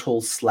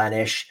mortal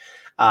Slanesh,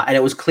 and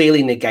it was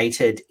clearly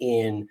negated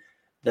in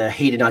the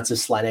Hedonites of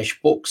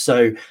Slanesh book.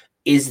 So,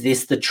 is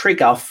this the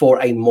trigger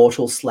for a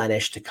mortal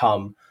Slanesh to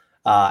come,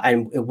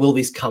 and will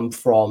this come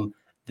from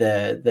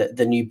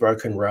the new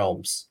Broken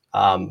Realms?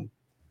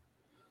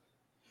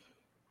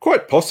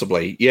 Quite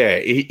possibly, yeah.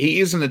 He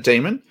isn't a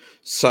demon,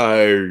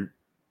 so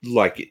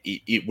like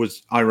it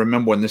was. I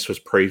remember when this was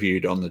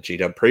previewed on the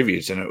GW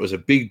previews, and it was a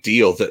big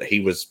deal that he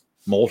was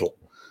mortal,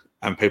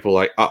 and people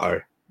were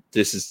like,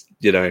 this is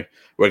we're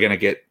going to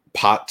get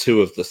part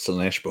 2 of the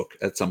Slanesh book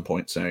at some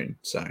point soon.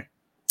 So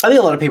I think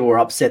a lot of people were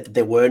upset that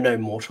there were no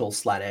mortal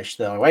Slanesh.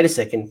 Though, wait a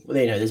second,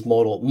 there's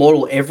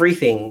mortal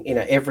everything.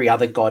 Every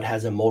other god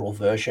has a mortal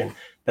version,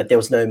 but there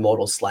was no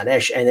mortal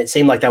Slanesh, and it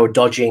seemed like they were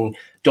dodging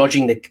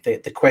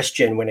the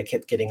question when it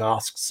kept getting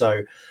asked.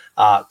 So,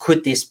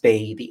 could this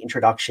be the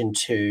introduction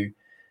to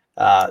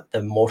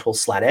the mortal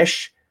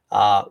Slanesh?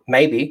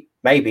 Maybe,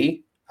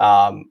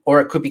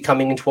 or it could be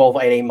coming in 12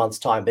 or 18 months'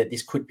 time. But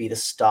this could be the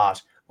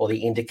start or the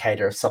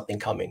indicator of something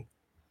coming.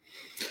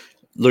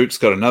 Luke's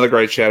got another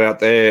great shout out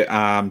there.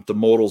 The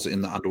Mortals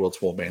in the Underworld's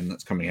Warband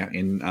that's coming out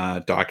in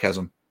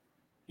Diachasm.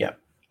 Yeah.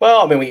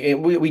 Well, I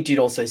mean, we did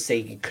also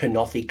see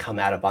Kenothi come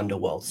out of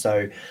Underworld.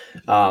 So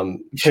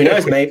who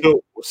knows, maybe.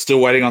 Still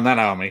waiting on that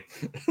army.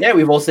 Yeah,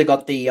 we've also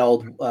got the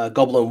old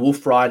Goblin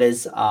Wolf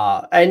Riders.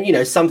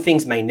 And, some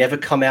things may never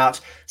come out.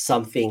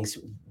 Some things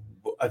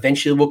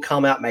eventually will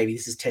come out. Maybe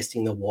this is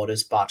testing the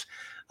waters. But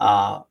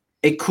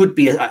it could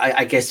be,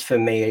 I guess for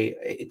me,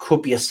 it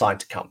could be a sign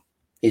to come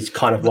is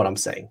kind of what I'm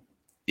saying.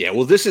 Yeah,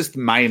 well, this is the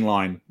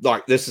mainline.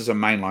 Like, this is a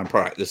mainline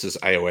product. This is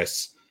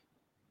AoS,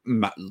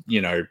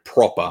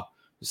 proper.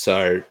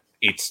 So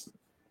it's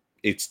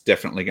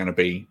definitely going to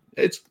be.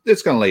 It's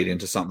going to lead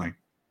into something.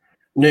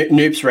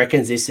 Noops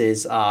reckons this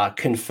is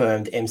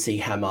confirmed MC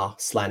Hammer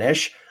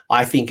Slanesh.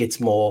 I think it's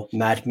more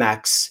Mad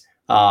Max,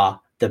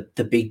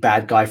 the big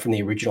bad guy from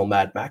the original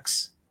Mad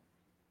Max.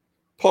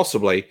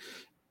 Possibly,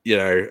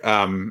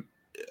 Slanesh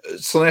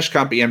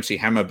can't be MC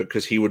Hammer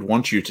because he would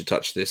want you to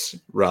touch this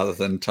rather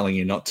than telling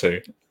you not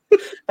to.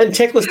 And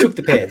Techless took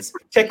the pants.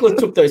 Techless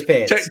took those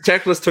pants.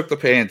 Techless took the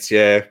pants,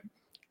 yeah.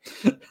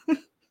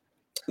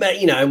 But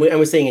and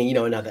we're seeing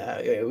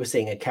we're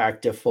seeing a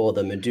character for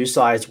the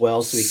Medusa as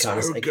well. So we kind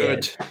of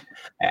good.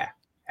 Yeah.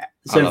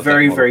 So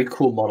very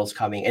cool models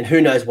coming, and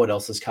who knows what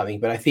else is coming.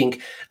 But I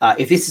think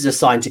if this is a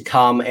sign to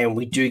come, and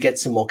we do get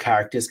some more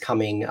characters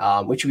coming,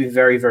 which would be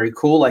very, very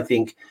cool. I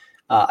think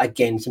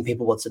again, some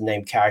people want to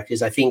name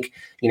characters. I think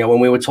when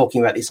we were talking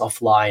about this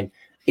offline,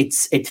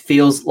 it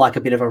feels like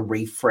a bit of a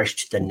refresh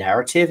to the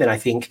narrative. And I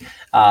think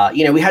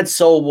we had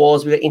Soul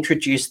Wars, we got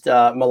introduced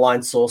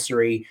Malign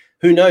Sorcery.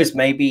 Who knows?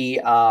 Maybe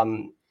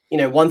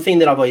one thing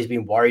that I've always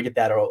been worried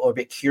about or a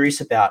bit curious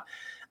about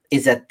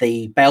is that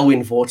the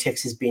Balewind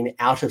Vortex has been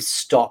out of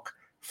stock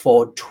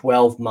for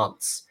 12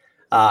 months.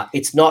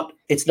 It's not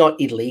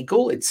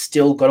illegal. It's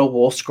still got a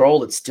war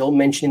scroll. It's still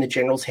mentioned in the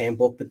General's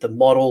Handbook, but the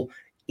model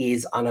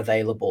is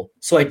unavailable.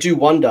 So I do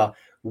wonder,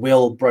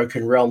 will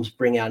Broken Realms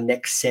bring our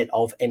next set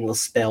of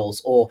endless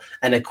spells or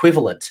an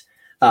equivalent?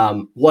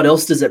 What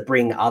else does it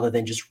bring other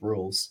than just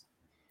rules?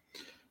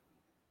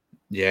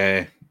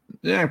 Yeah,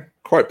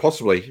 quite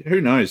possibly.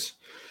 Who knows?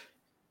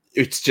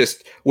 It's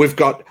just we've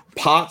got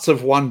parts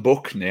of one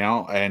book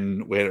now,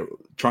 and we're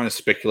trying to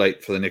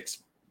speculate for the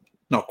next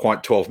not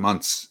quite 12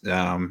 months.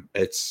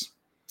 It's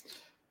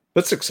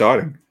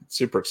exciting. It's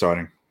super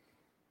exciting.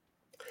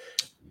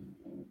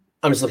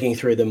 I'm just looking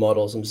through the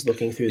models. I'm just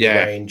looking through the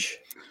range.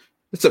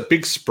 It's a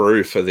big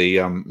sprue for the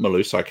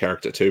Melusai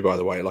character too, by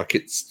the way. Like,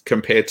 it's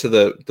compared to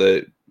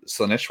the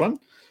Slanesh one.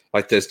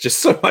 Like, there's just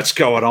so much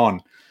going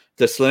on.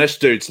 The Slanesh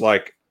dude's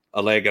like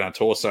a leg and a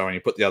torso, and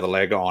you put the other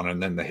leg on,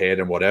 and then the head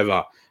and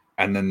whatever.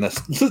 And then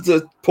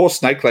the poor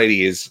snake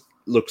lady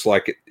looks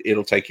like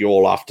it'll take you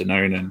all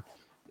afternoon and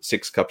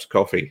 6 cups of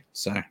coffee.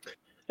 So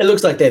it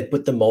looks like they've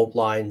put the mold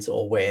lines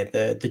or where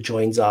the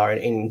joins are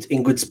in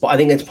good spot. I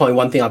think that's probably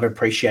one thing I've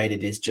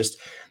appreciated is just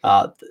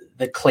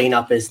the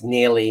cleanup is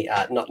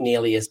not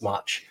nearly as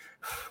much.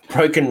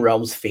 Broken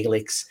Realms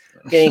Felix.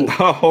 Getting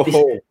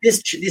Oh,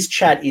 this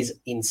chat is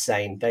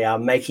insane. They are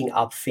making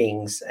up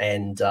things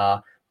and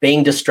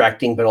being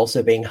distracting, but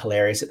also being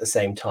hilarious at the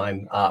same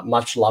time.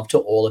 Much love to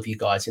all of you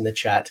guys in the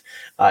chat.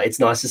 It's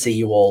nice to see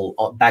you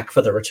all back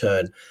for the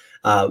return.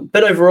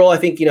 But overall, I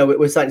think,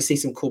 we're starting to see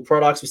some cool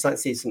products. We're starting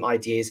to see some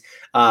ideas.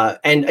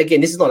 And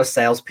again, this is not a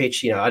sales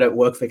pitch. I don't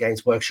work for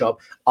Games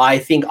Workshop. I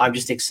think I'm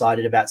just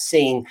excited about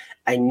seeing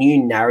a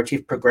new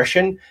narrative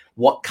progression,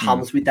 what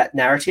comes with that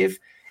narrative,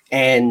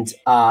 and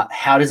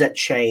how does that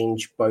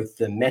change both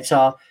the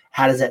meta?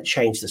 How does that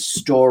change the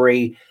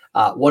story?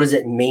 What does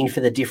it mean for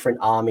the different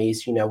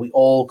armies? We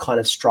all kind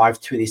of strive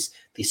through these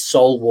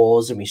soul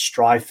wars, and we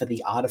strive for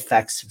the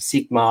artifacts of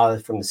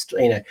Sigmar. From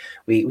the,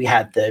 we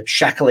had the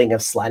shackling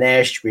of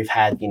Slaanesh. We've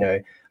had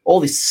all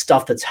this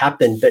stuff that's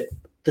happened, but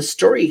the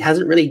story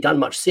hasn't really done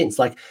much since.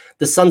 Like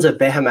the Sons of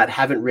Behemat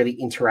haven't really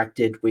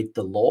interacted with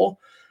the lore.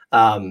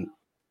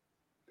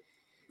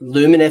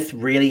 Lumineth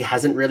really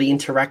hasn't really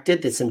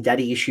interacted. There's some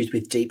daddy issues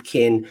with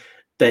Deepkin,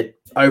 but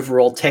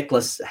overall,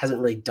 Techless hasn't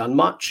really done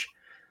much.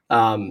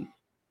 how's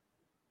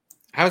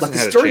Like it the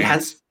had a story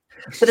chance?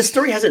 but the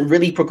story hasn't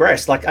really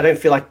progressed. Like I don't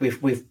feel like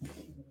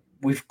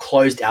we've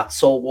closed out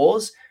Soul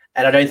Wars,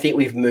 and I don't think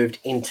we've moved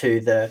into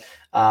the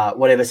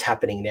whatever's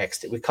happening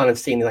next. We've kind of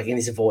seen like in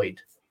this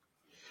void.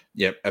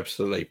 Yep,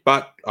 absolutely.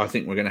 But I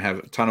think we're going to have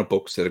a ton of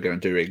books that are going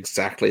to do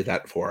exactly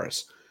that for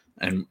us,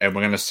 and we're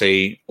going to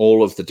see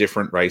all of the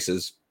different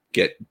races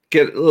get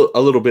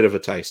a little bit of a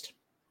taste.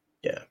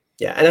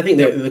 Yeah, and I think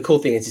the cool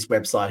thing is this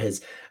website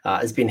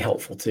has been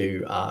helpful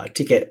to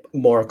get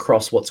more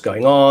across what's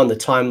going on, the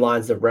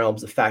timelines, the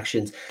realms, the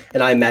factions,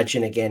 and I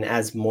imagine again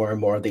as more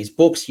and more of these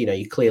books,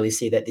 you clearly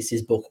see that this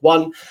is book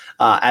one.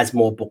 As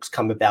more books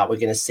come about, we're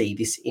going to see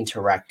this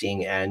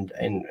interacting and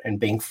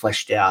being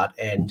fleshed out,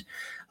 and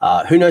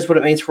who knows what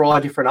it means for all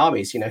our different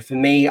armies. For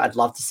me, I'd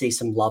love to see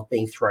some love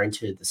being thrown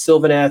to the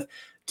Sylvaneth,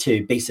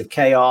 to Beasts of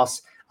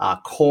Chaos,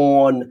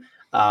 Khorne.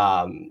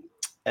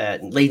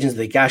 Legions of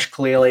the Gash,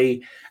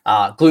 clearly.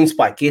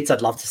 Gloomspite Gits,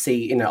 I'd love to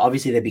see,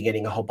 obviously they'll be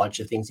getting a whole bunch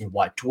of things in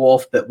White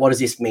Dwarf, but what does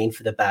this mean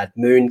for the Bad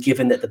Moon,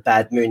 given that the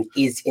Bad Moon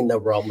is in the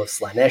realm of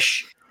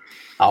Slaanesh?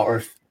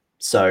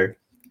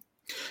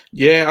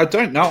 Yeah, I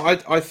don't know.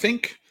 I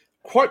think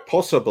quite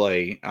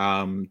possibly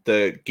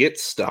the Git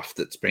stuff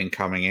that's been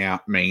coming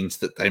out means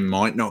that they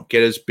might not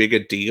get as big a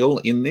deal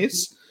in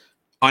this.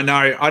 I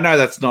know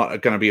that's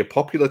not going to be a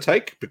popular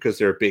take because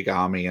they're a big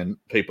army and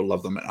people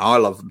love them, and I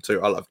love them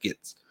too. I love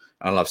Gits.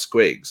 I love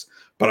Squigs.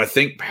 But I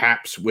think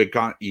perhaps you're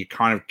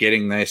kind of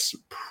getting this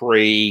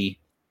pre-Broken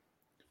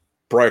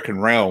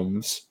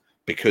Realms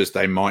because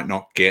they might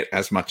not get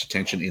as much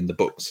attention in the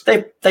books.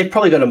 They've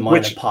probably got a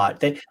minor part.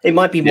 They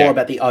might be more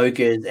about the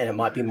ogres, and it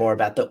might be more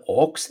about the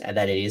orcs, and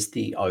that it is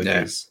the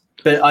ogres.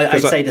 Yeah. But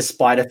I'd say the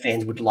Spider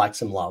fans would like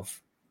some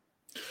love.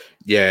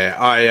 Yeah,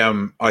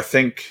 I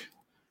think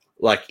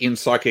like in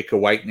Psychic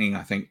Awakening,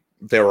 I think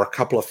there were a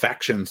couple of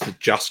factions that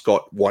just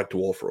got White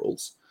Dwarf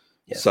rules.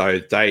 Yeah. So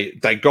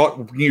they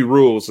got new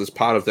rules as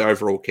part of the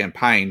overall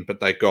campaign,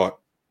 but they got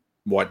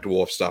White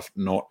Dwarf stuff,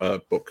 not a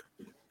book.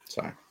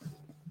 So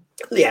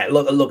yeah,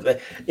 look,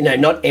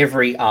 not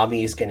every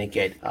army is going to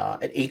get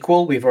an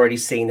equal. We've already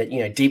seen that,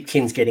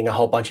 Deepkin's getting a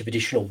whole bunch of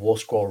additional War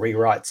Scroll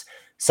rewrites.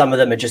 Some of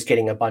them are just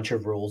getting a bunch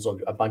of rules or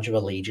a bunch of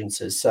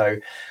allegiances. So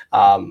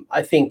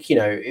I think,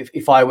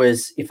 if I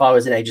was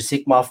an Age of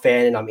Sigmar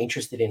fan and I'm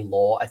interested in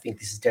lore, I think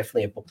this is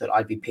definitely a book that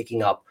I'd be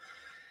picking up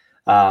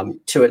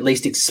to at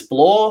least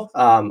explore.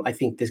 I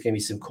think there's going to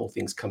be some cool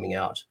things coming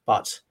out,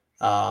 but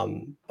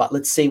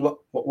let's see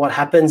what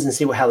happens and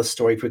see how the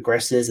story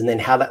progresses, and then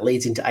how that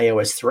leads into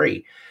AoS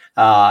 3.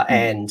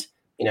 And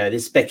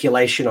there's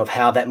speculation of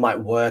how that might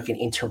work and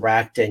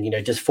interact, and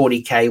does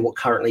 40k, what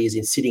currently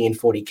is sitting in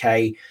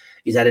 40k,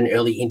 is that an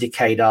early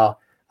indicator?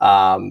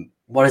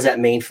 What does that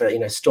mean for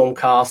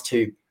Stormcast,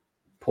 who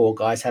poor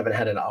guys haven't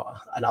had an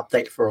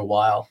update for a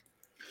while?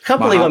 I can't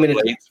believe I'm in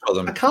it.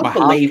 I can't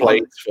believe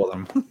for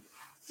them.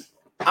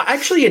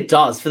 Actually, it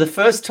does. For the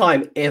first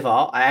time ever,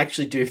 I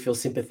actually do feel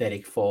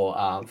sympathetic for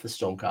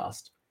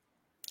Stormcast.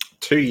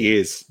 2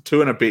 years,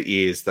 2 and a bit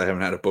years, they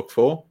haven't had a book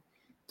for.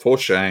 For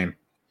shame.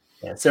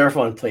 Yeah,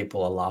 Seraphon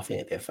people are laughing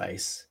at their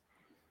face.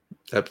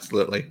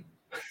 Absolutely.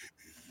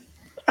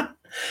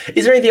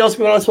 Is there anything else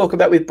we want to talk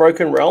about with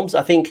Broken Realms?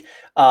 I think,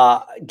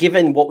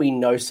 given what we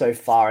know so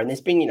far, and there's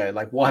been,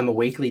 like Warhammer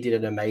Weekly did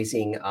an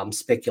amazing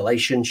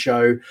speculation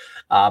show.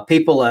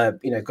 People are,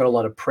 got a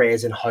lot of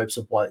prayers and hopes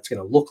of what it's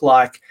going to look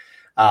like.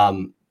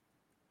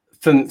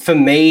 For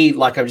me,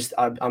 like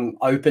I'm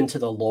open to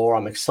the lore.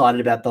 I'm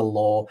excited about the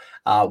lore.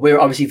 We're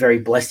obviously very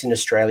blessed in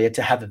Australia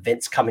to have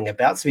events coming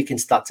about, so we can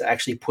start to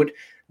actually put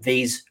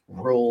these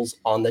rules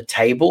on the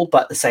table.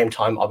 But at the same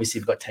time, obviously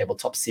we've got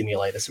Tabletop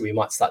Simulator, so we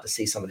might start to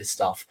see some of this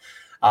stuff.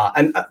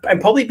 And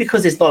probably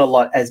because there's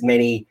not as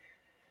many.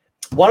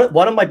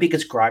 One of my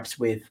biggest gripes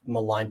with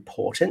Malign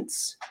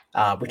Portents,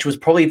 which was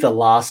probably the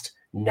last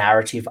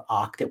narrative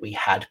arc that we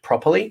had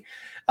properly,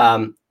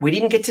 we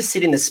didn't get to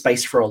sit in the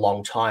space for a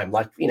long time.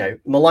 Like,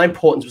 Malign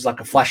Portents was like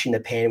a flash in the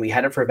pan. We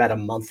had it for about a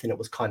month and it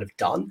was kind of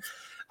done.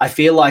 I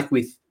feel like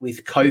with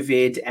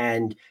COVID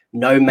and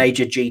no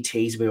major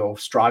GTs we were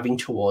striving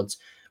towards,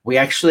 we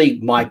actually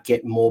might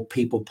get more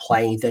people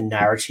playing the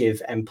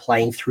narrative and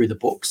playing through the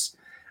books.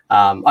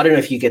 I don't know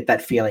if you get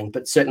that feeling,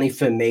 but certainly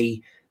for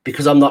me,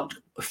 because I'm not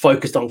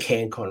focused on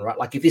CanCon, right?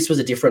 Like if this was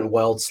a different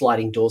world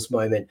sliding doors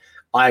moment,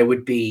 I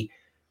would be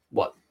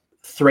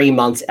 3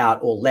 months out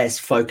or less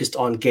focused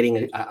on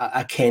getting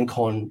a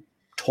CanCon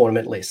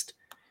tournament list.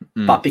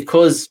 But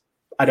because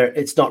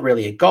it's not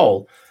really a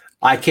goal,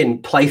 I can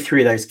play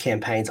through those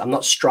campaigns. I'm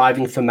not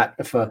striving for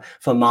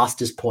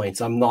master's points.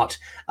 I'm not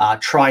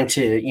trying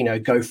to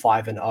go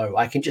 5-0.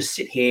 I can just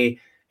sit here,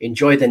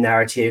 enjoy the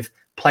narrative,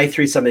 play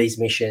through some of these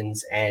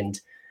missions, and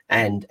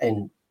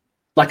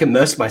like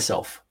immerse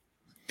myself.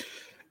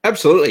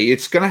 Absolutely.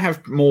 It's going to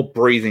have more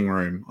breathing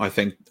room, I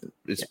think,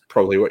 is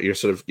probably what you're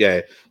sort of,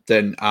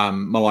 than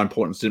Malign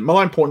Portents did.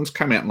 Malign Portents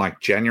came out in like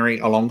January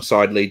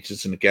alongside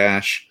Legions and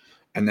Nagash,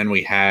 and then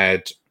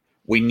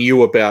we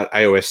knew about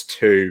AoS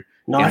 2.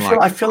 No,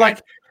 I feel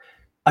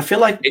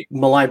like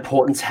Malign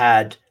Portents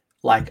had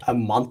like a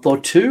month or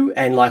two,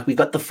 and like we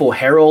got the 4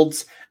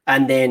 Heralds,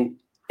 and then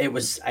it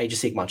was Age of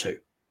Sigmar 2.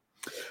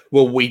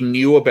 Well, we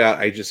knew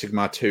about Age of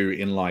Sigmar 2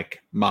 in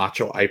like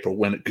March or April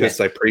because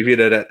they previewed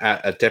it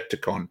at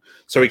Adepticon.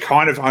 So we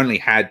kind of only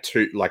had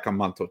a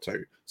month or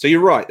two. So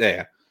you're right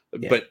there.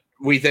 Yeah. But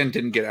we then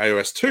didn't get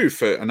AoS 2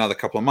 for another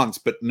couple of months,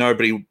 but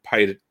nobody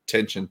paid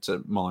attention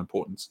to Malign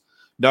Portents.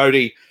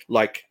 Nobody,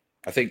 I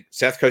think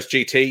South Coast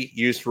GT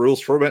used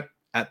rules from it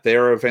at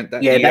their event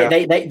that year. Yeah,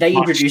 they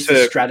introduced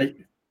the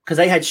strategy because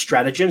they had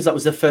stratagems. That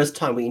was the first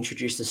time we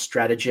introduced a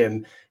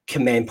stratagem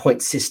command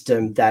point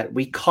system that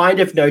we kind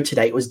of know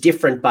today. It was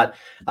different, but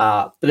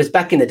because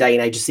back in the day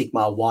in Age of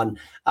Sigmar 1,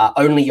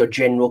 only your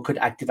general could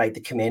activate the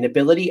command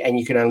ability, and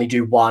you could only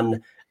do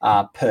one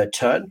per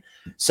turn.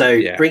 So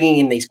bringing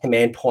in these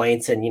command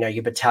points and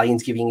your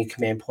battalions giving you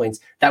command points,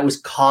 that was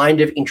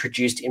kind of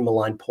introduced in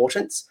Malign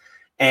Portents.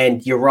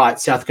 And you're right,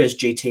 South Coast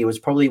GT was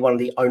probably one of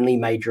the only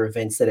major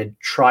events that had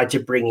tried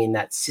to bring in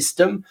that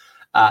system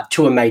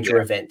to a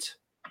major event.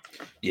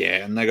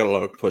 Yeah, and they got a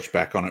lot of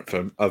pushback on it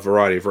for a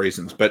variety of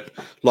reasons. But,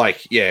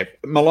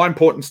 Malign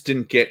Portents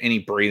didn't get any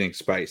breathing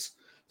space.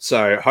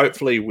 So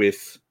hopefully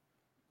with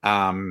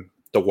the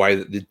way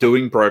that they're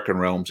doing Broken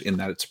Realms, in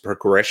that it's a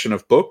progression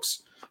of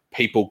books,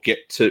 people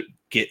get to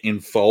get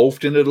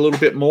involved in it a little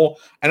bit more.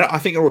 And I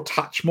think it will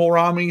touch more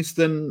armies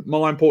than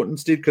Malign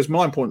Portents did, because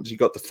Malign Portents, you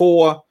got the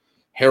 4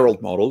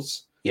 Herald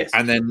models,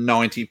 and then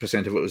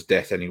 90% of it was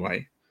death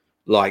anyway.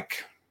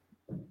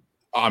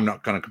 I'm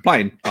not going to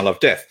complain. I love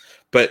death.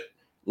 But,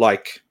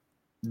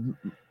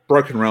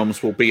 Broken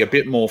Realms will be a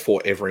bit more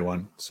for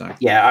everyone. So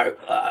yeah,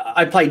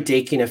 I played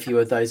Dick in a few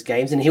of those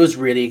games, and he was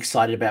really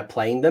excited about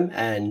playing them,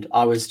 and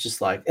I was just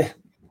like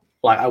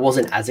I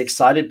wasn't as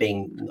excited,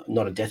 being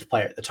not a death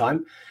player at the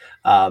time.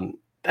 And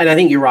I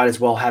think you're right as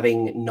well,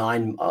 having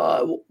 9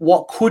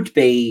 what could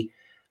be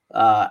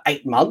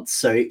 8 months.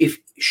 So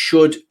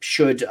should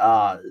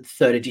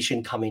 3rd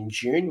edition come in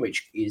June,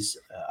 which is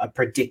a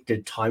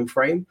predicted time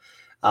frame,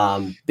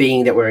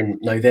 being that we're in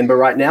November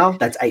right now,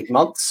 that's 8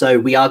 months. So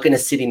we are going to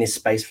sit in this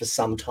space for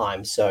some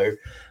time. So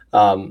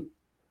I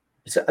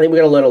think we're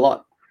going to learn a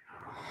lot.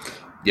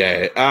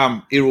 Yeah,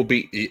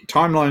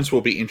 timelines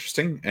will be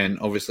interesting and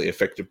obviously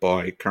affected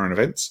by current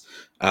events.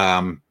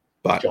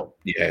 But sure.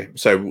 Yeah,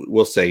 so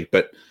we'll see.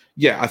 But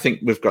yeah, I think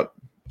we've got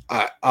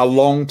a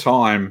long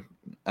time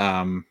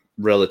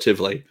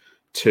relatively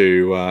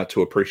to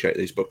appreciate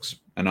these books,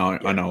 and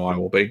I know I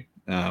will be.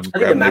 I think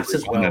the maps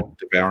as well.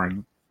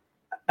 Devouring.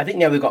 I think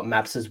now we've got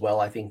maps as well.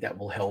 I think that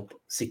will help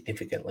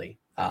significantly.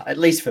 At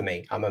least for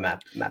me, I'm a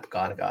map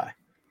kind of guy.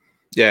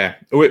 Yeah,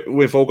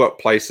 we've all got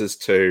places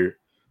to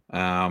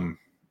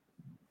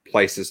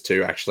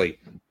actually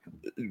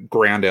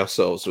ground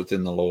ourselves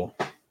within the lore.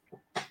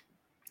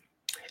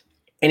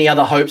 Any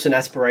other hopes and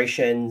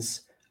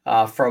aspirations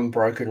from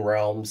Broken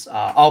Realms?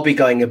 I'll be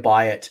going to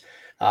buy it.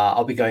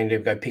 I'll be going to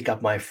go pick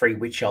up my free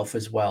Witch Elf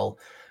as well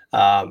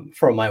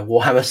from my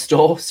Warhammer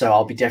store. So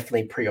I'll be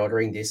definitely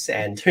pre-ordering this.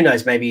 And who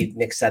knows, maybe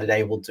next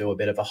Saturday we'll do a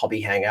bit of a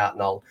hobby hangout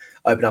and I'll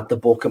open up the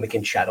book and we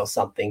can chat or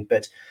something.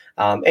 But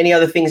any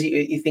other things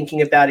you're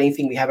thinking about?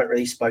 Anything we haven't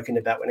really spoken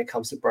about when it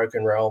comes to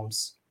Broken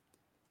Realms?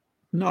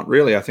 Not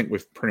really. I think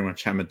we've pretty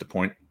much hammered the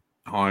point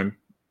home.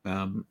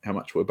 How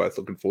much we're both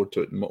looking forward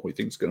to it and what we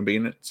think is going to be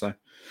in it. So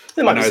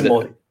there might be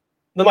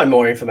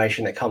more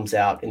information that comes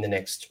out in the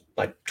next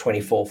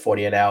 24,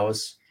 48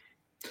 hours.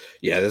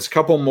 Yeah, there's a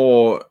couple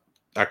more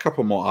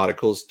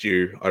articles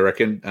due, I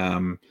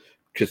reckon,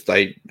 because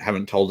they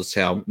haven't told us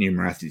how New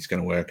Marathi is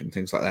going to work and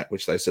things like that,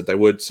 which they said they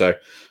would. So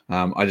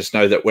I just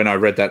know that when I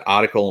read that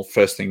article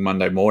first thing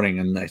Monday morning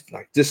and they're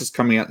like, this is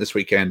coming out this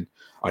weekend,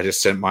 I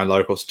just sent my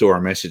local store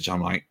a message.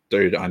 I'm like,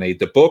 dude, I need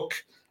the book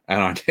and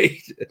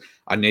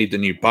I need the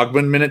new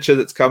Bugman miniature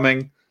that's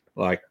coming.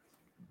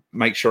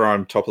 Make sure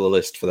I'm top of the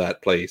list for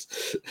that, please.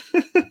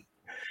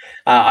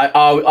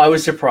 I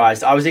was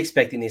surprised. I was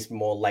expecting this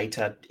more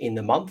later in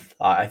the month.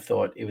 I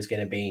thought it was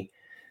going to be,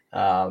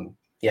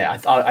 I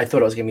thought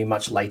it was going to be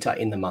much later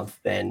in the month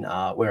than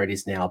where it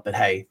is now. But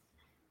hey,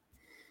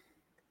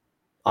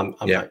 I'm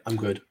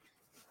good.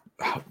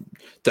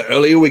 The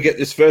earlier we get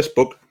this first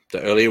book,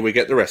 the earlier we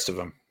get the rest of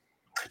them.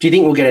 Do you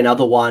think we'll get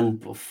another one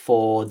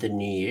before the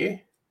new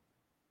year?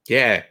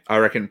 Yeah, I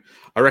reckon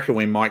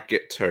we might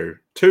get two.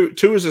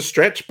 Two is a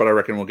stretch, but I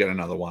reckon we'll get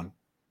another one.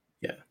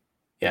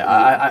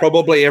 Yeah,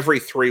 probably every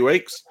 3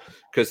 weeks,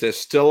 because there's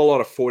still a lot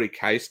of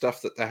 40K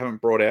stuff that they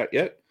haven't brought out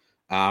yet,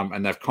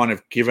 and they've kind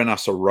of given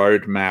us a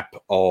roadmap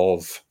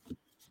of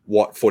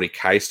what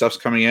 40K stuff's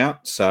coming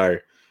out. So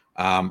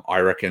I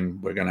reckon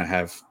we're going to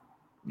have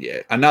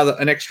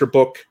an extra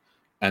book,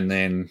 and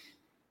then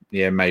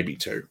maybe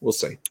two. We'll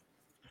see.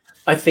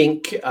 I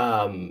think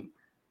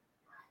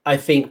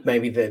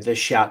maybe the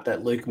shout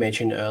that Luke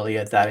mentioned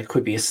earlier, that it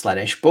could be a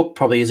Slaanesh book,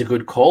 probably is a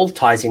good call.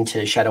 Ties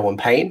into Shadow and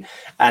Pain.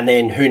 And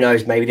then who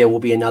knows, maybe there will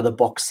be another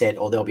box set,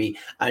 or there'll be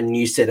a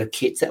new set of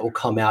kits that will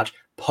come out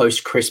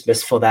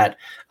post-Christmas for that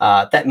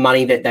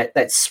money,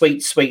 that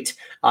sweet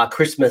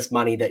Christmas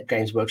money that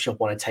Games Workshop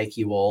want to take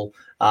you all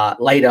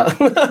later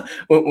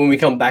when we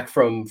come back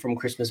from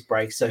Christmas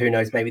break. So who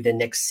knows, maybe the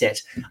next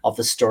set of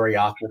the story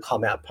arc will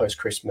come out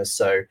post-Christmas.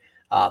 So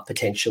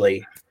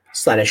potentially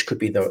Slaanesh could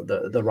be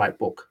the right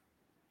book.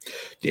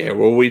 Yeah,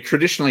 well, we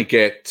traditionally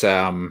get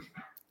some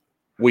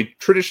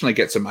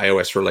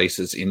AoS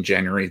releases in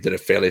January that are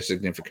fairly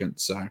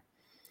significant. So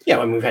yeah,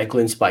 when we've had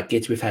Gloomspite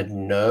Gits, we've had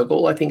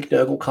Nurgle. I think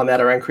Nurgle come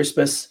out around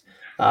Christmas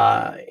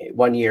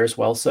 1 year as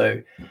well.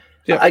 So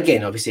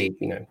again, obviously,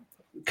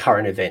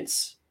 current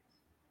events.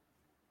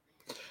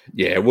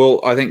 Yeah, well,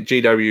 I think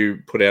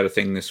GW put out a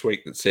thing this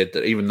week that said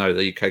that even though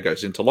the UK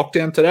goes into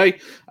lockdown today,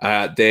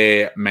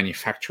 their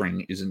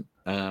manufacturing isn't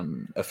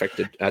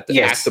affected at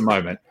the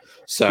moment.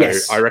 So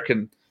I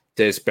reckon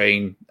there's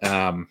been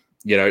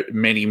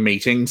many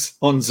meetings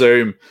on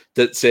Zoom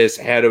that says,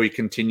 how do we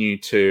continue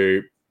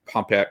to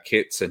pump out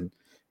kits and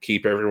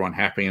keep everyone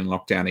happy in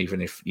lockdown,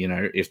 even if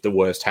the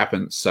worst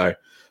happens. So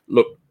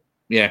look,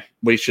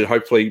 we should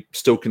hopefully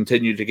still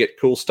continue to get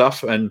cool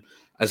stuff, and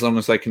as long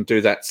as they can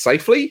do that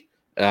safely,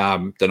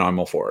 then I'm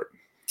all for it.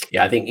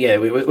 Yeah, I think,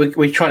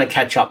 we're trying to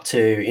catch up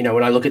to,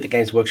 when I look at the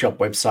Games Workshop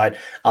website,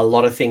 a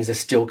lot of things are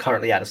still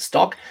currently out of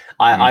stock.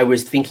 I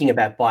was thinking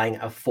about buying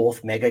a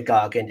 4th Mega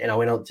Gargant, and I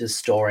went out to the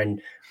store,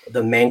 and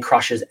the Man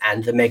Crushers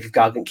and the Mega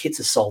Gargant kits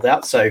are sold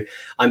out. So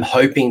I'm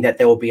hoping that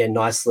there will be a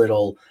nice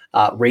little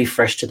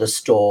refresh to the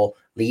store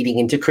leading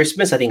into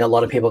Christmas. I think a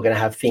lot of people are going to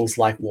have things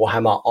like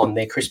Warhammer on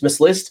their Christmas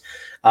list.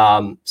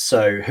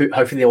 So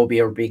hopefully there will be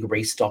a big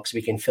restock so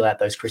we can fill out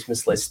those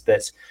Christmas lists.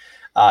 But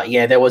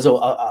there was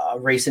a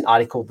recent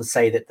article to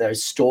say that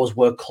those stores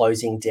were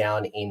closing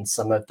down in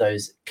some of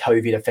those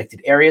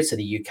COVID-affected areas. So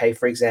the UK,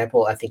 for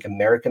example, I think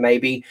America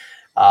maybe.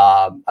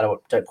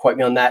 Don't quote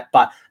me on that,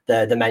 but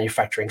the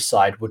manufacturing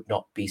side would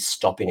not be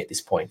stopping at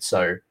this point.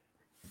 So,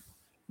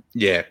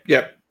 like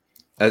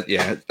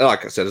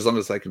I said, as long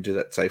as they can do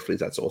that safely,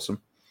 that's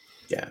awesome.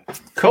 Yeah,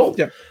 cool.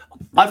 Yeah,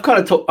 I've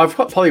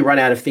probably run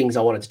out of things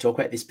I wanted to talk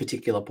about at this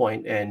particular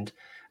point, and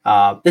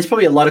there's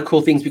probably a lot of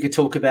cool things we could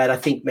talk about. I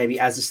think maybe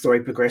as the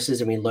story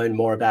progresses and we learn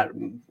more about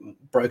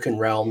Broken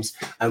Realms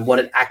and what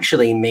it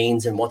actually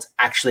means and what's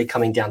actually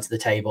coming down to the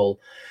table,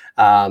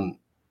 I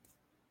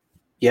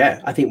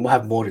think we'll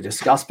have more to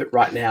discuss. But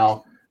right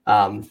now,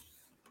 I'm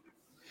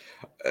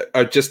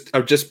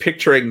just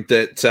picturing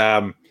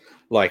that,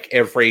 like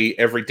every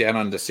Down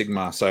Under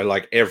Sigmar, so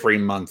like every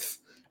month,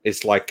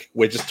 it's like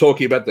we're just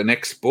talking about the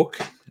next book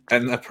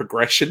and the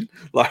progression.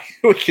 Like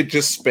we could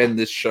just spend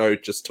this show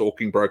just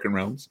talking Broken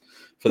Realms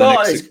for the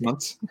next 6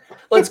 months.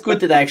 Well, it's good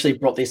that they actually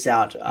brought this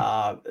out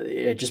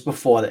just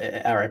before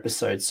our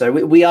episode. So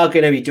we are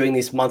going to be doing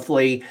this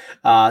monthly,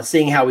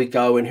 seeing how we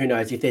go, and who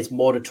knows, if there's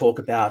more to talk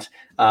about,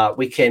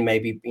 we can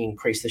maybe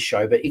increase the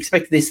show. But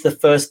expect this the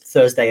first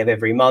Thursday of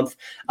every month.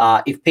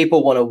 If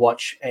people want to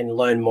watch and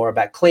learn more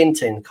about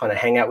Clint and kind of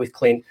hang out with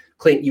Clint,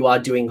 you are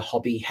doing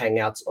hobby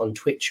hangouts on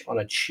Twitch on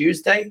a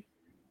Tuesday.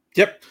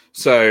 Yep.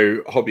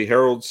 So Hobby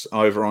Heralds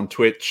over on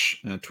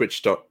Twitch,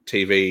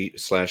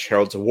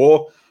 twitch.tv/Heralds of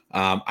War,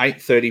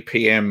 8:30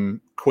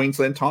 p.m.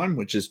 Queensland time,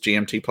 which is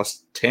GMT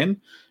plus 10.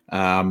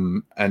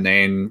 And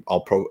then I'll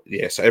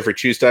probably, so every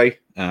Tuesday,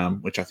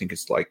 which I think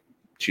is like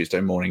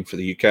Tuesday morning for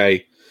the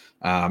UK.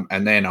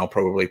 And then I'll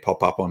probably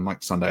pop up on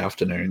like Sunday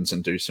afternoons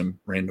and do some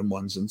random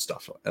ones and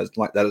stuff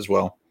like that as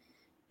well.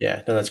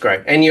 Yeah, no, that's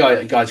great. And you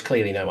guys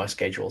clearly know my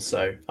schedule,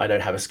 so I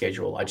don't have a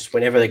schedule. I just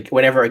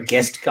whenever a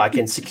guest, I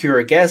can secure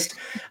a guest.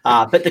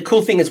 But the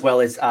cool thing as well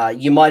is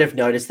you might have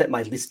noticed that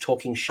my list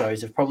talking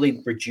shows have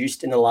probably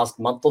reduced in the last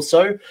month or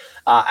so,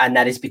 and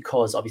that is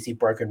because obviously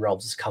Broken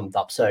Realms has come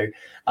up. So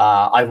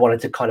I wanted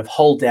to kind of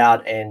hold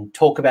out and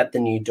talk about the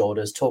new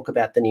Daughters, talk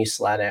about the new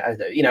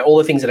Slanesh, all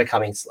the things that are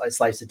coming,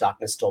 Slaves of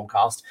Darkness,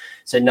 Stormcast.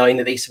 So knowing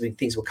that these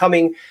things were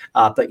coming,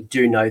 but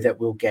do know that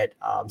we'll get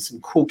some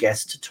cool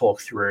guests to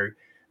talk through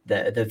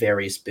the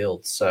various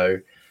builds. So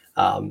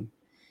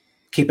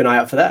keep an eye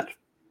out for that.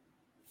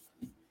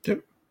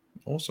 Yep.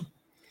 Awesome.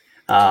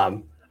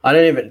 I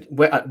don't even.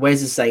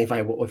 Where's this saying? If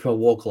I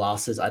wore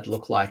glasses, I'd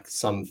look like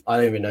some. I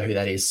don't even know who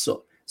that is.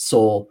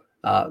 Saw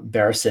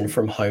Barrison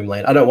from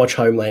Homeland. I don't watch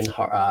Homeland.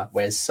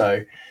 Where's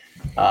so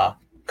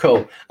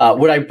cool.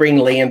 Would I bring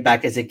Liam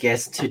back as a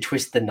guest to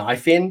twist the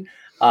knife in?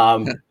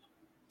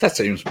 That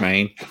seems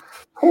mean.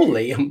 Poor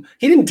Liam.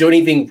 He didn't do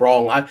anything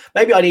wrong.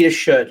 Maybe I need a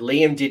shirt.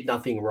 Liam did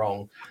nothing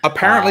wrong.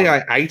 Apparently,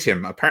 I ate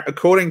him.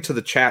 According to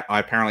the chat, I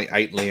apparently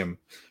ate Liam.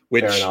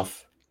 Which, fair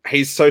enough.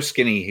 He's so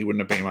skinny, he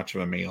wouldn't have been much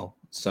of a meal.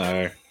 So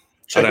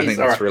I don't think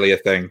that's really a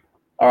thing.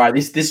 All right,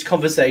 this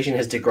conversation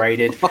has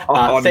degraded.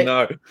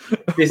 No.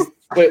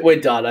 We're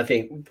done, I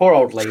think. Poor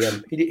old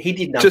Liam. He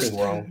did nothing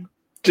wrong.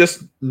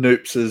 Just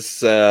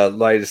Noops'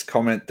 latest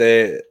comment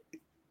there.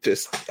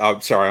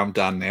 I'm sorry, I'm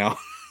done now.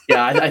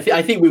 Yeah,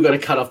 I think we've got to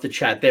cut off the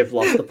chat. They've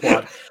lost the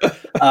plot.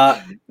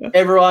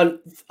 Everyone,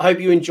 I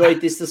hope you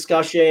enjoyed this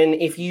discussion.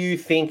 If you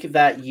think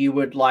that you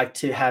would like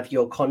to have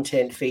your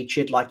content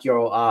featured, like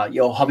your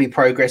hobby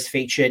progress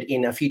featured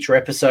in a future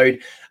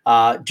episode,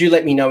 do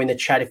let me know in the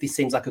chat if this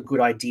seems like a good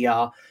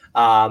idea.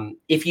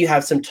 If you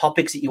have some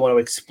topics that you want to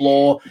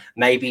explore,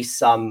 maybe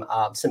some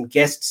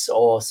guests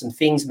or some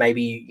things,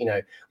 maybe,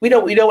 we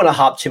don't want to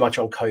harp too much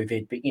on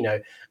COVID, but,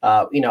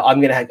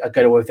 I'm going to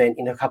go to an event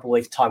in a couple of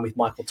weeks' time with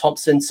Michael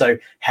Thompson. So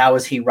how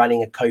is he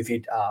running a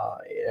COVID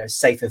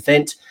safe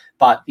event?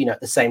 But, at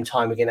the same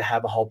time, we're going to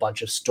have a whole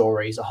bunch of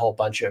stories, a whole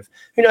bunch of,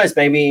 who knows,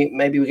 maybe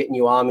we'll get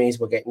new armies,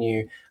 we'll get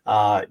new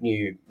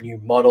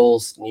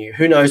models,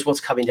 who knows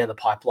what's coming down the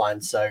pipeline.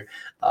 So,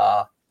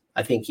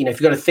 I think, if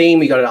you've got a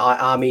theme, you've got an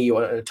army, you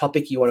want a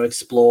topic you want to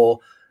explore,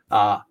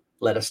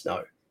 let us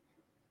know.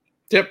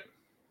 Yep.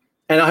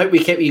 And I hope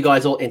we kept you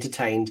guys all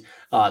entertained.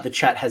 The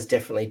chat has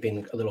definitely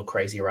been a little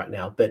crazy right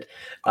now, but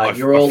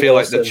you're all. I feel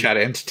awesome. Like the chat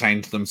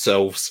entertained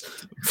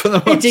themselves. For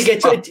the it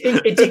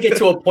did get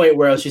to a point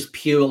where it was just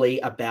purely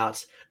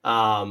about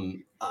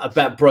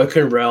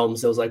Broken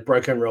Realms. There was like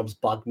Broken Realms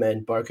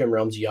Bugman, Broken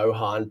Realms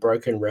Johan,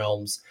 Broken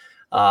Realms,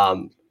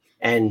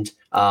 and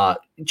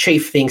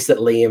Chief thinks that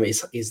Liam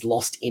is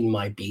lost in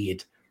my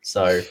beard.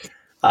 So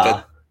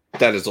that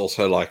is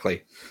also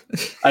likely.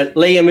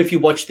 Liam, if you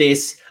watch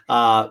this,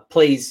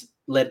 please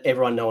let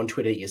everyone know on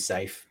Twitter that you're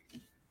safe.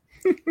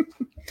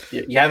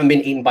 You haven't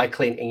been eaten by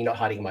Clint and you're not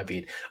hiding in my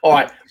beard. All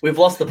right, we've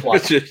lost the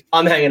plot.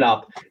 I'm hanging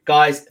up.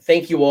 Guys,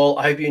 thank you all.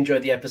 I hope you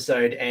enjoyed the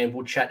episode and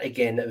we'll chat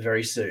again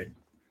very soon.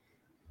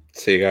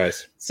 See you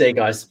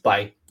guys.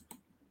 Bye.